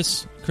 But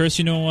Chris,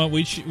 you know what?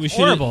 We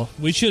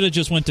should have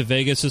just went to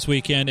Vegas this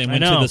weekend and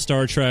went to the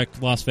Star Trek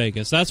Las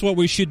Vegas. That's what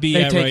we should be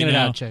at right now. They've taken it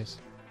out, Chase.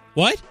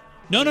 What?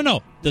 No.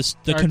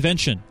 The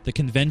convention. The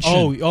convention.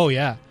 Oh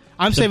yeah.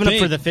 I'm saving up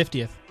for the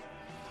 50th.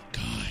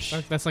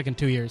 Gosh. That's like in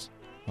 2 years.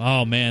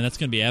 Oh, man. That's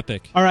going to be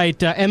epic. All right.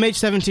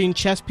 MH17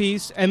 chess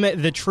piece.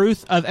 The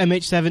truth of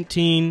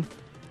MH17.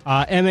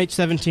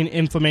 MH17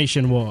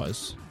 Information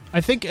Wars. I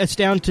think it's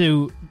down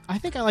to... I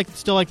think I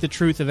still like the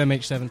truth of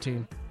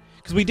MH17.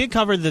 Because we did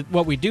cover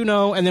what we do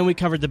know, and then we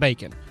covered the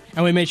bacon.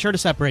 And we made sure to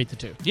separate the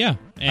two. Yeah.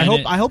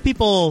 I hope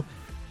people...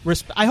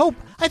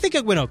 I think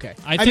it went okay.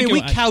 I mean,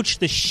 we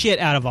couched the shit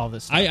out of all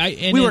this stuff.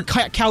 We were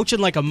couching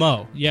like a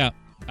mo. Yeah,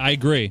 I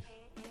agree.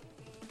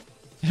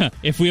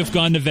 If we have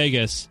gone to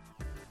Vegas,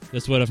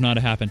 this would have not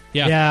happened.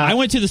 Yeah. I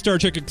went to the Star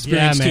Trek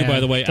experience too, by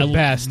the way. The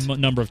best. A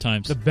number of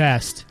times. The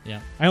best.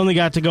 Yeah. I only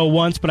got to go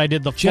once, but I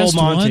did the full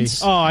Monty.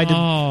 Once? Oh, I did.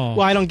 Oh.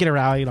 Well, I don't get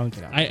around. You don't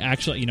get out. I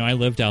actually, I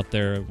lived out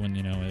there when,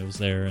 it was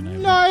there.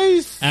 And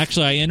nice.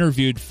 Actually, I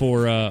interviewed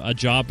for a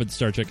job at the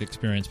Star Trek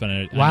experience,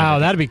 but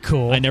that'd be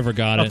cool. I never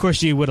got it. Of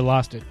course, you would have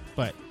lost it,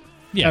 but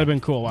that'd have been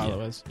cool while it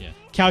was. Yeah.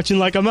 Couching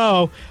like a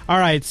mo. All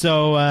right,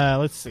 so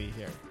let's see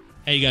here.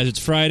 Hey, you guys, it's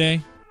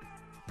Friday.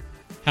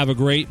 Have a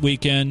great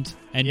weekend.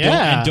 And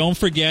don't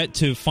forget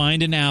to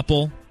find an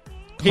apple,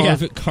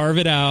 carve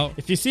it out.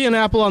 If you see an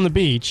apple on the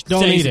beach,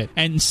 don't eat it.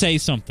 And say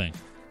something.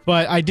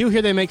 But I do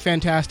hear they make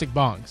fantastic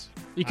bongs.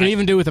 You can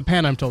even do it with a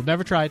pen, I'm told.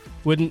 Never tried.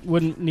 Wouldn't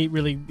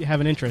really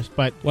have an interest.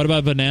 But what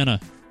about banana?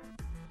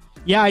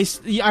 Yeah,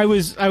 I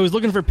was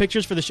looking for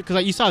pictures for the show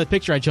because you saw the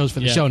picture I chose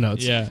for the show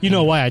notes. Yeah, you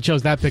know why I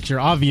chose that picture,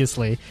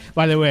 obviously.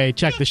 By the way,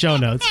 check the show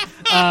notes.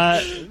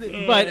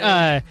 But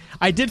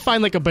I did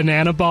find like a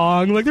banana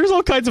bong. Like there's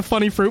all kinds of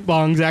funny fruit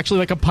bongs. Actually,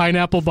 like a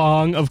pineapple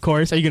bong, of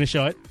course. Are you going to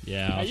show it?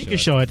 Yeah, you can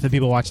show it to the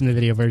people watching the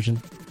video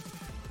version.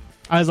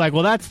 I was like,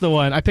 well, that's the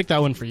one. I picked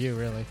that one for you,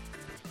 really.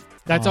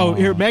 That's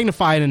here,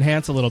 magnify and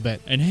enhance a little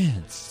bit.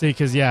 Enhance. See,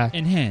 because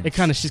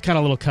enhance. She's kind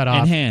of a little cut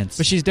off. Enhance.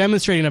 But she's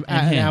demonstrating an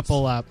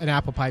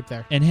apple pipe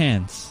there.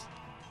 Enhance.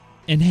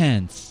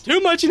 Too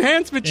much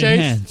enhancement, Chase.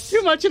 Enhance.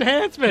 Too much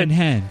enhancement.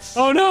 Enhance.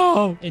 Oh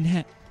no.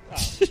 Enhance.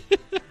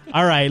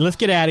 All right, let's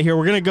get out of here.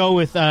 We're gonna go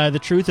with the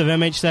truth of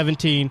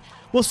MH17.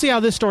 We'll see how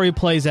this story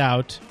plays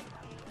out.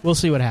 We'll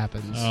see what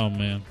happens. Oh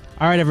man.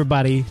 All right,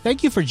 everybody.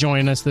 Thank you for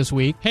joining us this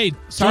week. Hey,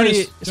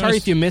 sorry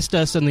if you missed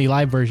us in the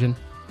live version.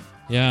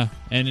 Yeah,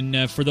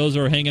 and for those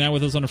who are hanging out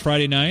with us on a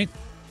Friday night,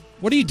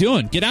 what are you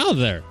doing? Get out of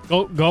there.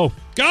 Go home.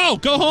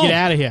 Get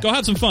out of here. Go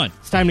have some fun.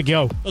 It's time to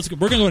go. Let's go.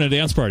 We're going to go to a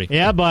dance party.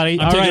 Yeah, buddy.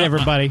 All right,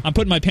 everybody. I'm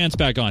putting my pants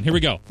back on. Here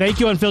we go. Thank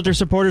you, Unfilter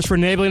supporters, for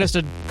enabling us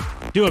to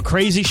do a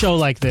crazy show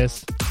like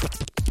this.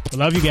 I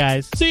love you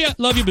guys. See ya.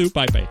 Love you, boo.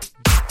 Bye-bye.